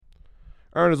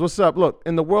Ernest, what's up? Look,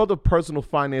 in the world of personal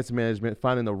finance management,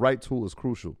 finding the right tool is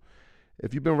crucial.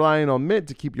 If you've been relying on Mint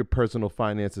to keep your personal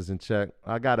finances in check,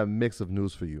 I got a mix of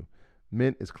news for you.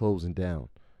 Mint is closing down.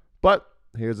 But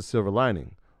here's a silver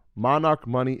lining. Monarch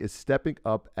Money is stepping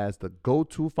up as the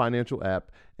go-to financial app,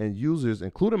 and users,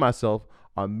 including myself,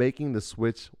 are making the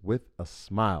switch with a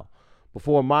smile.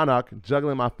 Before Monarch,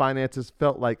 juggling my finances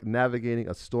felt like navigating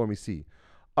a stormy sea.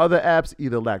 Other apps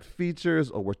either lacked features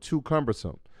or were too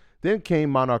cumbersome. Then came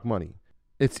Monarch Money.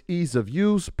 Its ease of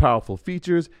use, powerful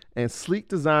features, and sleek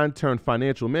design turned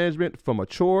financial management from a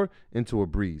chore into a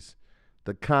breeze.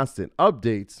 The constant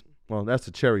updates, well, that's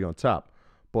the cherry on top.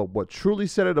 But what truly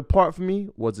set it apart for me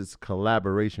was its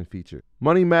collaboration feature.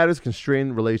 Money matters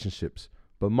constrain relationships,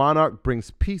 but Monarch brings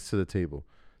peace to the table.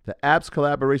 The app's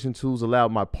collaboration tools allow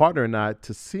my partner and I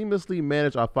to seamlessly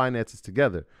manage our finances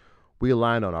together. We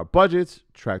aligned on our budgets,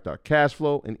 tracked our cash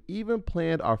flow, and even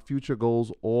planned our future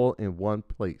goals all in one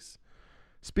place.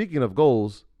 Speaking of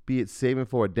goals, be it saving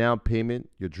for a down payment,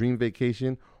 your dream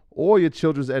vacation, or your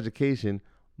children's education,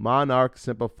 Monarch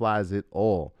simplifies it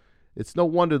all. It's no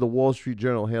wonder the Wall Street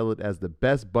Journal hailed it as the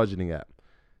best budgeting app.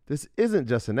 This isn't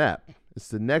just an app. It's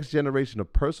the next generation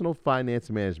of personal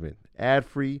finance management,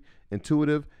 ad-free,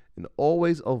 intuitive, and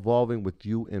always evolving with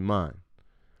you in mind.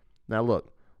 Now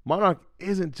look, Monarch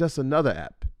isn't just another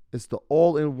app. It's the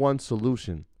all-in-one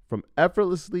solution. From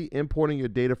effortlessly importing your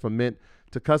data from Mint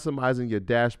to customizing your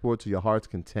dashboard to your heart's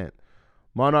content.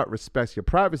 Monarch respects your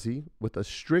privacy with a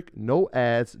strict no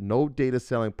ads, no data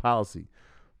selling policy.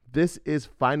 This is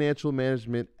financial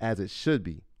management as it should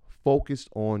be, focused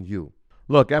on you.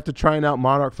 Look, after trying out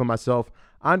Monarch for myself,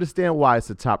 I understand why it's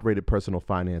the top-rated personal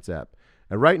finance app.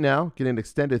 And right now, get an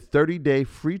extended 30-day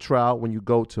free trial when you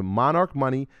go to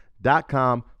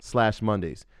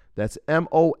monarchmoney.com/Mondays. That's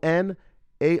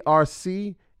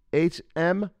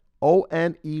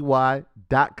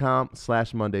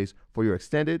monarchmoney.com/Mondays for your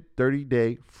extended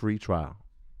 30-day free trial.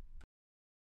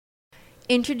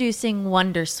 Introducing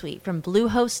Wondersuite from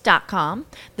Bluehost.com,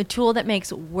 the tool that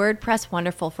makes WordPress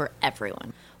wonderful for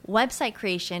everyone. Website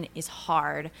creation is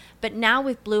hard, but now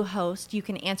with Bluehost, you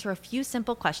can answer a few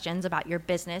simple questions about your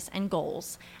business and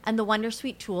goals, and the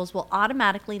Wondersuite tools will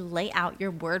automatically lay out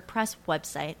your WordPress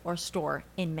website or store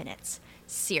in minutes.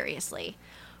 Seriously.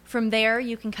 From there,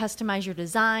 you can customize your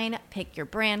design, pick your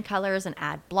brand colors, and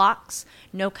add blocks.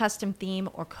 No custom theme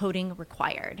or coding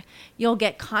required. You'll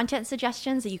get content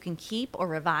suggestions that you can keep or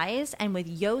revise, and with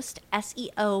Yoast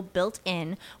SEO built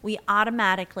in, we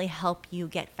automatically help you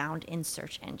get found in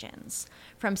search engines.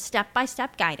 From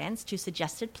step-by-step guidance to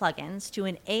suggested plugins to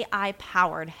an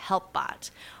AI-powered help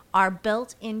bot, our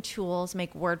built-in tools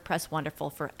make WordPress wonderful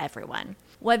for everyone.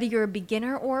 Whether you're a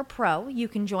beginner or a pro, you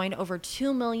can join over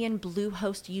 2 million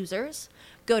Bluehost users.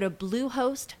 Go to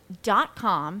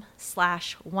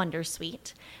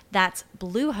bluehost.com/Wondersuite. That's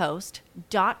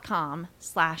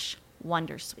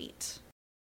bluehost.com/Wondersuite.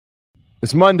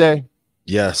 It's Monday.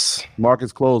 Yes.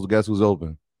 Market's closed. Guess who's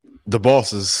open? The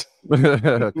bosses.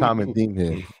 Common theme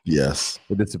here. Yes.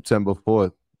 It is September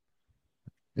 4th.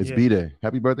 It's B-Day.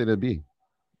 Happy birthday to B.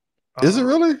 Is it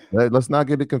really? Let's not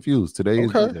get it confused. Today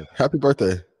is B-Day. Happy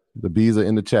birthday. The B's are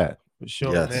in the chat. For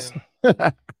sure, Yes.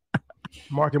 man.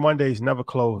 Market Mondays never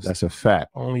closed. That's a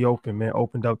fact. Only open, man.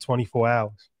 Opened up 24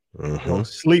 hours. Mhm. Don't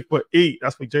sleep or eat.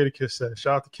 That's what Jada Kiss said.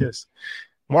 Shout out to Kiss.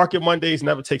 Market Mondays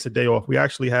never takes a day off. We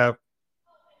actually have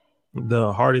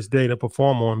the hardest day to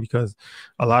perform on because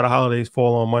a lot of holidays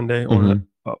fall on Monday. Mhm.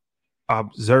 They're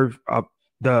observed on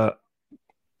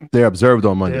Monday. They're observed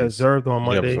on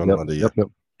Monday. on Monday, yeah. Yep.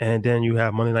 And then you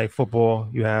have Monday Night Football.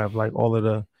 You have like all of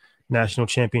the national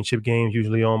championship games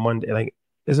usually on Monday. Like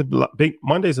it's a big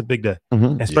Monday's a big day,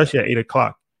 Mhm. especially at 8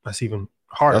 o'clock. That's even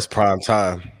harder. That's prime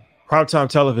time. Primetime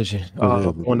television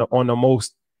Mhm. on the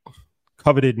most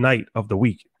coveted night of the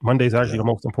week. Monday's actually the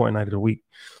most important night of the week.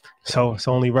 So it's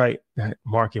only right that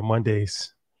Market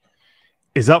Mondays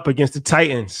is up against the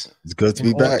Titans. It's good to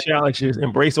be All back. challenges.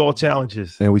 Embrace all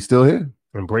challenges. And we still here.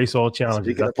 Embrace all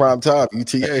challenges. Speaking of prime time,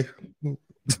 UTA.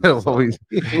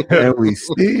 and we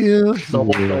still here.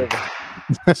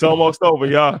 It's almost over,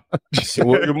 y'all.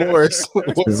 William Morris.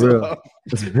 What's real. up?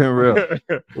 It's been real.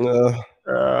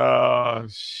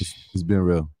 It's It's been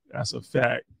real. That's a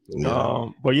fact. Yeah.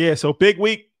 But yeah, so big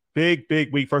week.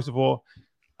 First of all,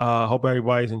 hope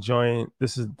everybody's enjoying.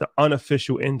 This is the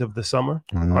unofficial end of the summer.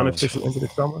 Unofficial end of the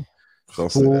summer.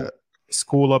 Don't say that.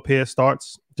 School up here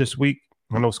starts this week.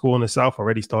 I know school in the South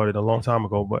already started a long time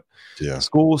ago, but Yeah.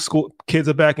 school kids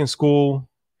are back in school.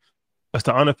 That's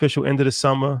the unofficial end of the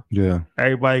summer. Yeah.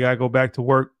 Everybody got to go back to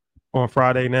work on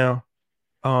Friday now.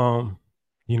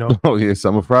 You know, Oh yeah,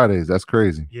 Summer Fridays. That's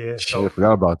crazy. yeah. I So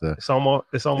forgot about that. it's almost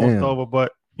Damn. over,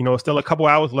 but you know, still a couple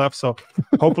hours left. So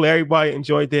hopefully everybody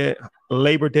enjoyed their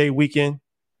Labor Day weekend.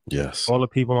 Yes. All the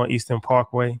people on Eastern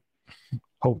Parkway.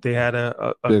 Hope they had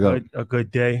a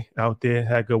good day out there,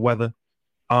 had good weather.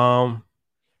 And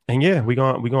yeah, we're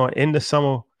gonna end the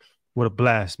summer with a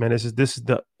blast, man. This is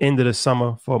the end of the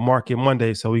summer for Market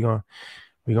Monday. So we're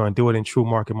gonna do it in true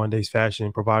Market Mondays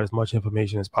fashion, provide as much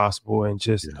information as possible, and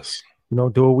just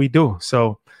do what we do.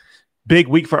 So big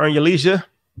week for Earn Your Leisure.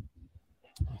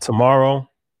 Tomorrow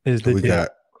is the day.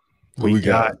 We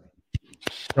got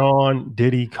Sean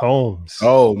Diddy Combs.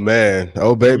 Oh man.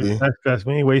 Oh baby.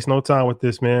 We ain't waste no time with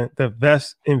this, man. The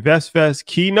Invest Fest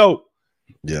keynote.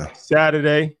 Yeah.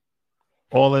 Saturday.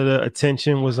 All of the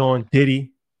attention was on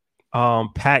Diddy.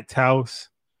 Packed house.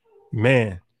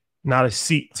 Man, not a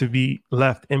seat to be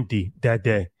left empty that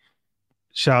day.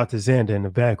 Shout out to Xander in the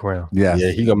background. Yeah,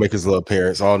 he gonna make his little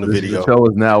appearance on the video. The show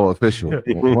is now official.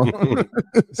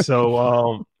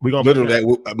 So we gonna literally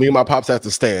me and my pops have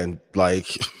to stand. Like,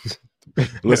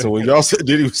 listen, when y'all said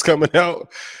Diddy was coming out,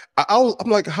 I'm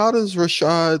like, how does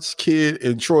Rashad's kid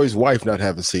and Troy's wife not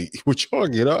have a seat? Would y'all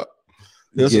get up?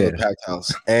 This is a packed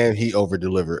house, and he over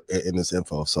delivered in this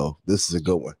info. So this is a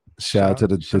good one. Shout out to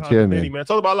the chairman. Man,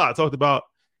 talked about a lot. Talked about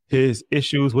his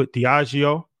issues with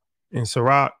Diageo and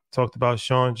Ciroc. Talked about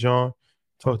Sean John.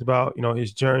 Talked about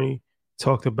his journey.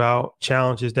 Talked about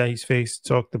challenges that he's faced.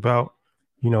 Talked about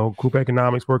group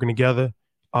economics working together.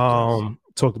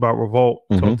 Talked about Revolt.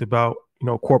 Talked about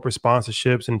corporate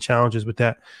sponsorships and challenges with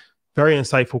that. Very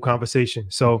insightful conversation.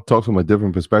 So talk from a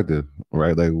different perspective,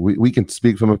 right? Like we can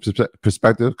speak from a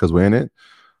perspective because we're in it,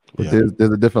 but there's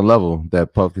a different level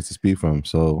that Puff gets to speak from.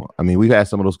 So I mean, we've had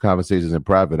some of those conversations in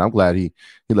private. I'm glad he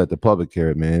let the public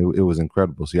hear it, man. It was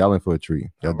incredible. So y'all in for a treat.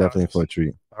 Y'all definitely in for a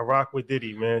treat. I rock with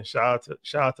Diddy, man. Shout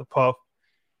out to Puff.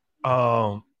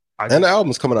 And the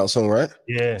album's coming out soon, right?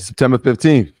 Yeah, September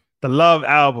 15th. The Love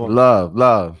album.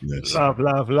 Love. Yes.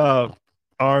 Love.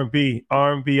 R&B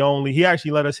only. He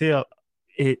actually let us hear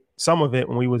some of it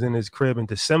when we was in his crib in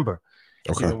December.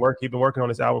 Okay. He's been working on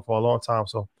this album for a long time.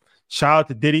 So shout out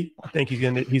to Diddy. I think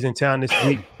he's in town this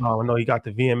week. I know he got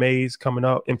the VMAs coming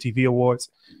up, MTV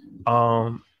Awards.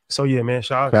 So yeah, man.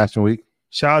 Fashion Week.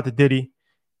 Shout out to Diddy.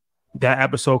 That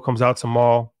episode comes out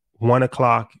tomorrow,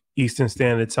 1:00 Eastern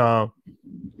Standard Time.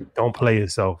 Don't play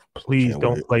yourself. Please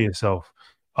don't play yourself.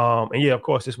 And yeah, of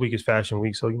course, this week is Fashion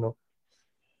Week. So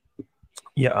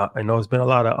yeah, I know it's been a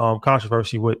lot of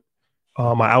controversy with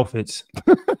my outfits.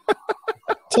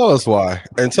 Tell us why,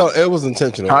 and it was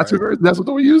intentional. Controversy? Right? That's what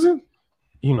they were using.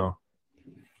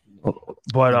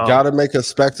 But gotta make a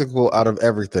spectacle out of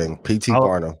everything. PT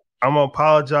Barnum. I'm gonna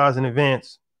apologize in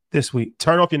advance this week.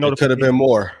 Turn off your notifications. It could have been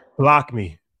more. Block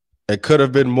me. It could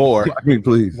have been more. Block me,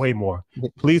 please. Way more.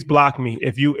 Please block me.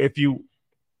 If you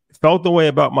felt the way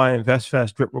about my Invest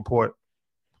Fast drip report,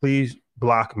 please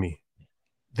block me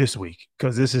this week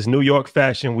because this is New York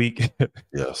Fashion Week.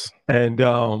 Yes. And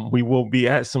we will be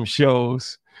at some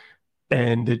shows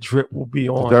and the drip will be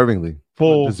on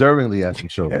deservingly at some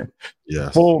shows.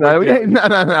 Yes. No, we're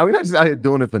not just out here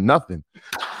doing it for nothing.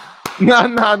 No.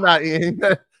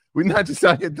 We're not just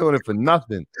out here doing it for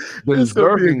nothing. It's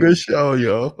gonna be a good show,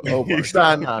 yo. Oh my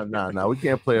God. No. We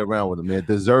can't play around with it, man.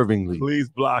 Deservingly. Please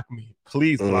block me.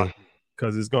 Please block me.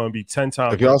 Because it's gonna be 10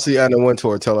 times. If y'all see Anna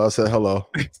Wintour, tell her I said hello.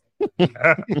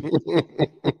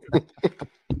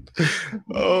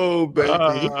 Oh,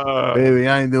 baby. Baby,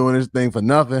 I ain't doing this thing for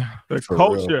nothing. The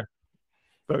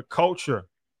culture.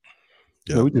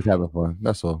 Yeah, we just having fun.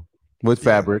 That's all. With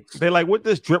fabrics. They like, what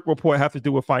does drip report have to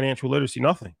do with financial literacy?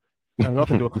 Nothing. It has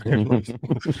nothing to do with financial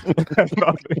literacy.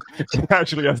 It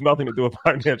actually has nothing to do with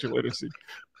financial literacy.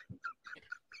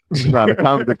 Nah,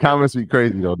 the comments be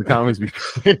crazy though. The comments be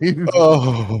crazy.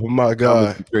 Oh my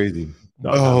God, crazy.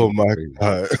 Oh my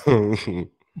God.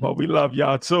 But we love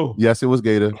y'all too. Yes, it was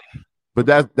Gator, but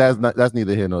that's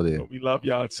neither here nor there. But we love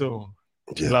y'all too.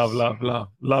 Yes.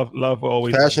 Love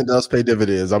always. Passion does pay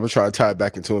dividends. I'm gonna try to tie it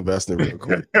back into investing real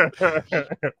quick.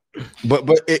 but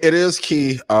it is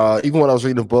key. Even when I was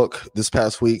reading a book this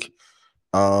past week,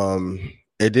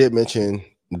 it did mention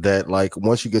that like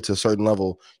once you get to a certain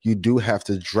level, you do have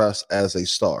to dress as a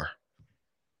star.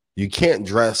 You can't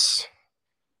dress.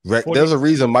 There's a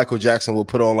reason Michael Jackson will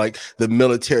put on like the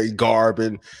military garb,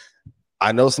 and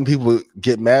I know some people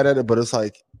get mad at it, but it's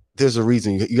like there's a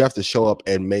reason you have to show up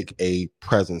and make a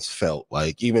presence felt.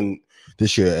 Like even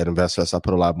this year at InvestFest, I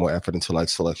put a lot more effort into like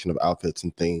selection of outfits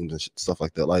and themes and stuff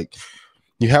like that. Like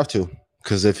you have to,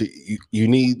 because if you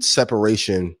need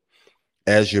separation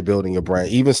as you're building your brand.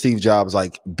 Even Steve Jobs,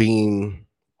 like being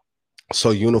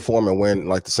so uniform and wearing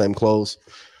like the same clothes.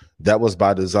 That was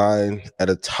by design at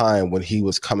a time when he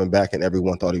was coming back and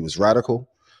everyone thought he was radical.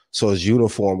 So his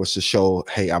uniform was to show,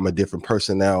 hey, I'm a different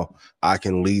person now. I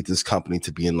can lead this company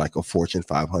to be in like a Fortune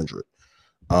 500.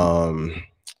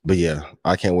 But yeah,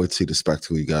 I can't wait to see the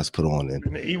spectacle you guys put on. And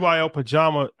the EYL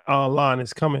pajama line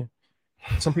is coming.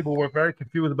 Some people were very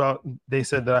confused about. They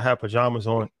said that I had pajamas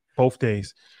on both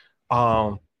days.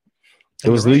 It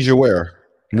was leisure wear.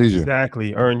 Leisure.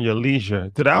 Exactly. Earn your leisure.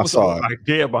 That was the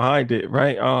idea behind it,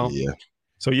 right? Yeah.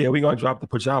 So yeah, we're gonna drop the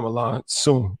pajama line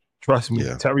soon. Trust me.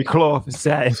 Yeah. Terry cloth is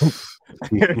satin.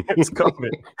 It's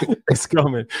coming. It's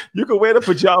coming. You can wear the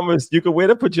pajamas. You can wear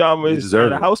the pajamas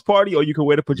at a house party, or you can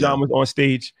wear the pajamas on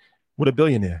stage with a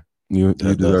billionaire. You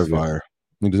deserve fire.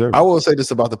 You deserve it. I will say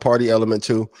this about the party element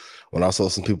too. When I saw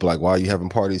some people like, why are you having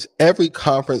parties? Every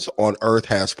conference on earth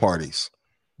has parties.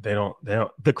 They don't.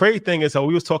 The crazy thing is,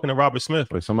 we was talking to Robert Smith.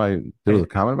 Wait, somebody did a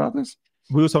comment about this?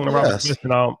 We were talking to Robert Smith,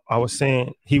 and I was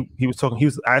saying he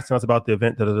was asking us about the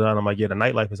event. And I'm like, yeah, the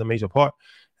nightlife is a major part.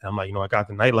 And I'm like, I got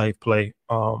the nightlife play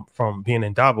from being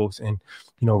in Davos, and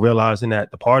realizing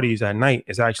that the parties at night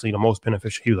is actually the most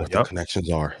beneficial. He was like, the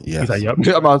connections are. Yeah. He's like, yep.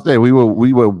 I'm about to say we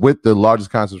were with the largest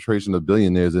concentration of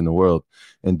billionaires in the world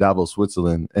in Davos,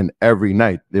 Switzerland, and every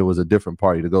night there was a different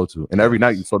party to go to, and every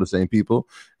night you saw the same people,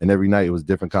 and every night it was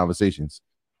different conversations.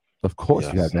 Of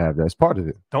course, you have to have that. It's part of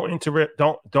it.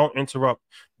 Don't interrupt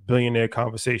billionaire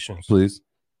conversations. Please.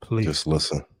 Just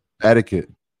listen.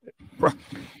 Etiquette.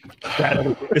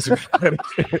 It's bad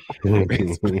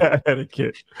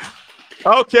etiquette.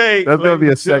 Okay. That's going to be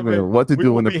a segment of what to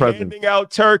do when the president. Handing out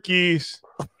turkeys.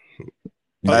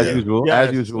 As usual. Yes.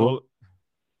 As usual.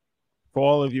 For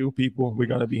all of you people, we're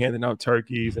going to be handing out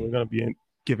turkeys, and we're going to be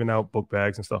giving out book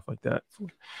bags and stuff like that.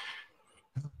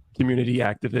 Community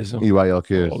activism. EYL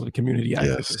cares. All of the community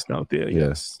activists out there.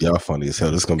 Yes. Y'all funny as hell.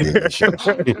 This is gonna be a good show.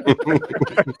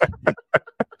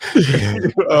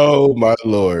 Oh my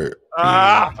Lord. We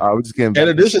just getting in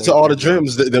addition to all the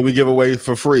dreams that we give away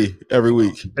for free every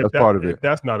week. That's part of it.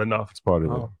 That's not enough. It's part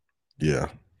of it. Yeah.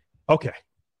 Okay.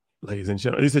 Ladies and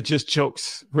gentlemen, these are just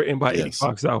jokes written by Eddie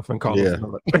Fox Alf and Carlos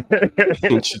Miller.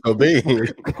 Chico Bean.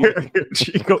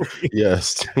 Chico Bean.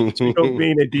 Yes. Chico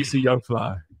Bean and DC Young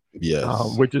Fly.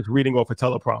 Yes. We're just reading off a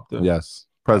teleprompter. Yes,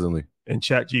 presently. And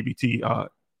ChatGPT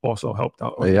also helped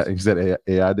out. AI, you said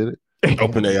AI did it?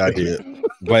 Open AI did.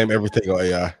 Blame everything on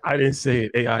AI. I didn't say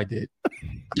it. AI did.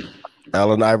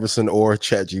 Allen Iverson or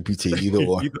ChatGPT, either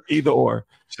or. either or.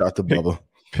 Shout out to Bubba.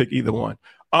 Pick either one.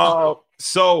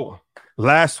 So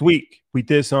last week we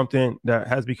did something that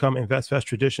has become InvestFest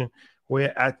tradition,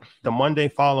 where at the Monday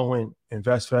following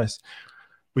InvestFest,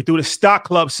 we do the stock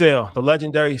club sale, the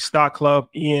legendary stock club.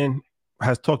 Ian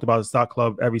has talked about the stock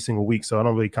club every single week, so I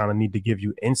don't really kind of need to give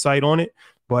you insight on it.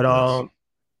 But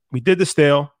we did the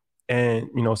sale, and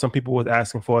some people were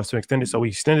asking for us to extend it, so we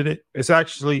extended it. It's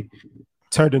actually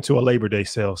turned into a Labor Day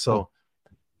sale, so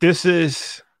this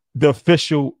is the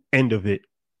official end of it.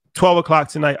 12 o'clock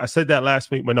tonight. I said that last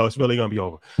week, but no, it's really going to be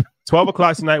over. 12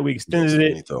 o'clock tonight. We extended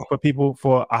it for people,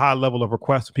 for a high level of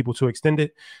requests for people to extend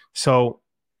it. So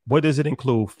what does it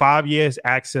include? 5 years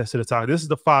access to the stock. This is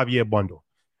the 5-year bundle.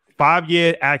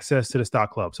 5-year access to the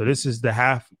stock club. So this is the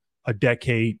half a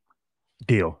decade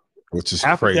deal. Which is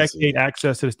half crazy. A decade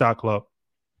access to the stock club.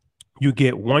 You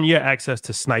get 1 year access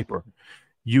to Sniper.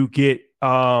 You get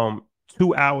 2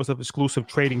 hours of exclusive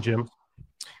trading gyms.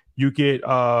 You get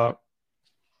how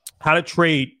to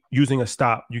trade using a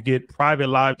stop. You get private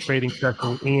live trading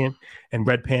sessions and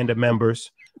Red Panda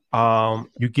members.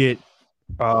 You get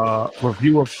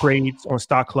review of trades on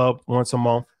Stock Club once a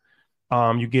month.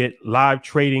 You get live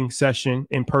trading session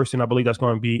in person. I believe that's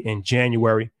going to be in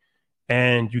January.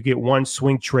 And you get 1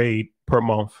 swing trade per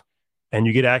month. And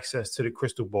you get access to the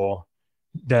crystal ball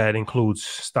that includes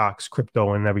stocks,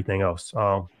 crypto, and everything else.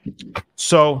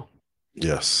 So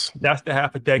yes, that's the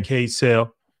half a decade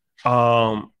sale.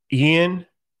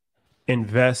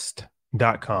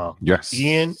 IanInvest.com. Yes.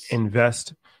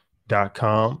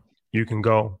 IanInvest.com. You can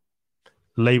go.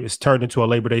 It's turned into a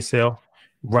Labor Day sale,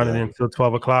 running until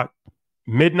 12 o'clock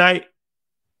midnight.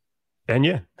 And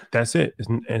yeah, that's it.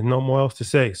 There's no more else to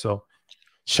say. So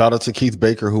shout out to Keith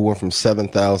Baker, who went from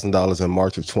 $7,000 in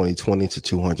March of 2020 to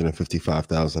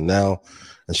 $255,000 now.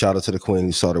 And shout out to the Queen,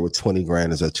 who started with 20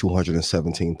 grand, is at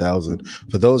 217,000.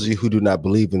 For those of you who do not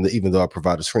believe in even though I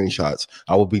provided screenshots,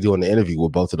 I will be doing an interview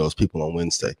with both of those people on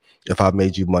Wednesday. If I've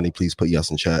made you money, please put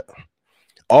yes in chat.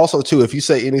 Also, too, if you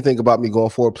say anything about me going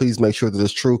forward, please make sure that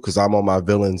it's true, because I'm on my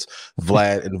Villains,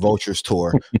 Vlad, and Vultures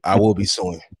tour. I will be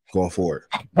suing going forward.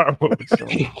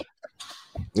 You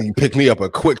can pick me up a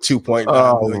quick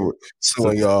 2.9 million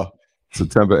suing y'all.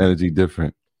 September energy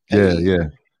different. Yeah, yeah.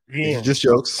 It's just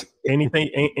jokes. Any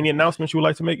announcements you would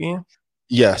like to make, Ian?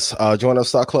 Yes. Join our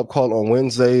stock club call on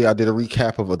Wednesday. I did a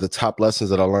recap of the top lessons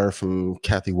that I learned from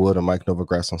Kathy Wood and Mike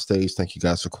Novogratz on stage. Thank you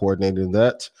guys for coordinating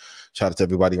that. Shout out to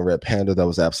everybody in Red Panda. That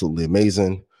was absolutely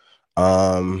amazing.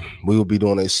 We will be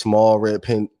doing a small Red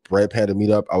Panda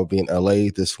meetup. I will be in LA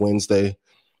this Wednesday.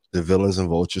 The Villains and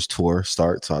Vultures tour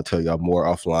starts. So I'll tell y'all more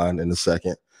offline in a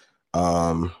second.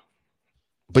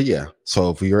 But yeah, so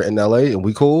if you're in LA and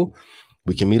we cool,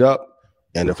 we can meet up.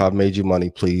 And if I've made you money,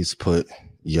 please put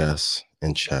yes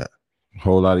in chat.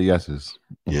 Whole lot of yeses.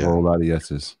 Yeah. Whole lot of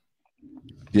yeses.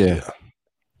 Yeah.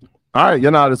 All right, you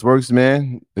know how this works,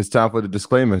 man. It's time for the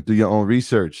disclaimer. Do your own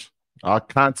research. Our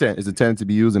content is intended to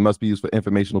be used and must be used for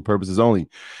informational purposes only.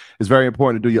 It's very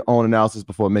important to do your own analysis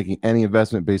before making any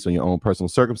investment based on your own personal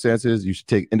circumstances. You should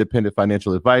take independent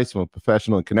financial advice from a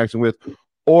professional in connection with,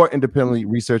 or independently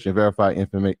research and verify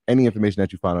any information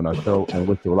that you find on our show and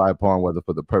which to rely upon, whether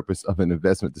for the purpose of an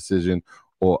investment decision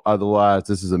or otherwise.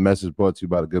 This is a message brought to you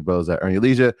by the good brothers at Earn Your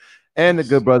Leisure and the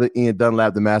good brother Ian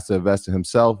Dunlap, the master investor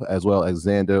himself, as well as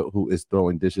Xander, who is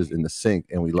throwing dishes in the sink,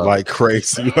 and we love like it.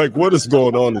 Crazy. Like, what is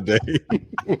going on today?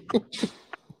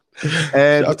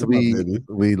 And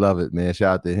we love it, man.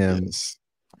 Shout out to him. Yes.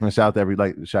 And shout out to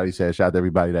Shotty said, shout out to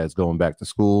everybody that's going back to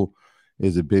school.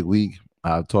 It's a big week.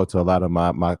 I've talked to a lot of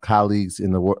my colleagues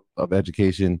in the world of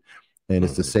education, and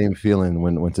it's the same feeling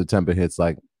when September hits,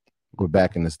 like we're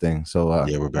back in this thing. So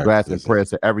we're back. Congrats and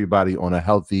prayers to everybody on a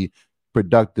healthy,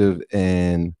 productive,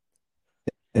 and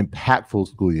impactful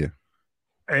school year.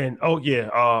 And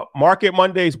Market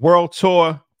Mondays World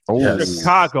Tour,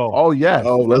 Chicago. Oh yeah.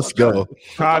 Oh, let's go.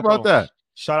 Chicago. How about that?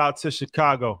 Shout out to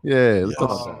Chicago. Yeah. Let's talk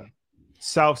about that.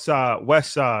 South side,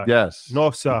 west side, Yes.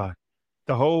 north side,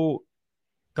 the whole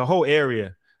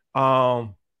area.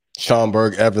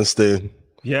 Schaumburg, Evanston,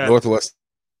 Northwest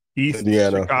East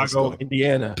Indiana, Chicago,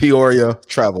 Indiana, Peoria,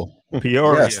 travel.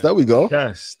 Peoria. Yes, there we go.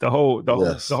 Yes, the whole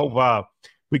vibe.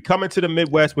 We come into the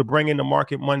Midwest. We're bringing the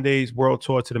Market Mondays World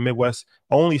Tour to the Midwest.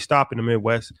 Only stop in the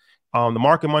Midwest. The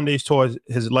Market Mondays tour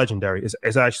is legendary.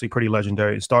 It's actually pretty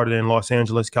legendary. It started in Los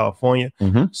Angeles, California.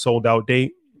 Sold out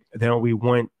date. Then we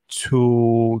went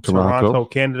to Toronto,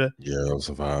 Canada. Yeah, that was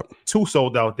a vibe. 2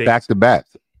 sold out dates. Back to back.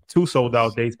 2 sold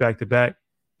out dates back to back.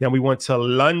 Then we went to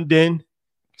London,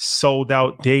 sold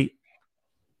out date.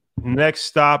 Next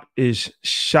stop is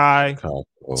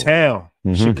Chi-Town,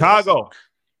 Chicago.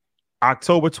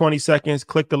 October 22nd.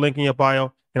 Click the link in our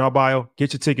bio.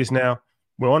 Get your tickets now.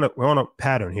 We're on a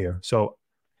pattern here, so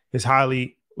it's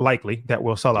highly likely that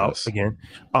we'll sell out again.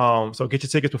 So get your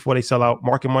tickets before they sell out.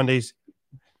 Market Mondays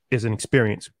is an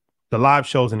experience. The live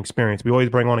show is an experience. We always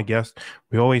bring on a guest.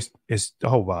 It's the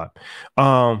whole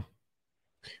vibe.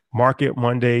 Market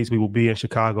Mondays, we will be in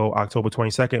Chicago October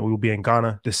 22nd. We will be in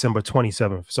Ghana December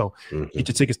 27th. So get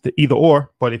your tickets to either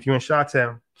or. But if you're in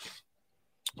Chi-Town,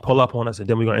 pull up on us, and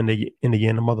then we're going to end the year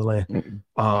in the motherland.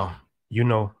 You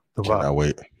know the vibe. Cannot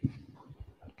wait.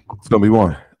 It's going to be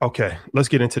one. Okay, let's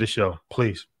get into the show,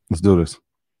 please. Let's do this.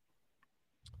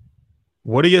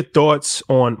 What are your thoughts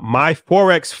on my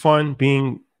Forex fund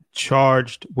being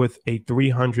charged with a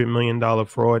 $300 million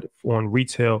fraud on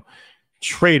retail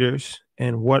traders?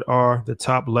 And what are the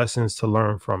top lessons to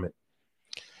learn from it?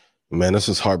 Man, this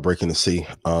is heartbreaking to see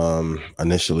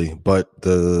initially. But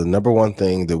the number one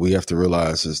thing that we have to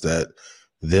realize is that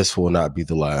this will not be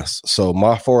the last. So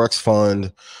my Forex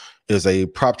fund is a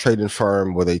prop trading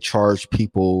firm where they charge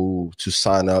people to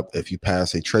sign up. If you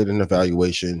pass a trading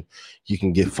evaluation, you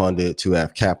can get funded to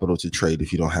have capital to trade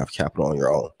if you don't have capital on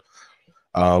your own.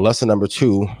 Lesson number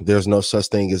 2, there's no such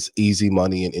thing as easy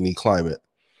money in any climate.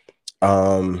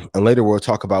 And later we'll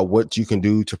talk about what you can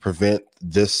do to prevent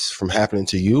this from happening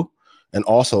to you. And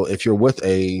also, if you're with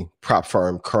a prop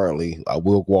firm currently,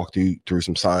 we'll walk through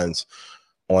some signs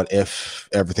on if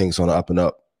everything's on the up and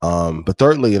up. But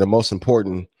thirdly, and the most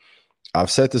important, I've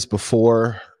said this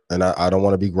before, and I don't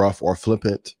want to be gruff or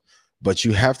flippant, but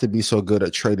you have to be so good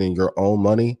at trading your own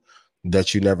money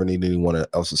that you never need anyone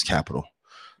else's capital.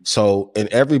 So in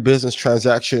every business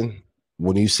transaction,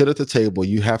 when you sit at the table,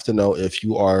 you have to know if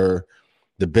you are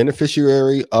the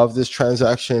beneficiary of this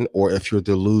transaction or if you're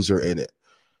the loser in it.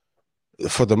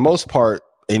 For the most part,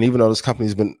 and even though this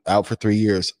company's been out for 3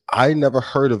 years, I never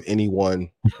heard of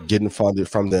anyone getting funded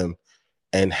from them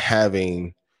and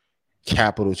having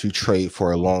capital to trade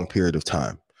for a long period of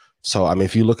time. So, I mean,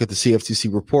 if you look at the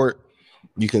CFTC report,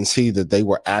 you can see that they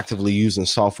were actively using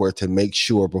software to make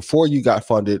sure before you got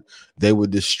funded, they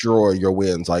would destroy your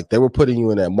wins. Like they were putting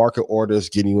you in at market orders,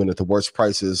 getting you in at the worst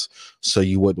prices so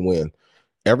you wouldn't win.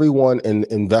 Everyone in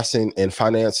investing in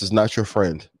finance is not your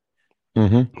friend.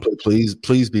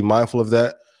 Please be mindful of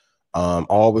that. I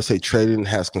always say trading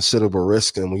has considerable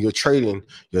risk, and when you're trading,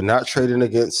 you're not trading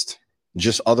against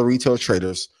just other retail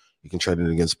traders. You can trade it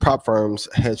against prop firms,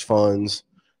 hedge funds,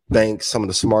 banks, some of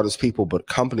the smartest people, but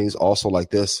companies also like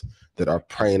this that are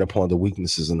preying upon the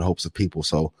weaknesses and hopes of people.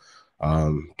 So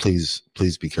please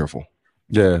be careful.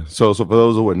 Yeah. So for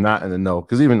those who are not in the know,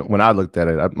 because even when I looked at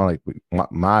it, I'm like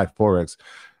my Forex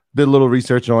did a little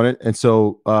research on it, and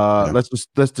so let's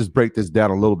just break this down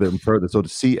a little bit further. So the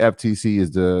CFTC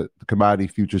is the Commodity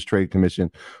Futures Trade Commission.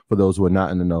 For those who are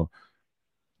not in the know,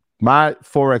 my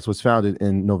Forex was founded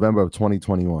in November of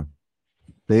 2021.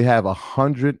 They have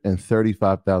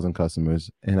 135,000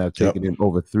 customers and have taken in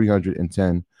over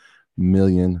 $310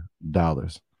 million. Well,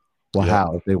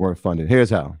 how if they weren't funded? Here's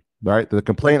how. Right, the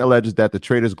complaint alleges that the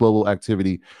traders' global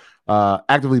activity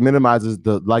actively minimizes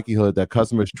the likelihood that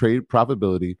customers trade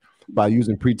profitability by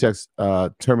using pretext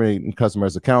terminating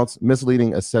customers' accounts,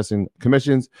 misleading assessing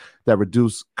commissions that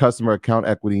reduce customer account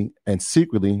equity, and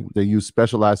secretly they use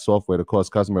specialized software to cause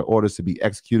customer orders to be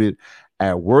executed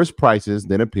at worse prices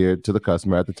than appeared to the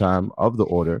customer at the time of the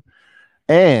order.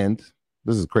 And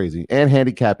this is crazy, and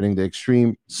handicapping the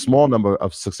extreme small number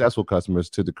of successful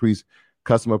customers to decrease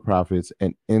customer profits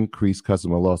and increase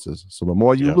customer losses. So the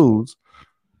more you lose,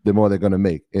 the more they're going to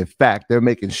make. In fact, they're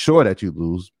making sure that you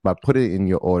lose by putting in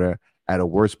your order at a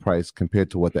worse price compared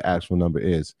to what the actual number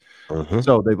is.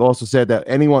 So they've also said that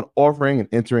anyone offering and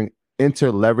entering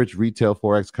inter-leverage retail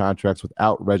Forex contracts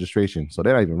without registration, so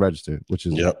they're not even registered, which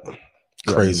is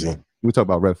crazy. We talk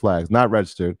about red flags, not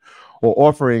registered, or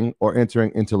offering or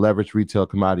entering into leverage retail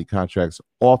commodity contracts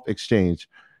off exchange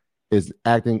is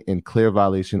acting in clear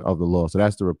violation of the law. So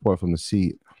that's the report from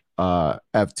the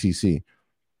CFTC.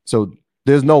 So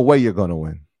there's no way you're going to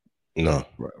win. No.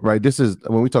 Right? This is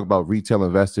when we talk about retail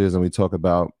investors and we talk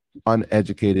about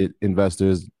uneducated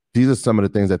investors, these are some of the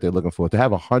things that they're looking for. To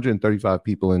have 135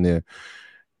 people in there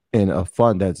in a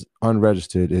fund that's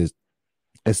unregistered it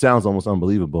sounds almost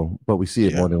unbelievable, but we see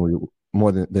it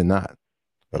more than not.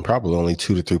 And probably only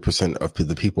 2 to 3% of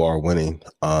the people are winning.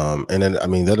 And then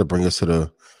that'll bring us to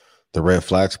the red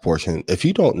flags portion. If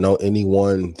you don't know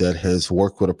anyone that has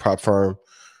worked with a prop firm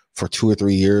for 2 or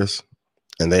 3 years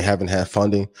and they haven't had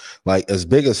funding, like as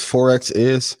big as Forex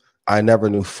is, I never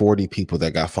knew 40 people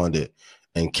that got funded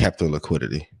and kept their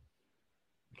liquidity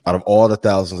out of all the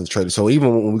thousands of traders. So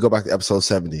even when we go back to episode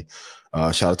 70,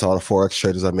 shout out to all the Forex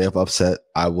traders I may have upset.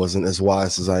 I wasn't as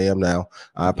wise as I am now.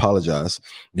 I apologize.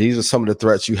 These are some of the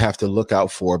threats you have to look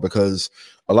out for, because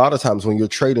a lot of times when you're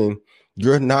trading,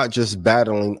 you're not just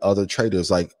battling other traders.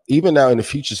 Like even now in the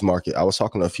futures market, I was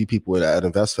talking to a few people at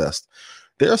InvestFest.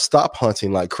 They're stop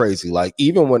hunting like crazy. Like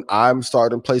even when I'm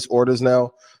starting to place orders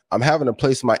now, I'm having to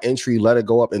place my entry, let it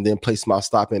go up, and then place my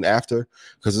stop in after,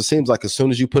 because it seems like as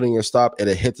soon as you put in your stop,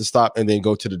 it'll hit the stop and then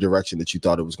go to the direction that you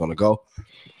thought it was going to go.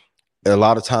 And a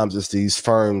lot of times it's these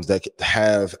firms that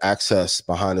have access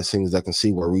behind the scenes that can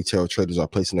see where retail traders are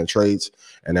placing their trades,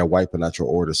 and they're wiping out your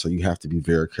orders. So you have to be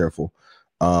very careful.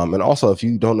 And also, if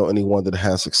you don't know anyone that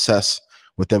has success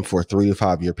with them for a 3 to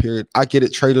 5 year period, I get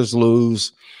it. Traders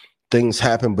lose, things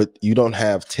happen, but you don't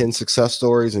have 10 success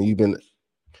stories and you've been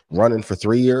running for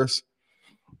 3 years.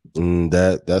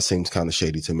 That seems kind of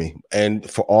shady to me. And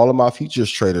for all of my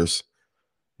futures traders,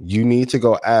 you need to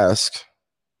go ask,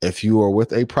 if you are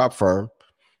with a prop firm,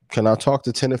 can I talk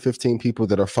to 10 or 15 people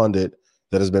that are funded,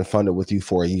 that has been funded with you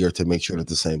for a year, to make sure that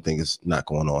the same thing is not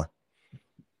going on?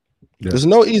 There's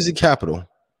no easy capital.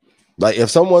 Like if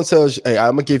someone says, hey,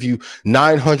 I'm gonna give you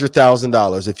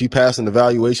 $900,000 if you pass an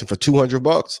evaluation for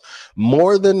 $200,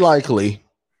 more than likely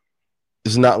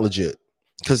it's not legit.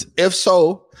 Because if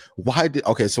so,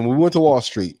 so when we went to Wall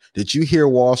Street, did you hear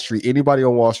anybody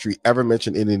on Wall Street ever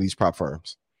mention any of these prop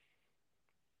firms?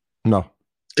 No.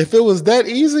 If it was that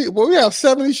easy, well, we have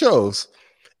 70 shows.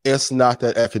 It's not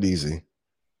that effing easy.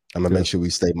 I'm gonna make sure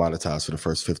we stay monetized for the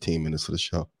first 15 minutes of the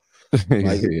show.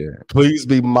 Please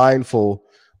be mindful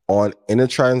in a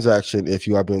transaction if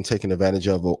you are being taken advantage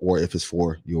of, or if it's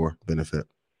for your benefit.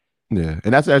 Yeah,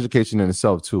 and that's education in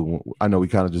itself too. I know we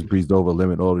kind of just breezed over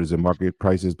limit orders and market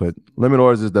prices, but limit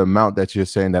orders is the amount that you're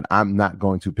saying that I'm not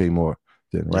going to pay more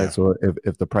than, right? Yeah. So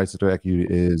if the price of equity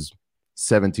is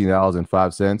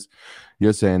 $17.05,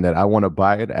 you're saying that I want to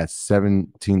buy it at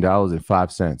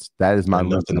 $17.05. That is my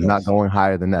limit. I'm not going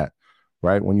higher than that,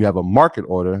 right? When you have a market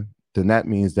order, then that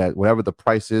means that whatever the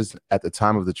price is at the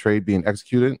time of the trade being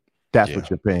executed, that's what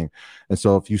you're paying. And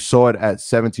so if you saw it at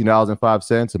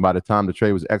 $17.05, and by the time the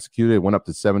trade was executed, it went up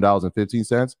to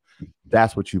 $7.15,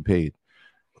 that's what you paid.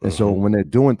 And so when they're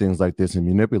doing things like this and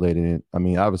manipulating it, I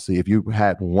mean, obviously, if you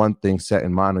had one thing set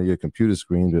in mind on your computer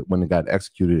screen, that when it got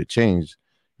executed, it changed,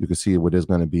 you can see where there's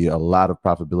going to be a lot of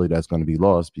profitability that's going to be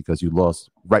lost because you lost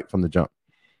right from the jump.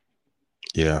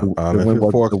 Yeah.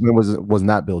 The win was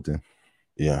not built in.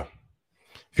 Yeah.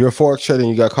 If you're a Forex trader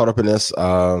and you got caught up in this,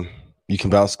 you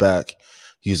can bounce back,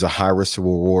 use a high risk to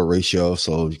reward ratio.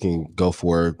 So you can go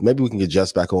for, maybe we can get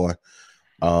Jess back on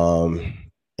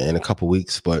in a couple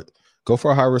weeks, but go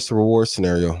for a high risk to reward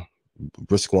scenario.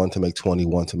 Risk 1 to make 20,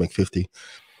 1 to make 50.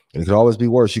 And it could always be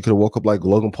worse. You could have woke up like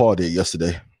Logan Paul did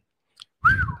yesterday.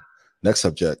 Next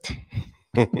subject.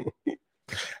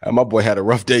 My boy had a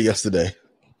rough day yesterday.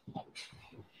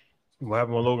 What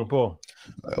happened with Logan Paul?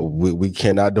 We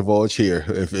cannot divulge here.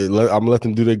 I'm gonna let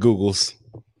them do their Googles.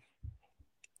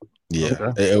 Yeah,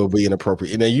 okay. It will be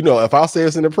inappropriate. And then if I say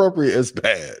it's inappropriate, it's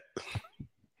bad.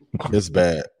 It's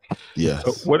bad.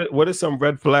 Yes. So what are some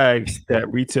red flags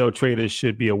that retail traders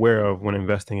should be aware of when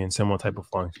investing in similar type of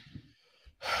funds?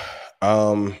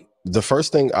 The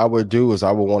first thing I would do is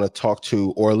I would want to talk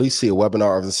to, or at least see a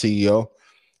webinar of the CEO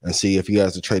and see if he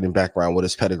has a trading background, what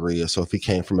his pedigree is. So if he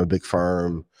came from a big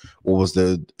firm, what was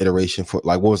the iteration for,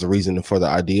 like, what was the reason for the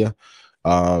idea?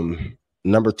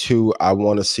 Number 2, I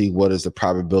want to see what is the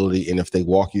probability, and if they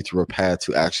walk you through a path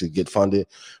to actually get funded,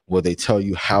 will they tell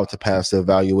you how to pass the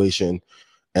evaluation?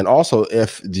 And also,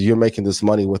 if you're making this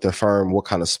money with a firm, what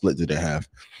kind of split do they have?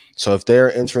 So if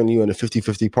they're entering you in a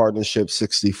 50-50 partnership,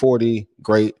 60-40,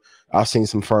 great. I've seen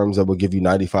some firms that will give you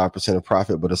 95% of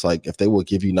profit, but it's like if they will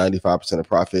give you 95% of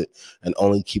profit and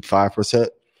only keep 5%,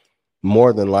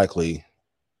 more than likely,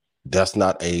 that's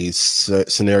not a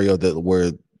scenario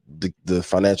where the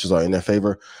financials are in their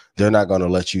favor. They're not going to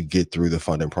let you get through the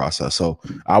funding process. So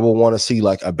I will want to see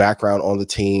like a background on the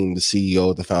team, the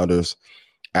CEO, the founders.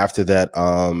 After that,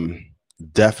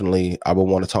 definitely I would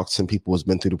want to talk to some people who's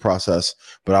been through the process,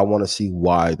 but I want to see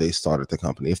why they started the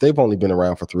company. If they've only been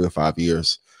around for 3 or 5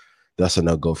 years, that's a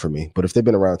no-go for me. But if they've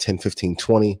been around 10, 15,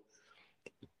 20,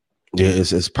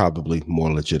 it's probably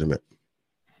more legitimate.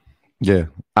 Yeah.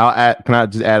 Can I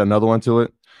just add another one to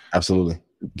it? Absolutely.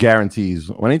 Guarantees.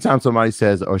 Anytime somebody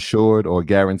says assured or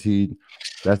guaranteed,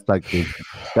 that's like the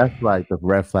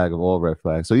red flag of all red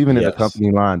flags. So even in the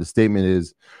company line, the statement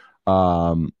is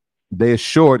they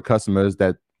assured customers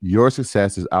that your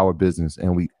success is our business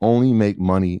and we only make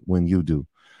money when you do.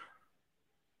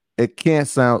 It can't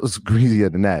sound greasier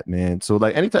than that, man. So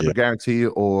like any type of guarantee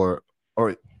or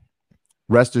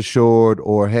rest assured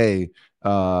or hey,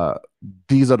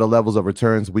 these are the levels of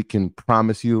returns we can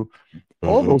promise you.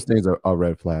 All those things are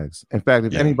red flags. In fact,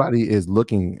 if anybody is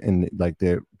looking and like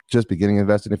they're just beginning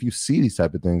investing, if you see these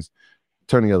type of things,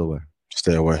 turn the other way.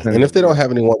 Stay away. And if they don't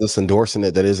have anyone that's endorsing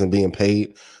it that isn't being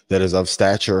paid, that is of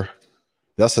stature,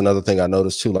 that's another thing I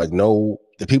noticed too. Like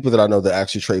the people that I know that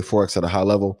actually trade Forex at a high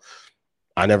level,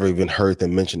 I never even heard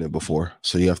them mention it before.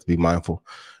 So you have to be mindful.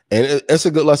 And it's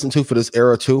a good lesson too for this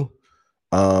era too.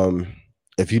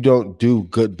 If you don't do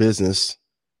good business,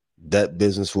 that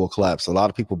business will collapse. A lot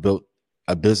of people built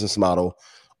a business model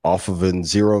off of a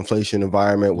zero inflation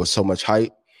environment with so much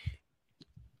hype.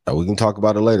 We can talk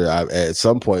about it later. At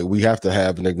some point, we have to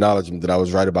have an acknowledgement that I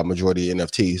was right about majority of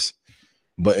NFTs.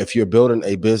 But if you're building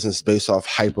a business based off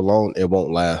hype alone, it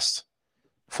won't last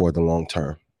for the long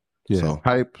term. Yeah, so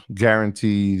hype,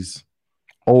 guarantees,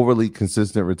 overly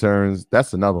consistent returns.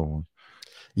 That's another one.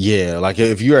 Yeah, like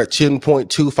if you're at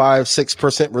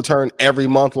 10.256% return every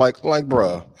month, like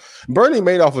bruh. Bernie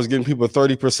Madoff was giving people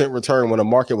 30% return when the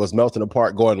market was melting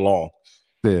apart going long.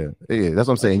 Yeah, that's what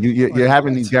I'm saying. You're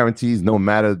having these guarantees no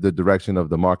matter the direction of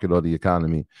the market or the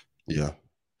economy. Yeah.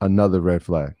 Another red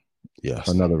flag. Yes.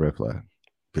 Another red flag.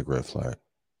 Big red flag.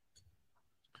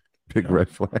 Big red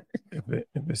flag. If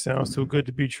it sounds too good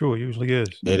to be true, it usually is.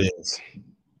 It is.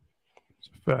 It's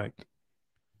a fact.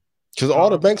 Because all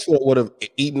the banks would have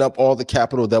eaten up all the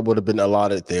capital that would have been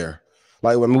allotted there.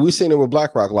 Like, I mean, we've seen it with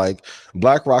BlackRock. Like,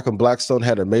 BlackRock and Blackstone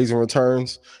had amazing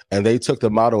returns, and they took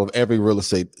the model of every real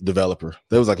estate developer.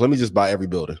 They was like, let me just buy every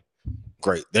building.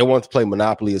 Great. They wanted to play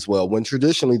Monopoly as well, when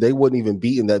traditionally they wouldn't even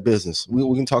be in that business.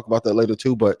 We can talk about that later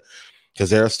too, but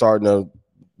because they're starting to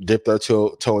dip their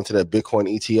toe into that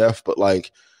Bitcoin ETF. But,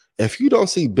 like, if you don't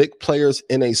see big players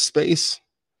in a space,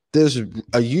 there's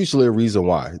usually a reason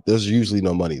why. There's usually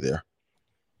no money there.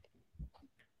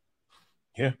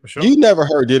 Yeah, for sure. You never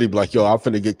heard Diddy be like, yo, I'm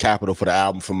finna get capital for the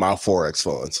album from my Forex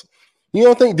funds. You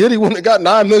don't think Diddy wouldn't have got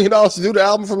 $9 million to do the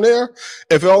album from there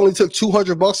if it only took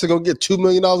 $200 to go get $2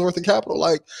 million worth of capital?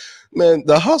 Like, man,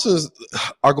 the hustlers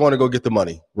are going to go get the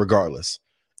money regardless.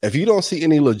 If you don't see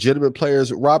any legitimate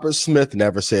players, Robert Smith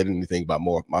never said anything about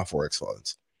my Forex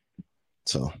funds.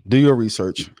 So do your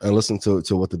research and listen to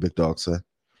what the big dogs say.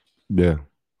 Yeah,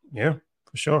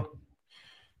 for sure.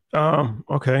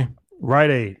 Okay.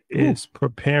 Rite Aid is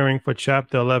preparing for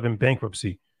Chapter 11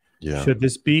 bankruptcy. Yeah. Should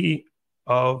this be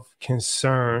of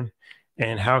concern,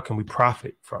 and how can we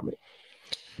profit from it?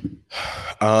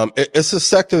 It's a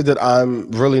sector that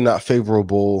I'm really not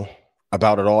favorable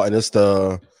about at all, and it's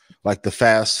the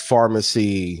fast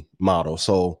pharmacy model.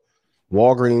 So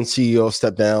Walgreens CEO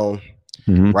stepped down.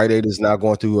 Mm-hmm. Rite Aid is now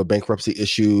going through a bankruptcy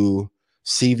issue.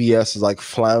 CVS is like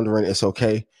floundering. It's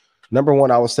okay. Number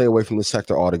one, I would stay away from the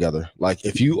sector altogether. Like,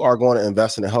 if you are going to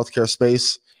invest in the healthcare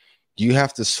space, you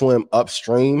have to swim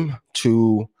upstream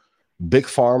to big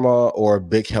pharma or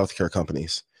big healthcare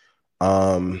companies.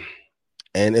 And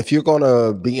if you're going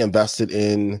to be invested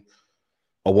in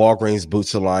a Walgreens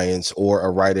Boots Alliance or a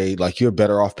Rite Aid, like, you're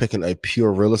better off picking a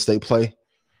pure real estate play,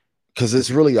 because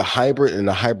it's really a hybrid, and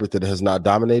a hybrid that has not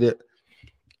dominated.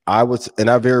 I would, and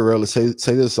I very rarely say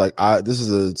this, like, this is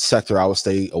a sector I would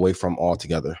stay away from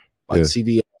altogether. Like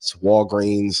CVS,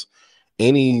 Walgreens,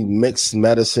 any mixed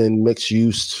medicine, mixed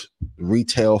use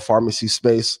retail pharmacy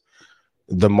space,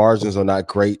 the margins are not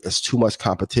great. It's too much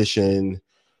competition.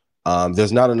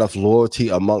 There's not enough loyalty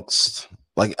amongst,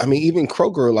 like, I mean, even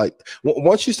Kroger, like,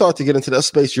 once you start to get into that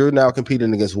space, you're now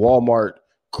competing against Walmart,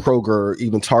 Kroger,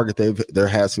 even Target. They've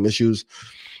had some issues,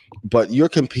 but you're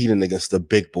competing against the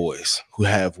big boys who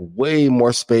have way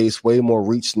more space, way more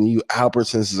reach than you.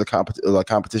 Albertsons is a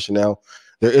competition now.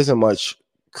 There isn't much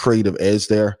creative edge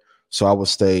there, so I would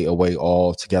stay away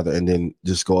altogether and then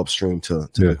just go upstream to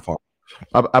big pharma.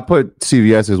 I put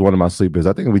CVS as one of my sleepers.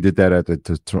 I think we did that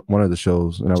at one of the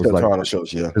shows, and I was like, Toronto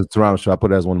shows, yeah, the Toronto show. I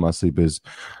put it as one of my sleepers,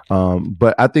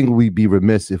 but I think we'd be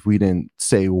remiss if we didn't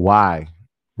say why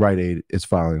Rite Aid is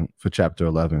filing for Chapter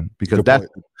 11, because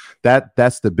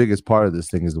that's the biggest part of this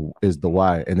thing is the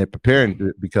why, and they're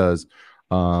preparing because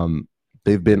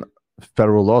they've been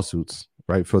federal lawsuits,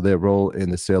 right, for their role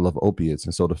in the sale of opiates,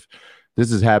 and so this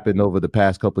has happened over the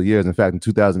past couple of years. In fact, in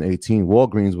 2018,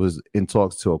 Walgreens was in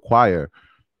talks to acquire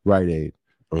Rite Aid.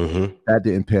 Mm-hmm. That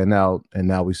didn't pan out, and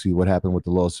now we see what happened with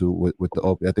the lawsuit with the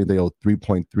opiate. I think they owe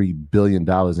 $3.3 billion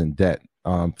in debt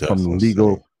from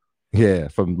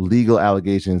legal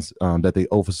allegations that they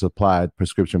oversupplied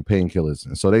prescription painkillers,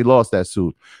 and so they lost that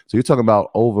suit. So you're talking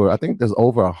about I think there's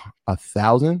over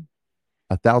 1,000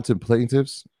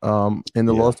 plaintiffs in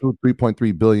the lawsuit.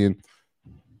 $3.3 billion.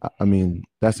 I mean,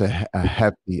 that's a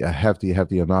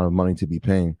hefty amount of money to be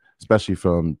paying, especially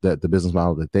from the business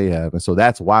model that they have. And so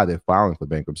that's why they're filing for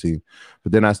bankruptcy.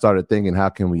 But then I started thinking, how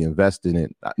can we invest in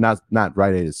it? Not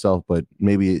Rite Aid itself, but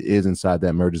maybe it is inside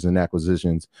that mergers and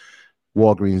acquisitions.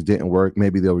 Walgreens didn't work.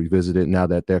 Maybe they'll revisit it now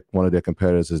that one of their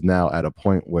competitors is now at a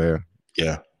point where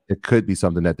it could be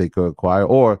something that they could acquire.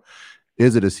 Or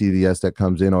is it a CVS that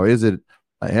comes in, or is it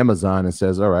Amazon and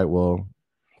says, all right, well,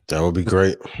 that would be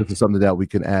great. This is something that we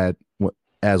can add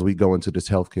as we go into this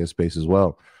healthcare space as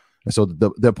well. And so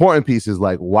the important piece is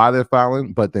like why they're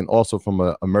filing, but then also from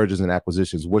a mergers and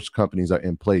acquisitions, which companies are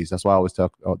in place. That's why I always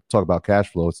talk about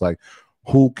cash flow. It's like,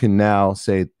 who can now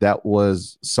say that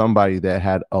was somebody that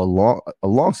had a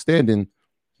long-standing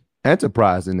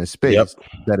enterprise in this space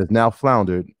that is now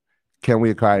floundered? Can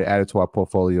we acquire, add it to our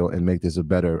portfolio, and make this a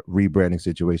better rebranding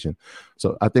situation?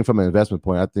 So I think from an investment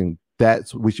point, I think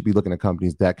we should be looking at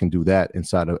companies that can do that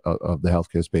inside of the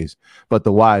healthcare space. But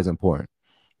the why is important.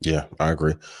 Yeah, I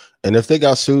agree. And if they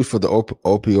got sued for the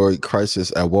opioid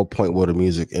crisis, at what point will the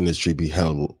music industry be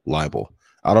held liable?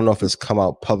 I don't know if it's come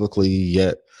out publicly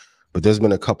yet, but there's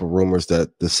been a couple rumors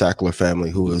that the Sackler family,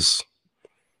 who is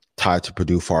tied to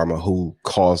Purdue Pharma, who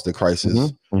caused the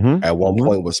crisis, at one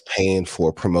point was paying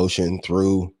for promotion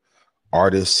through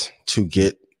artists to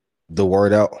get the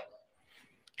word out.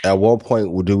 At what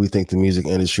point do we think the music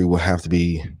industry will have to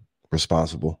be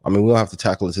responsible? I mean, we don't have to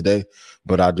tackle it today,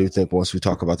 but I do think once we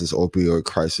talk about this opioid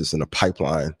crisis in the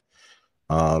pipeline,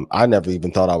 I never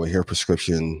even thought I would hear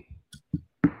prescription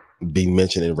be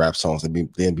mentioned in rap songs and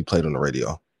then be played on the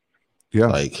radio. Yeah,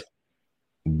 like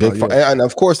and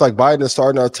of course, like Biden is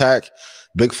starting to attack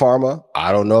big pharma.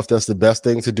 I don't know if that's the best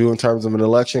thing to do in terms of an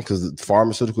election, because the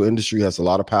pharmaceutical industry has a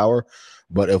lot of power.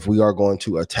 But if we are going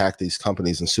to attack these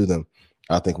companies and sue them,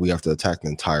 I think we have to attack the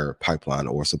entire pipeline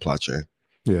or supply chain.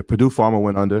 Yeah, Purdue Pharma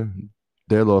went under.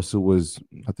 Their lawsuit was,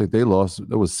 I think they lost,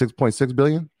 it was $6.6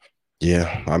 billion.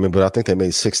 Yeah, I mean, but I think they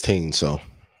made 16. So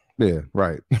yeah,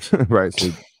 right, right.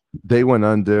 So they went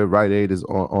under. Rite Aid is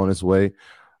on its way.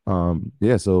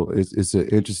 So it's an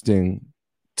interesting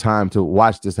time to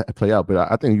watch this play out.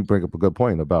 But I think you bring up a good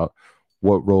point about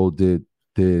what role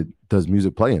does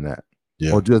music play in that?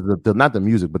 Yeah, or just not the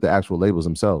music, but the actual labels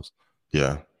themselves.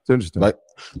 Yeah. It's interesting.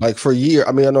 Like for a year,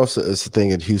 I mean, I know it's a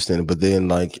thing in Houston, but then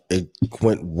like it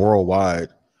went worldwide.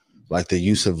 Like the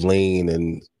use of lean,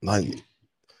 and like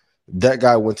that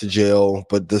guy went to jail,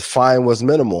 but the fine was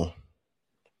minimal.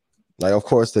 Like, of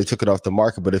course, they took it off the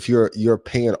market, but if you're a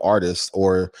paying artist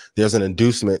or there's an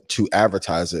inducement to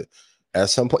advertise it at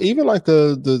some point, even like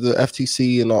the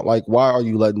FTC and all, like, why are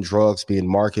you letting drugs being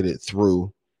marketed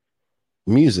through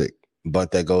music?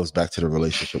 But that goes back to the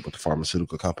relationship with the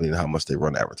pharmaceutical company and how much they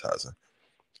run advertising.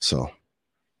 So,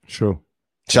 true.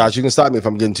 Josh, you can stop me if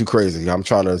I'm getting too crazy. I'm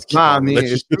trying to keep I mean,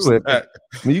 it's true. I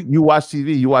mean, you watch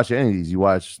TV, you watch any of these, you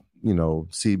watch,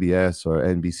 CBS or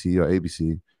NBC or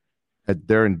ABC.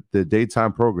 During the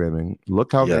daytime programming,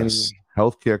 look how many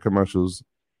healthcare commercials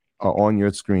are on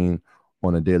your screen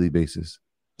on a daily basis.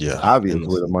 Yeah, obviously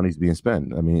where the money's being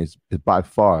spent. I mean, it's by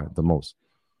far the most.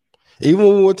 Even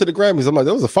when we went to the Grammys, I'm like,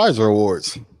 those are Pfizer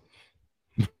awards.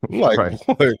 I'm like,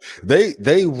 boy,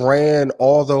 they ran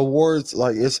all the awards.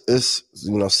 Like it's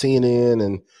CNN,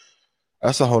 and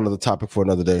that's a whole nother topic for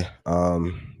another day.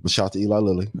 But shout out to Eli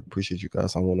Lilly. Appreciate you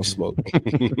guys. I want to smoke.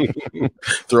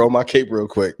 Throw my cape real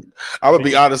quick. I'm gonna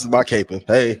be honest with my caping.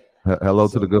 Hey, hello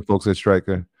to the good folks at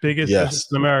Stryker. Biggest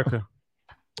business in America.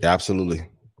 Absolutely.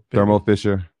 Thermo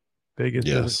Fisher. Biggest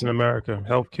business in America.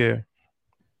 Healthcare.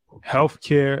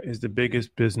 Healthcare is the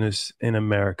biggest business in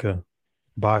America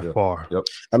by far. Yep.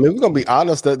 I mean, we're gonna be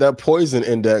honest, that poison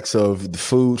index of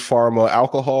food, pharma,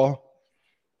 alcohol,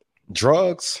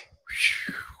 drugs,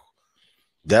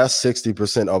 that's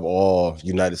 60% of all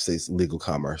United States legal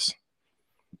commerce.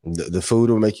 The food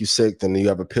will make you sick, then you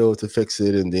have a pill to fix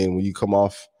it, and then when you come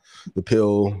off the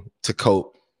pill to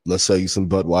cope, let's sell you some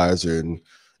Budweiser and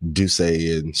Douce,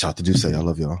 and shout to Douce, I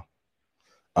love y'all.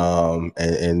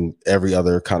 And every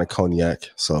other kind of cognac.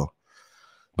 So,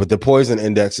 but the poison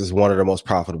index is one of the most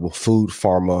profitable: food,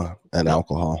 pharma, and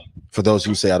alcohol. For those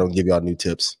who say I don't give y'all new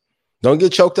tips, don't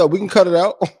get choked up. We can cut it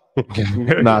out.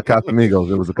 Nah,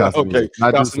 Casamigos. It was a Casamigos. Okay,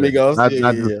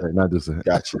 Casamigos. Not Douce.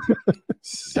 Gotcha.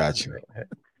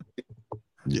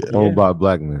 Yeah. Owned by a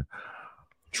black man.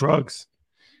 Drugs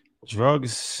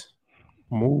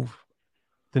move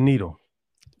the needle.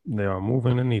 They are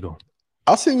moving the needle.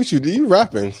 I'll see what you do. You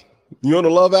rapping? You on the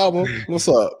Love album? What's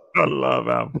up? A Love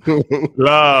album.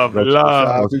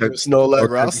 Love. Snow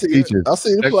Allegra. I'll see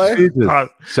the play.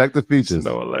 Check the features.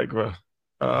 Snow Allegra.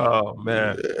 Oh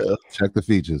man. Yeah. Check the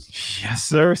features. Yes,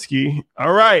 sir. Ski.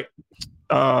 All right.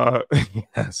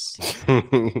 Yes.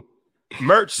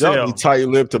 Merch sale. Y'all be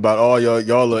tight-lipped about all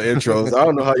y'all little intros. I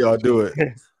don't know how y'all do it.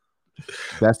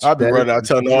 I'll be running out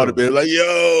telling all the bit like,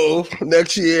 yo,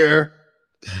 next year.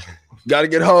 Got to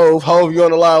get Hove. Hove, you on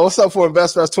the line. What's up for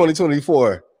InvestFest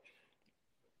 2024?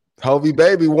 Hovey,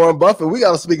 baby, Warren Buffett. We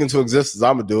got to speak into existence.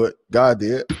 I'm going to do it. God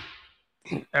did.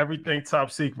 Everything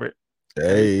top secret.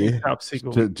 Hey. Top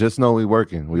secret. Just know we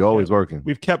working. We always working.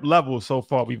 We've kept levels so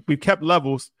far. We've kept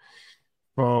levels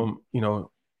from,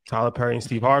 Tyler Perry and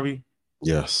Steve Harvey.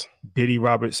 Yes. Diddy,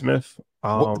 Robert Smith.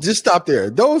 Just stop there.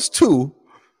 Those two.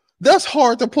 That's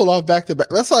hard to pull off back to back.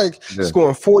 That's like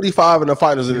scoring 45 in the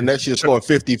finals and the next year scoring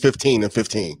 50, 15, and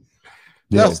 15.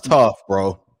 That's tough,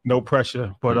 bro. No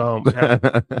pressure, but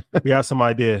we have some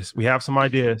ideas. We have some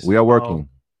ideas. We are working.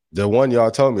 The one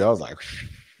y'all told me, I was like,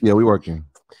 yeah, we working.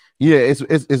 Yeah, it's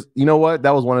you know what?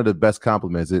 That was one of the best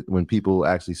compliments. When people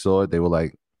actually saw it, they were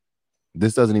like,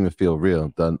 this doesn't even feel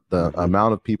real. The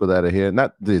amount of people that are here,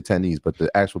 not the attendees, but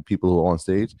the actual people who are on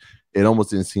stage, it almost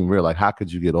didn't seem real. Like, how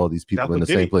could you get all these people in the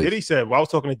same place? Diddy said, well, I was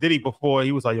talking to Diddy before.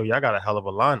 He was like, yo, y'all got a hell of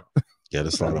a lineup. Yeah,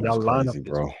 this lineup is crazy,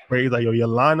 bro. Crazy. Like, yo, your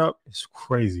lineup is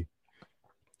crazy.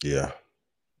 Yeah.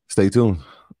 Stay tuned.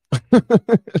 Can't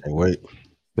wait.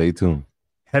 Stay tuned.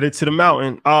 Headed to the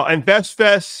mountain.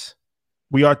 InvestFest,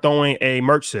 we are throwing a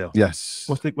merch sale. Yes.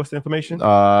 What's the information?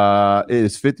 It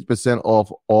is 50% off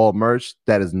all merch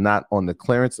that is not on the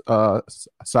clearance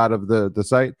side of the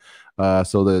site.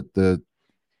 So the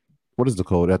what is the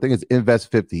code? I think it's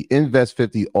Invest50.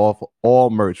 Invest50 off all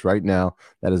merch right now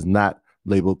that is not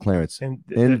labeled clearance.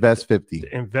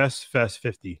 Invest50. InvestFest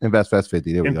 50. InvestFest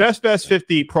 50. There we InvestFest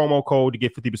 50 promo code to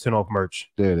get 50% off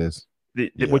merch. There it is.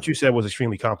 What you said was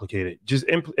extremely complicated. Just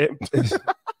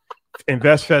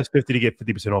InvestFest 50 to get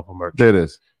 50% off of merch. There it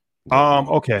is.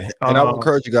 Okay. And I would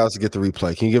encourage you guys to get the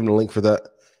replay. Can you give them the link for that?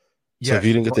 So if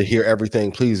you didn't get to hear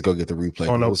everything, please go get the replay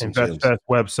on the InvestFest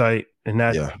website, and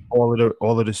that's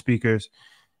all of the speakers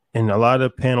and a lot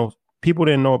of panels. People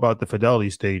didn't know about the Fidelity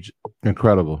stage.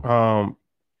 Incredible.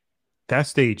 That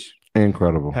stage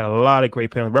incredible. Had a lot of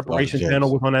great panels. Reparations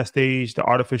panel was on that stage. The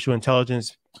artificial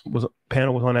intelligence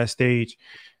panel was on that stage.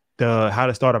 The how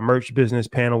to start a merch business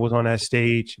panel was on that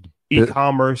stage.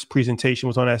 E-commerce presentation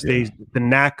was on that stage. The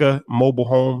NACA mobile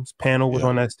homes panel was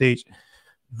on that stage.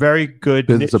 Very good.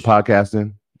 Business of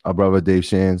podcasting. Our brother Dave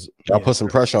Shands. Y'all put some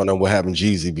pressure on them with having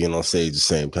Jeezy being on stage at the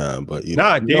same time, but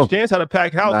Dave Shands had a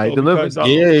packed house. He because,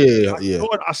 yeah.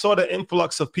 I saw the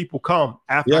influx of people come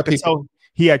after. I could tell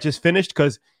he had just finished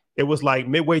because it was like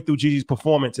midway through Jeezy's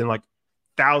performance and like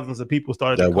thousands of people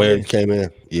started. That wave came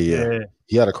in. Yeah.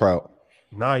 He had a crowd.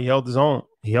 Nah, he held his own.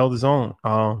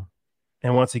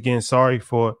 And once again, sorry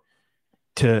I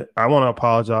want to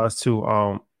apologize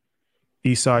to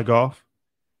Eastside Golf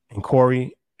and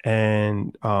Corey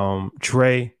and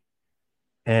Trey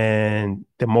and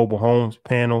the mobile homes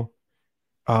panel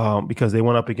because they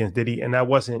went up against Diddy, and that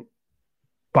wasn't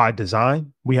by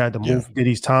design. We had to move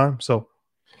Diddy's time, so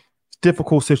it's a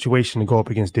difficult situation to go up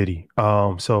against Diddy.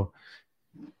 That's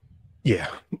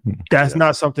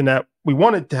not something that we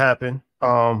wanted to happen,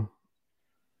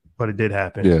 but it did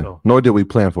happen. Yeah, so. Nor did we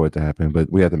plan for it to happen,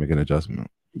 but we had to make an adjustment.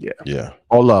 Yeah.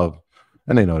 All love,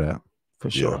 and they know that for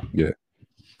sure. Yeah.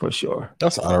 For sure.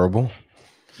 That's honorable.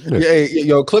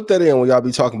 Yo, clip that in when y'all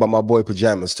be talking about my boy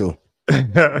pajamas too.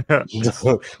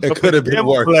 It could have been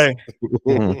worse.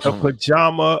 A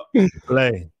pajama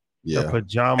play. Yeah. A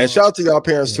pajama. And shout out to y'all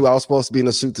parents too. I was supposed to be in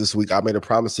a suit this week. I made a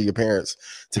promise to your parents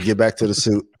to get back to the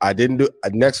suit. I didn't do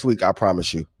it. Next week, I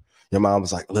promise you. Your mom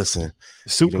was like, listen,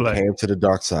 suit play. Came to the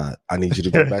dark side. I need you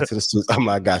to go back to the suit.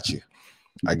 I got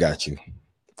you.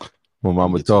 Well,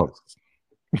 mama talk.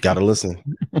 Gotta listen.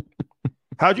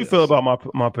 How'd you feel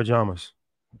about my pajamas?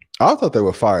 I thought they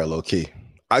were fire, low key.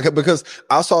 Because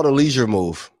I saw the leisure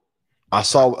move. I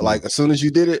saw like as soon as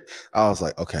you did it, I was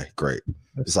like, okay, great.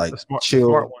 It's like chill.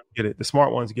 The smart ones get it. The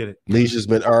smart ones get it. Leisure's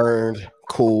been earned.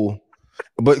 Cool.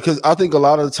 But because I think a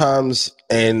lot of the times,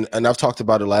 and I've talked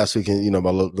about it last week, and my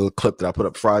little clip that I put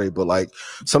up Friday. But like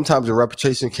sometimes your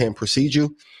reputation can precede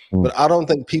you. But I don't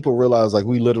think people realize like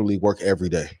we literally work every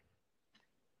day.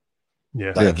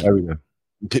 Yeah, every day.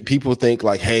 People think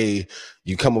like, hey,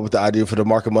 you come up with the idea for the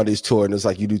Market Mondays tour and it's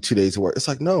like you do 2 days of work. It's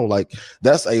like, no, like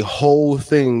that's a whole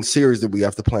series that we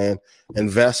have to plan.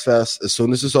 Invest Fest, as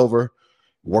soon as it's over,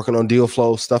 working on deal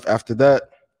flow stuff after that,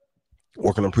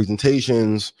 working on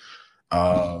presentations,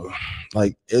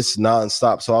 like it's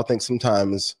nonstop. So I think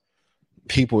sometimes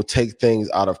people take things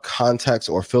out of context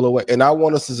or fill away. And I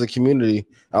want us as a community,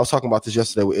 I was talking about this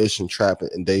yesterday with Ish and Trap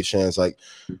and Dave Shands, like,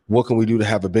 what can we do to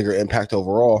have a bigger impact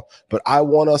overall? But I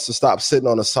want us to stop sitting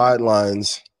on the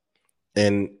sidelines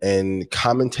and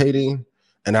commentating,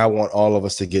 and I want all of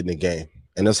us to get in the game.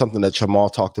 And that's something that Jamal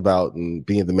talked about and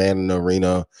being the man in the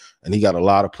arena, and he got a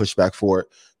lot of pushback for it.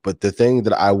 But the thing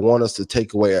that I want us to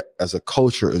take away as a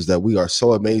culture is that we are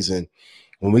so amazing.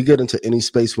 When we get into any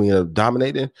space, we end up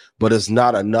dominating, but it's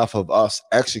not enough of us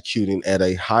executing at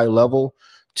a high level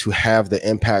to have the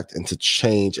impact and to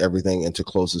change everything and to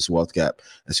close this wealth gap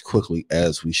as quickly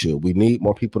as we should. We need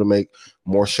more people to make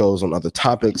more shows on other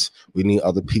topics. We need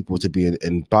other people to be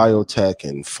in biotech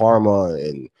and pharma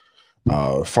and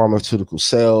pharmaceutical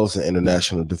sales and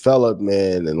international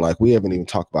development. And like, we haven't even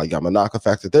talked about Yamanaka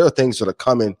factor. There are things that are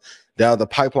coming down the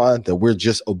pipeline that we're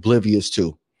just oblivious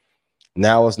to.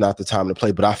 Now is not the time to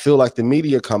play. But I feel like the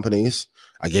media companies,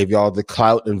 I gave y'all the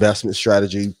clout investment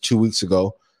strategy 2 weeks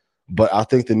ago, but I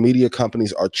think the media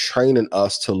companies are training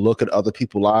us to look at other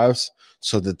people's lives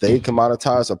so that they can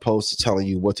monetize, opposed to telling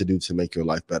you what to do to make your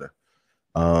life better.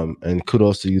 And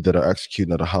kudos to you that are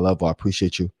executing at a high level. I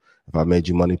appreciate you. If I made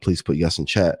you money, please put yes in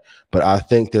chat. But I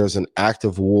think there's an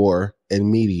active war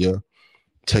in media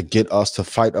to get us to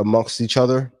fight amongst each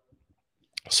other,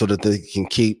 so that they can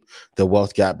keep the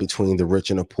wealth gap between the rich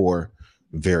and the poor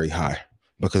very high.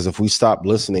 Because if we stop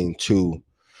listening to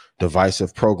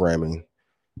divisive programming,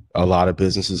 a lot of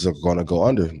businesses are going to go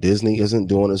under. Disney isn't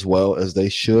doing as well as they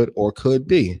should or could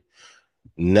be.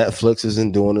 Netflix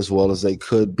isn't doing as well as they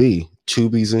could be.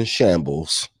 Tubi's in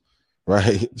shambles,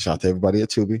 right? Shout out to everybody at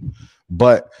Tubi.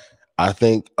 But I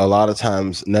think a lot of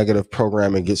times negative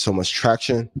programming gets so much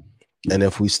traction. And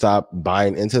if we stop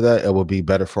buying into that, it will be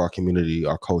better for our community,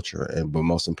 our culture, but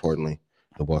most importantly,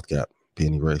 the wealth gap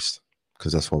being erased,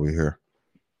 because that's why we're here.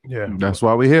 Yeah, that's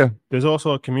why we're here. There's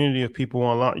also a community of people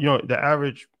online. The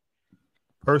average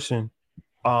person,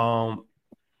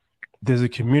 there's a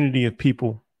community of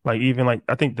people, like even like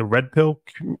I think the red pill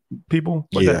people,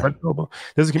 that red pill,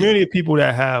 there's a community of people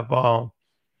that have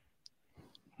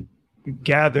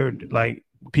gathered like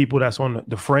people that's on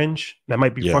the fringe that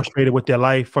might be frustrated with their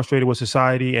life, frustrated with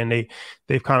society, and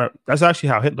they've kind of, that's actually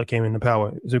how Hitler came into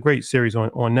power. It's a great series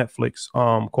on Netflix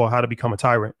called How to Become a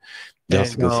Tyrant.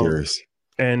 That's a good series.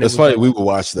 And it's funny, we would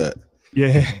watch that.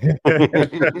 Yeah.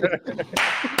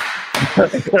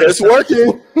 It's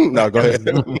working. No, go ahead.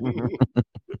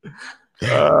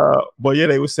 But yeah,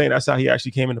 they were saying that's how he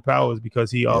actually came into power, is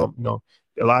because he, you know,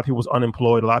 a lot of people was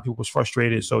unemployed, a lot of people was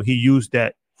frustrated, so he used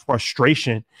that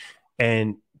frustration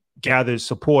and gathered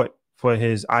support for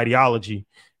his ideology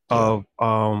of,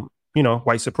 you know,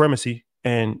 white supremacy,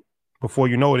 and before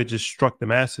you know it, it just struck the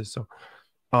masses. So,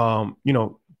 you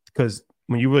know, because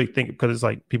when you really think, because it's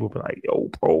like people be like, "Yo,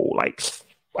 bro, like,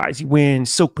 why is he wearing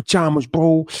silk pajamas,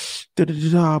 bro?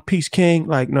 Peace King,"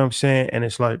 like, you know what I'm saying? And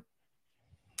it's like,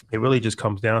 it really just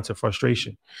comes down to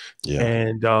frustration. Yeah.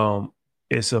 And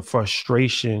it's a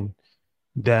frustration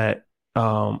that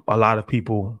a lot of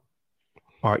people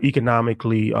are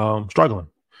economically struggling.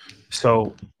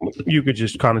 So you could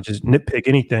just kind of just nitpick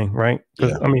anything, right?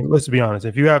 Because I mean, let's be honest.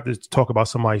 If you have to talk about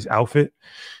somebody's outfit,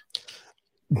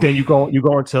 then you go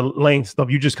into lengths of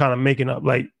you just kind of making up,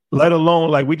 like, let alone,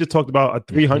 like, we just talked about a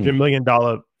 $300 million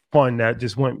fund that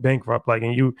just went bankrupt, like,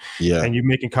 and you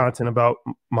making content about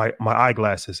my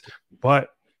eyeglasses. But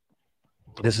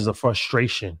this is a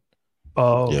frustration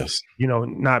of, you know,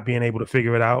 not being able to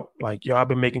figure it out. Like, yo, I've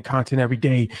been making content every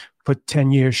day for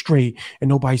 10 years straight and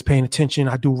nobody's paying attention.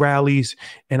 I do rallies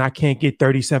and I can't get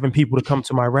 37 people to come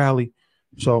to my rally.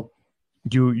 So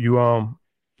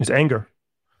it's anger.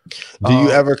 Do you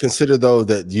ever consider, though,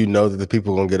 that you know that the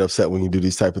people are going to get upset when you do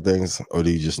these type of things, or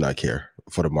do you just not care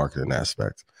for the marketing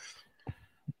aspect?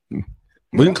 We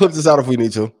can clip this out if we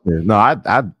need to. Yeah, no,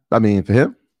 I mean, for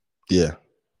him, yeah,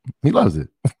 he loves it.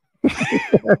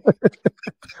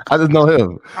 I just know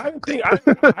him. I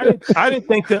didn't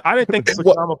think it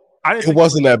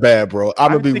wasn't that bad, bro.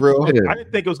 I'm gonna be real. I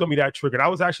didn't think it was gonna be that triggered. I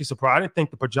was actually surprised. I didn't think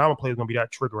the pajama play was gonna be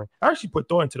that triggering. I actually put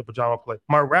thought into the pajama play.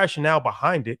 My rationale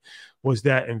behind it was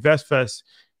that InvestFest,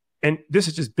 and this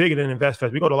is just bigger than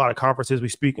InvestFest. We go to a lot of conferences, we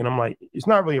speak, and I'm like, it's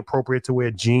not really appropriate to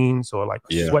wear jeans or like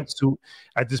a sweatsuit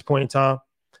at this point in time.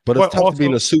 But it's tough to be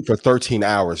in a suit for 13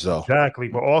 hours, though. Exactly.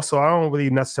 But also, I don't really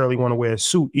necessarily want to wear a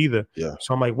suit either. Yeah.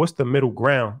 So I'm like, what's the middle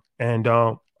ground? And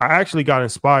I actually got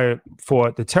inspired for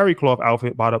the terry cloth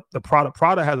outfit by the Prada.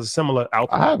 Prada has a similar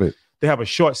outfit. I have it. They have a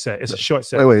short set. It's a short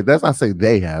set. Wait. That's not say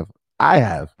they have. I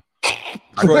have.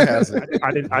 Troy has it.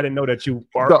 I didn't know that you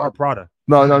are Prada.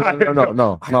 No.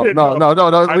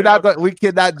 We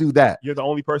cannot do that. You're the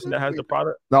only person that has the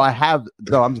product. No, I have.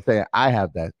 No, I'm just saying I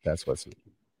have that sweatsuit.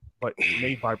 But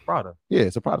made by Prada. Yeah,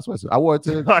 it's a Prada sweatsuit. I wore it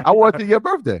to your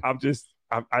birthday. I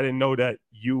didn't know that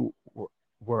you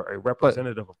were a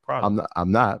representative of Prada.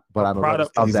 I'm not, but I'm Prada.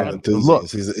 He's an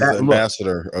enthusiast. He's an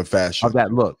ambassador of fashion. Of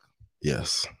that look.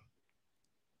 Yes.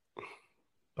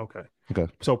 Okay.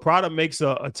 So Prada makes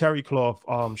a terry cloth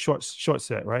short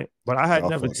set, right? But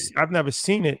I've never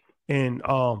seen it in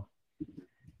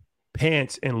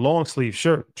pants and long sleeve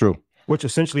shirt. True. Which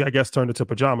essentially, I guess, turned into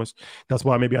pajamas. That's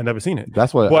why maybe I never seen it.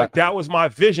 That's what. But that was my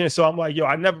vision. So I'm like, yo,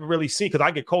 I never really seen, because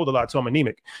I get cold a lot, so I'm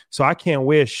anemic. So I can't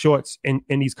wear shorts in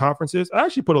these conferences. I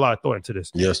actually put a lot of thought into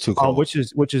this. Yeah, it's too cold. Which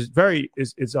is very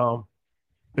it's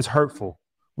hurtful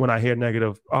when I hear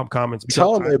negative comments.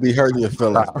 Tell him it be hurting your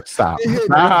feelings. Stop.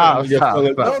 No.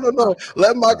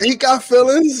 Let he got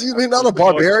feelings. He's not a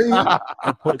barbarian.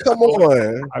 Come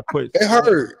on. It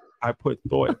hurt. I put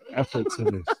thought, efforts in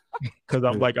this because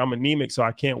I'm anemic, so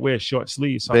I can't wear short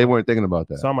sleeves. So they weren't thinking about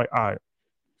that. So I'm like, all right,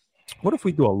 what if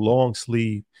we do a long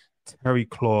sleeve terry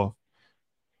cloth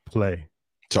play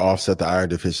to offset the iron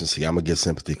deficiency? I'm gonna get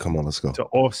sympathy. Come on, let's go. To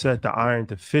offset the iron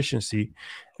deficiency,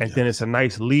 and then it's a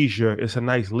nice leisure. It's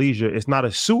It's not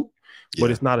a suit, but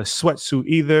it's not a sweatsuit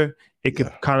either. It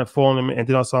could kind of fall in. And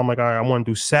then also, I'm like, all right, I want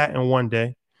to do satin one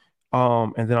day,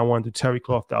 and then I want to do terry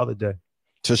cloth the other day.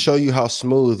 To show you how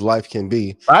smooth life can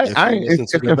be.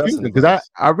 It's confusing because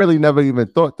I really never even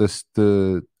thought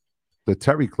the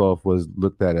terry cloth was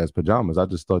looked at as pajamas. I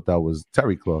just thought that was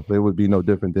terry cloth. It would be no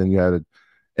different than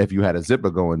if you had a zipper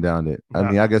going down it. I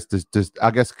mean, I guess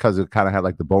because it kind of had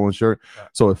like the bowling shirt,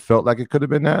 so it felt like it could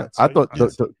have been that. I thought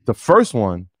the first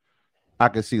one I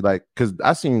could see, like, because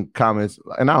I seen comments,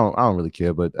 and I don't really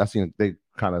care, but I seen they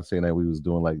kind of saying that we was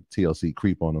doing like TLC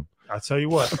creep on them. I tell you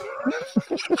what.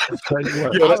 That's funny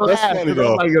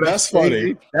though. That's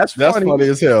funny. That's funny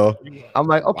as hell. I'm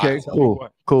like, okay, cool.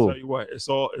 Tell you what, it's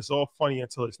all funny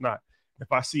until it's not.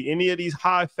 If I see any of these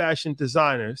high fashion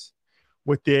designers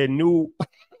with their new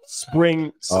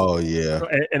spring,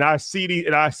 and I see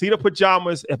the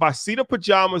pajamas. If I see the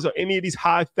pajamas or any of these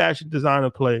high fashion designer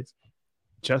plays,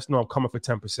 just know I'm coming for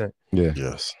 10%. Yeah.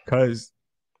 Yes. Because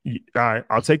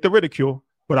I'll take the ridicule,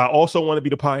 but I also want to be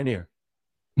the pioneer.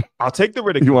 I'll take the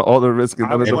ridicule. You want all the risk and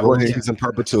none of the royalties in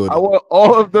perpetuity. I want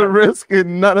all of the risk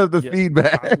and none of the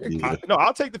feedback. No,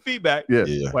 I'll take the feedback. Yeah.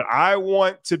 But I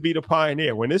want to be the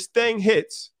pioneer. When this thing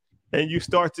hits and you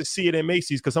start to see it in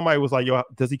Macy's, because somebody was like, yo,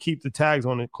 does he keep the tags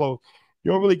on the clothes?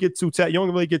 You don't really get you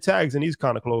don't really get tags in these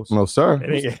kind of clothes. No, sir.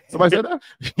 Somebody said that?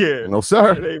 Yeah. No,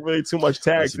 sir. It ain't really too much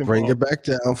tags. Bring it back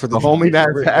down for the homie that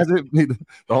has it. The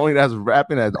homie that's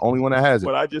rapping that's the only one that has it.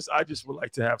 But I just would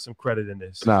like to have some credit in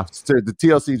this. Nah, the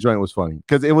TLC joint was funny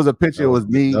because it was a picture. It was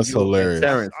me. That's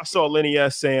hilarious. I saw Lenny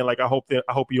S saying like, I hope you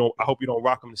don't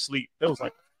rock him to sleep. It was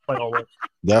like all right.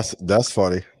 That's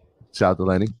funny. Shout out to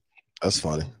Lenny. That's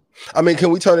funny. I mean, can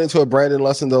we turn it into a branding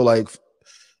lesson though? Like,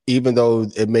 even though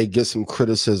it may get some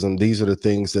criticism, these are the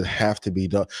things that have to be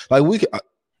done. Like, we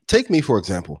take me for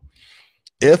example.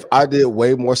 If I did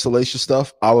way more salacious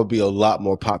stuff, I would be a lot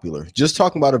more popular. Just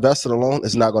talking about investing alone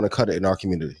is not going to cut it in our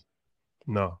community.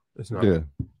 No, it's not. Yeah.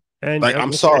 And like,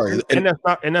 I'm sorry,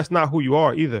 and that's not who you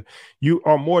are either. You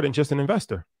are more than just an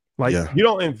investor. Like, you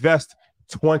don't invest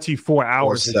 24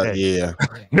 hours a day. Yeah,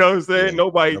 you know what I'm saying?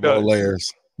 Nobody does.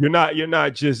 Layers. You're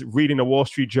not just reading the Wall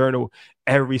Street Journal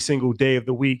every single day of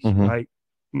the week. Mm-hmm. Like,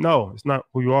 no, it's not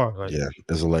who you are. Like, yeah,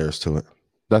 there's layers to it.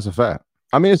 That's a fact.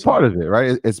 I mean, it's part of it,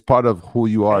 right? It's part of who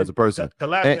you are as a person. The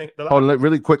last thing, hold on,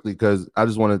 really quickly, because I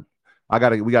just want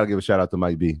to. We gotta give a shout out to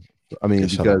Mike B. I mean,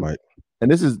 because and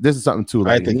this is something too.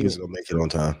 Like, I think he was gonna make it on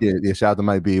time. Yeah. Shout out to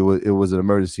Mike B. It was an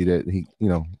emergency that he,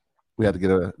 we had to get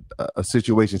a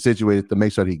situation situated to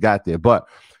make sure that he got there. But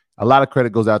a lot of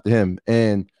credit goes out to him.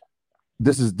 And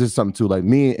this is something too. Like,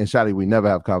 me and Shadi, we never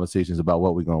have conversations about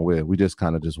what we're gonna wear. We just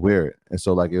kind of just wear it. And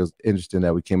so, like, it was interesting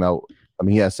that we came out. I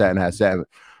mean, he had satin,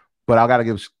 but I gotta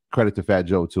give credit to Fat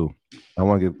Joe too. I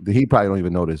want to give. He probably don't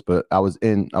even know this, but I was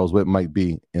with Mike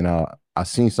B, and I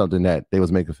seen something that they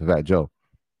was making for Fat Joe.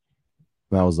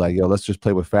 And I was like, yo, let's just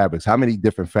play with fabrics. How many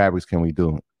different fabrics can we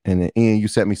do? And then, Ian, you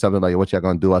sent me something like, what y'all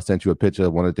gonna do? I sent you a picture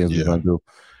of one of the things we're gonna do.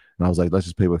 And I was like, let's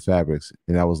just play with fabrics.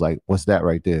 And I was like, what's that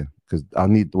right there? Because I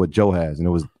need what Joe has. And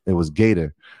it was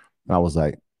Gator. And I was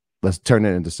like, let's turn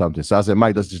it into something. So I said,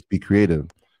 Mike, let's just be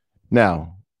creative.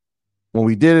 Now, when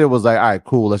we did it, it was like, all right,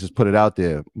 cool, let's just put it out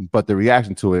there. But the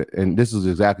reaction to it, and this is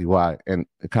exactly why, and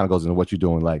it kind of goes into what you're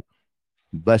doing, like,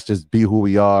 let's just be who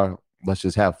we are. Let's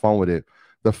just have fun with it.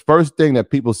 The first thing that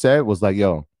people said was like,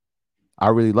 yo, I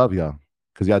really love y'all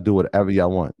because y'all do whatever y'all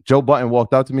want. Joe Button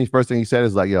walked up to me. First thing he said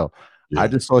is like, yo, I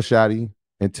just saw Shotty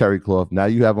and Terry Cloth. Now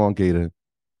you have on Gator.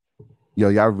 Yo,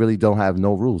 y'all really don't have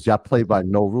no rules. Y'all play by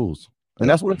no rules. And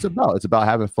that's what it's about. It's about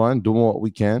having fun, doing what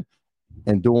we can,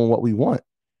 and doing what we want.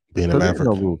 Being a maverick.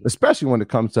 No rules, especially when it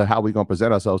comes to how we're going to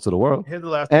present ourselves to the world. Here's the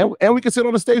last and we can sit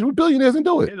on the stage with billionaires and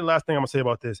do it. Here's the last thing I'm going to say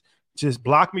about this. Just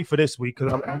block me for this week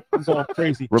because I'm going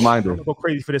crazy. Reminder. I'm going to go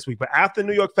crazy for this week. But after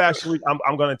New York Fashion Week,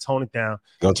 I'm going to tone it down.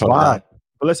 Why?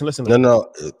 But listen.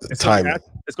 No. It's going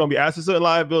to be assets and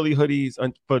liability hoodies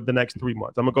for the next 3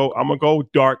 months. I'm gonna go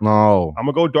dark. No. I'm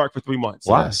gonna go dark for 3 months.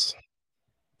 Why? Yes.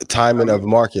 The timing of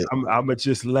market. I'm gonna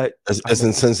just let. It's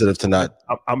insensitive to not.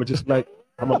 I'm gonna just let.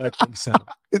 I'm gonna let things settle.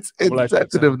 It's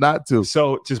insensitive not to.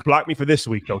 So just block me for this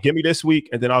week, though. Give me this week,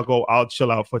 and then I'll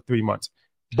chill out for 3 months.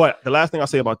 But the last thing I'll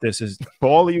say about this is for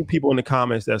all of you people in the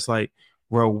comments that's like,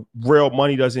 well, real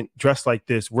money doesn't dress like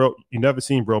this. You never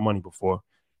seen real money before.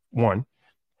 1.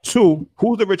 2,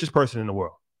 who's the richest person in the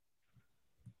world?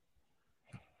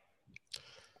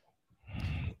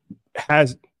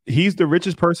 He's the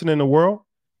richest person in the world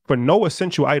for no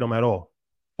essential item at all.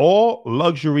 All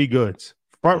luxury goods.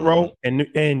 Front row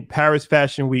and Paris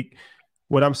Fashion Week.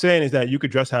 What I'm saying is that you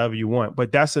could dress however you want,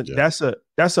 but that's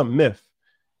a myth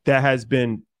that has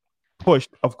been pushed.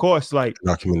 Of course, like in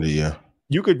our community,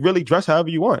 you could really dress however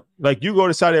you want. Like you go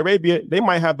to Saudi Arabia, they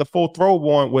might have the full throw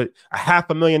on with a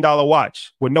 $500,000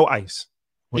 watch with no ice,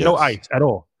 no ice at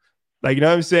all. Like, you know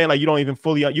what I'm saying? Like you don't even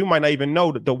you might not even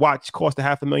know that the watch cost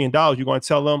 $500,000. You're going to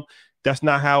tell them that's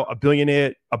not how a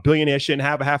billionaire shouldn't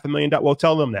have $500,000. Well,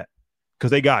 tell them that because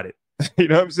they got it. You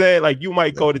know what I'm saying? Like you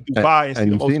might go to Dubai and see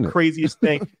the most craziest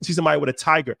thing, see somebody with a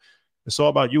tiger. It's all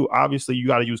about you. Obviously, you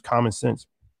got to use common sense.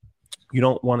 You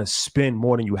don't want to spend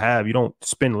more than you have. You don't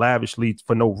spend lavishly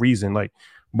for no reason.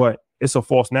 But it's a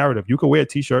false narrative. You can wear a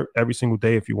t-shirt every single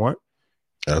day if you want.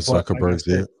 That's Zuckerberg's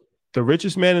did. The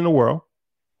richest man in the world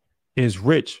is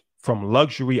rich from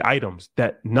luxury items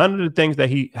that none of the things that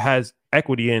he has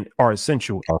equity in are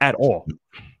essential at all.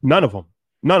 None of them.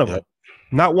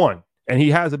 Not one. And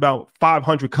he has about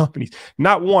 500 companies.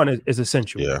 Not one is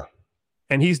essential. Yeah.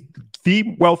 And he's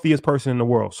the wealthiest person in the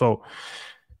world. So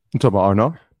you talking about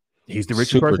Arno? He's the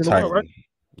richest person in the world, right?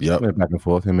 Yep. Back and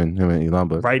forth, him and Elon.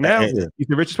 But right now, he's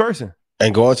the richest person.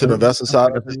 And going to the investment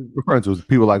side, That's what he's referring to.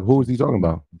 People like, who is he talking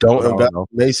about? don't invest in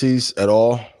Macy's at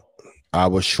all. I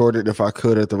would short it if I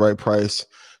could at the right price.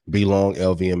 Be long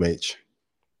LVMH.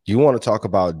 You want to talk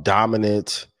about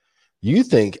dominant? You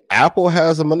think Apple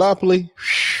has a monopoly?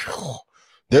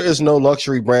 There is no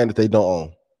luxury brand that they don't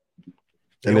own.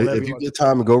 And if you get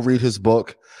time to go read his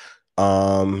book,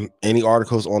 any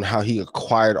articles on how he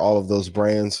acquired all of those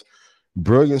brands,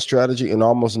 brilliant strategy, and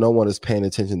almost no one is paying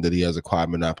attention that he has acquired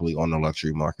monopoly on the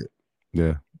luxury market.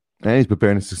 Yeah, and he's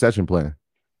preparing a succession plan.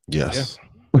 Yes.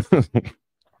 Yeah.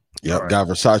 Yep, right. Got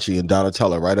Versace and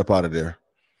Donatella right up out of there.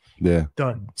 Yeah,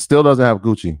 done. Still doesn't have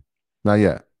Gucci. Not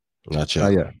yet. Not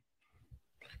yet.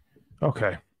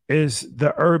 Okay. Is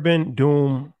the urban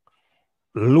doom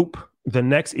loop the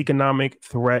next economic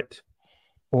threat,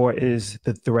 or is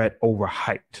the threat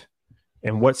overhyped?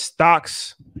 And what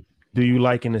stocks do you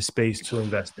like in the space to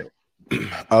invest in?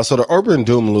 So the urban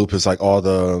doom loop is like all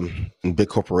the big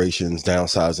corporations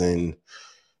downsizing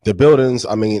the buildings.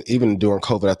 I mean, even during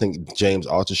COVID, I think James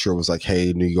Altucher was like,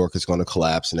 hey, New York is going to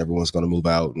collapse and everyone's going to move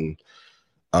out. And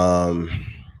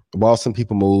while some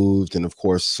people moved, and of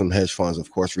course, some hedge funds,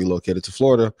 of course, relocated to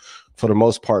Florida, for the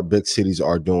most part, big cities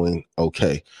are doing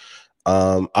okay.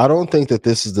 I don't think that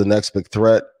this is the next big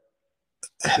threat.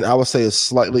 And I would say it's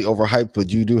slightly overhyped,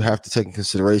 but you do have to take in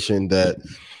consideration that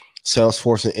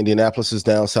Salesforce in Indianapolis is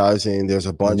downsizing. There's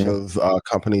a bunch of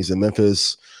companies in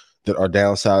Memphis that are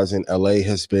downsizing. LA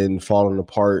has been falling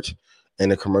apart in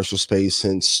the commercial space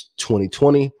since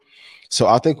 2020. So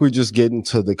I think we're just getting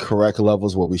to the correct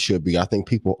levels where we should be. I think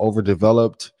people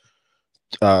overdeveloped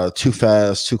too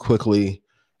fast, too quickly.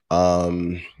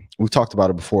 We talked about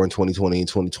it before in 2020 and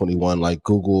 2021. Like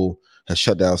Google has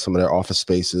shut down some of their office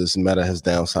spaces. Meta has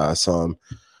downsized some.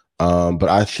 But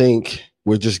I think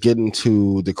we're just getting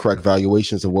to the correct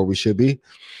valuations of where we should be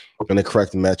and the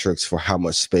correct metrics for how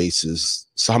much space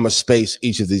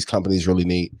each of these companies really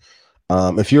need.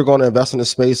 If you're going to invest in this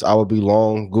space, I would be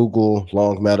long Google,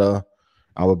 long Meta.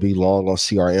 I would be long on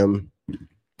CRM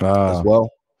as well.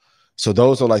 So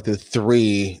those are like the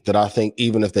three that I think,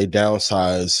 even if they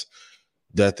downsize,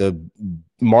 that the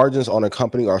margins on a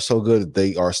company are so good that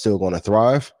they are still going to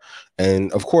thrive.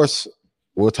 And of course,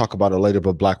 we'll talk about it later,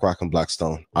 but BlackRock and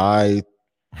Blackstone. I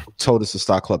told this to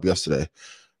Stock Club yesterday,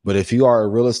 but if you are a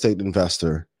real estate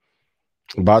investor,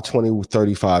 by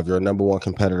 2035, your number one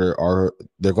competitor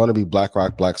they're going to be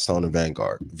BlackRock, Blackstone, and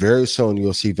Vanguard. Very soon,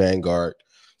 you'll see Vanguard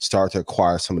start to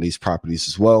acquire some of these properties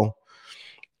as well.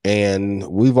 And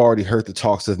we've already heard the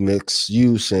talks of mixed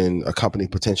use and a company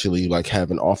potentially like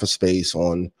having office space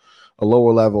on a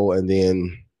lower level and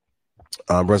then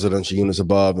residential units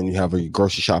above, and you have a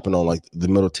grocery shopping on like the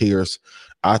middle tiers.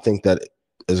 I think that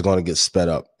is going to get sped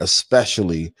up,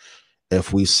 especially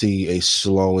if we see a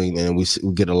slowing and we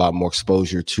get a lot more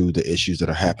exposure to the issues that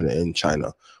are happening in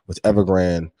China with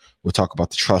Evergrande. We'll talk about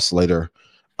the trust later.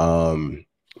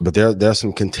 But there's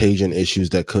some contagion issues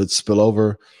that could spill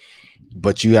over.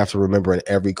 But you have to remember, in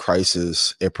every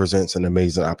crisis, it presents an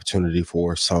amazing opportunity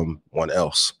for someone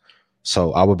else.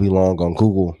 So I would be long on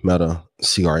Google, Meta,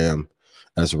 CRM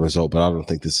as a result, but I don't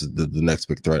think this is the next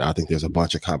big threat. I think there's a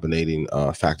bunch of combinating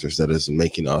factors that is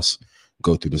making us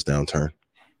go through this downturn.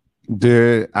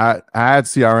 I had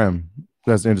CRM.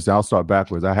 That's interesting. I'll start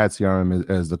backwards. I had CRM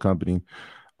as the company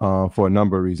for a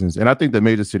number of reasons. And I think the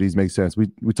major cities make sense.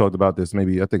 We talked about this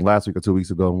maybe, I think, last week or 2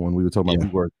 weeks ago when we were talking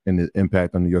about WeWork and the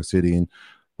impact on New York City and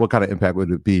what kind of impact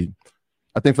would it be.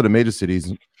 I think for the major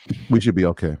cities, we should be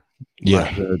okay.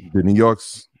 Yeah. The New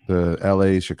Yorks, the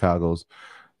LA, Chicago's,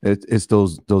 it's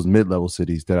those mid-level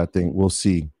cities that I think we'll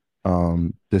see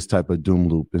this type of doom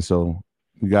loop. And so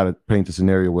we got to paint the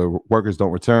scenario where workers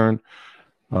don't return,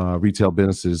 retail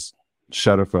businesses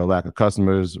shutter for a lack of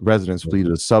customers, residents flee to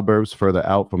the suburbs further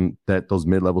out from those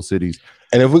mid-level cities.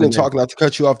 And if we can talk, not to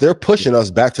cut you off, they're pushing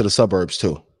us back to the suburbs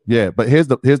too. Yeah, but here's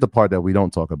the part that we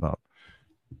don't talk about.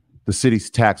 The city's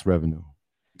tax revenue.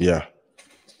 Yeah.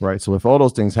 Right. So if all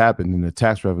those things happen, then the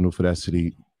tax revenue for that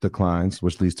city declines,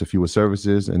 which leads to fewer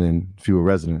services and then fewer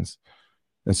residents.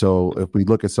 And so if we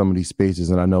look at some of these spaces,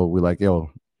 and I know we're like,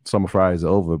 summer Fridays are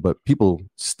over, but people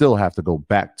still have to go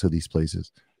back to these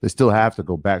places. They still have to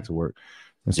go back to work.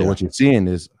 And so what you're seeing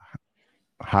is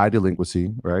high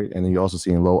delinquency, right? And then you're also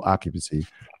seeing low occupancy.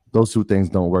 Those two things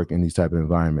don't work in these type of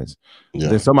environments. Yeah.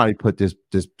 Then somebody put this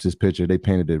picture, they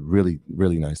painted it really,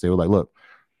 really nice. They were like, look,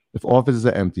 if offices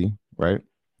are empty, right?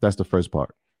 That's the first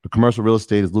part. The commercial real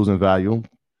estate is losing value,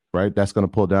 right? That's going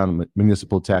to pull down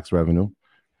municipal tax revenue,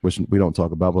 which we don't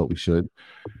talk about, but we should.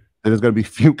 Then there's going to be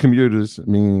few commuters,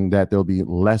 meaning that there'll be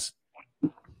less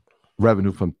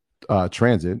revenue from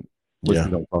transit, which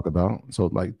we don't talk about. So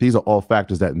like these are all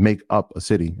factors that make up a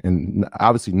city, and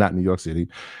obviously not New York City.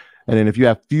 And then if you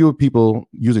have fewer people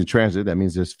using transit, that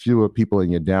means there's fewer people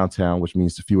in your downtown, which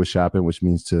means to fewer shopping, which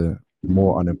means to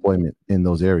more unemployment in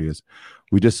those areas.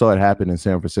 We just saw it happen in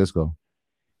San Francisco,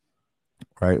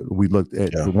 right? We looked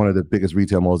at one of the biggest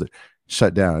retail malls that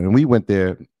shut down, and we went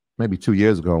there maybe 2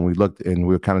 years ago, and we looked, and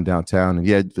we were kind of downtown, and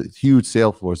the huge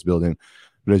Salesforce building.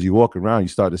 But as you walk around, you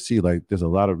start to see like there's a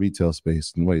lot of retail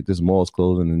space, and wait, this mall's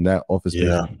closing, and that office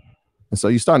space. And so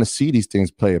you're starting to see these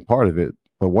things play a part of it.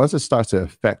 But once it starts to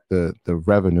affect the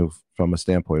revenue from a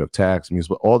standpoint of tax,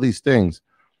 all these things,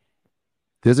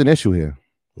 there's an issue here.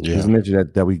 Yeah. There's an issue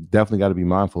that we definitely got to be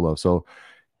mindful of. So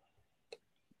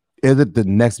is it the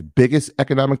next biggest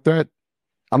economic threat?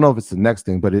 I don't know if it's the next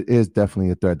thing, but it is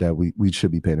definitely a threat that we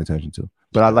should be paying attention to.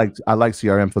 But I like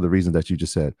CRM for the reason that you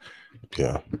just said.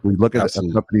 Yeah. We look at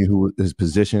a company who is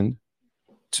positioned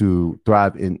to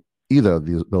thrive in either of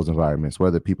those environments,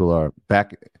 whether people are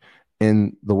back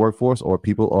in the workforce or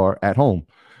people are at home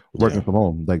working from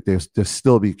home. Like there's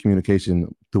still be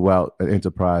communication throughout an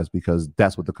enterprise because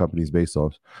that's what the company is based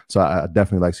off. So I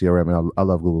definitely like CRM, and I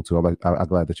love Google too. I'm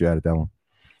glad that you added that one.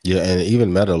 Yeah, and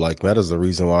even Meta's the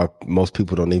reason why most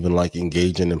people don't even like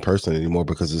engaging in person anymore,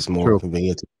 because it's more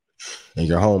convenient in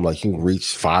your home. Like you can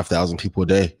reach 5,000 people a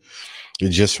day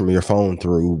just from your phone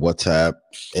through WhatsApp,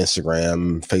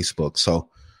 Instagram, Facebook. So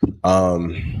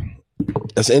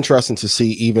it's interesting to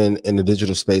see, even in the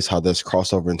digital space, how there's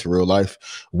crossover into real life.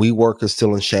 WeWork is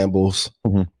still in shambles.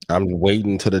 Mm-hmm. I'm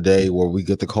waiting to the day where we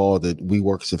get the call that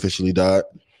WeWork has officially died.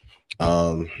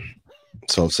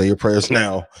 So say your prayers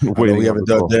now. I know we haven't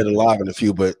done Dead Alive in a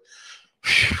few, but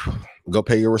go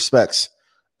pay your respects.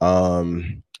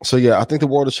 So yeah, I think the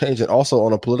world is changing. Also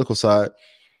on a political side,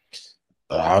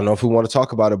 I don't know if we want to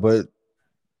talk about it, but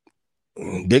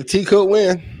Big T could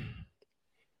win.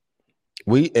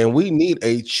 We need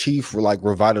a chief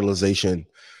revitalization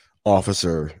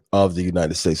officer of the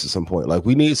United States at some point. Like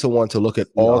we need someone to look at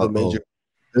all the major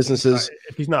businesses.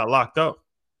 If he's not locked up.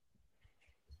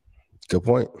 Good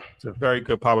point. It's a very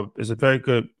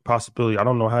good possibility. I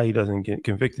don't know how he doesn't get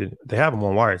convicted. They have him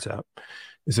on wiretap.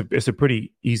 It's a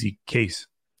pretty easy case.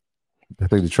 I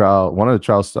think one of the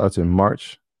trials starts in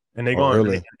March. And they're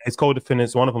going his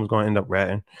co-defendants, one of them is going to end up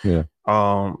ratting. Yeah.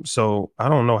 So I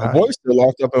don't know how. Boy's still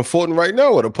locked up in Fulton right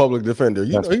now with a public defender.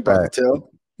 You know he about to tell.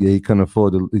 Yeah, he couldn't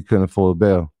afford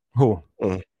bail. Who?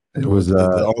 It was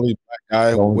the only black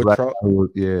guy with Trump.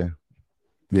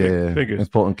 In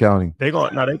Fulton County. They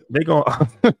going.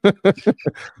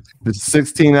 There's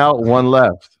 16 out, 1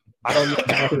 left. I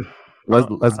don't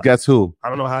know. Let's guess who. I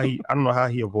don't know how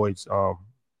he avoids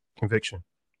conviction.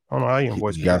 I don't know how he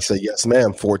avoids. You gotta say yes,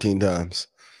 ma'am, 14 times.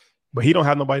 But he don't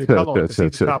have nobody to tell on.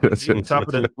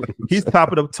 He's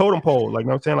top of the totem pole. Like, you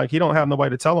know what I'm saying? Like, he don't have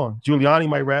nobody to tell on. Giuliani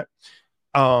might rat.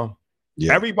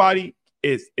 Everybody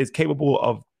is capable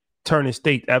of turning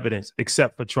state evidence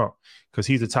except for Trump, because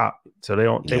he's the top. So they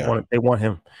want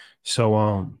him.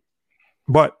 So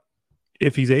but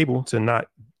if he's able to not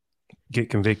get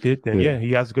convicted, then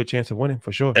he has a good chance of winning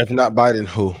for sure. If not Biden,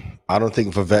 who? I don't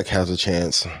think Vivek has a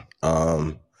chance.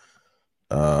 I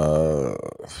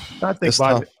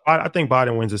think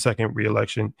Biden wins the second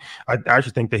re-election. I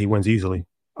actually think that he wins easily,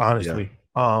 honestly.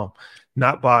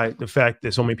 Not by the fact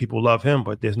that so many people love him,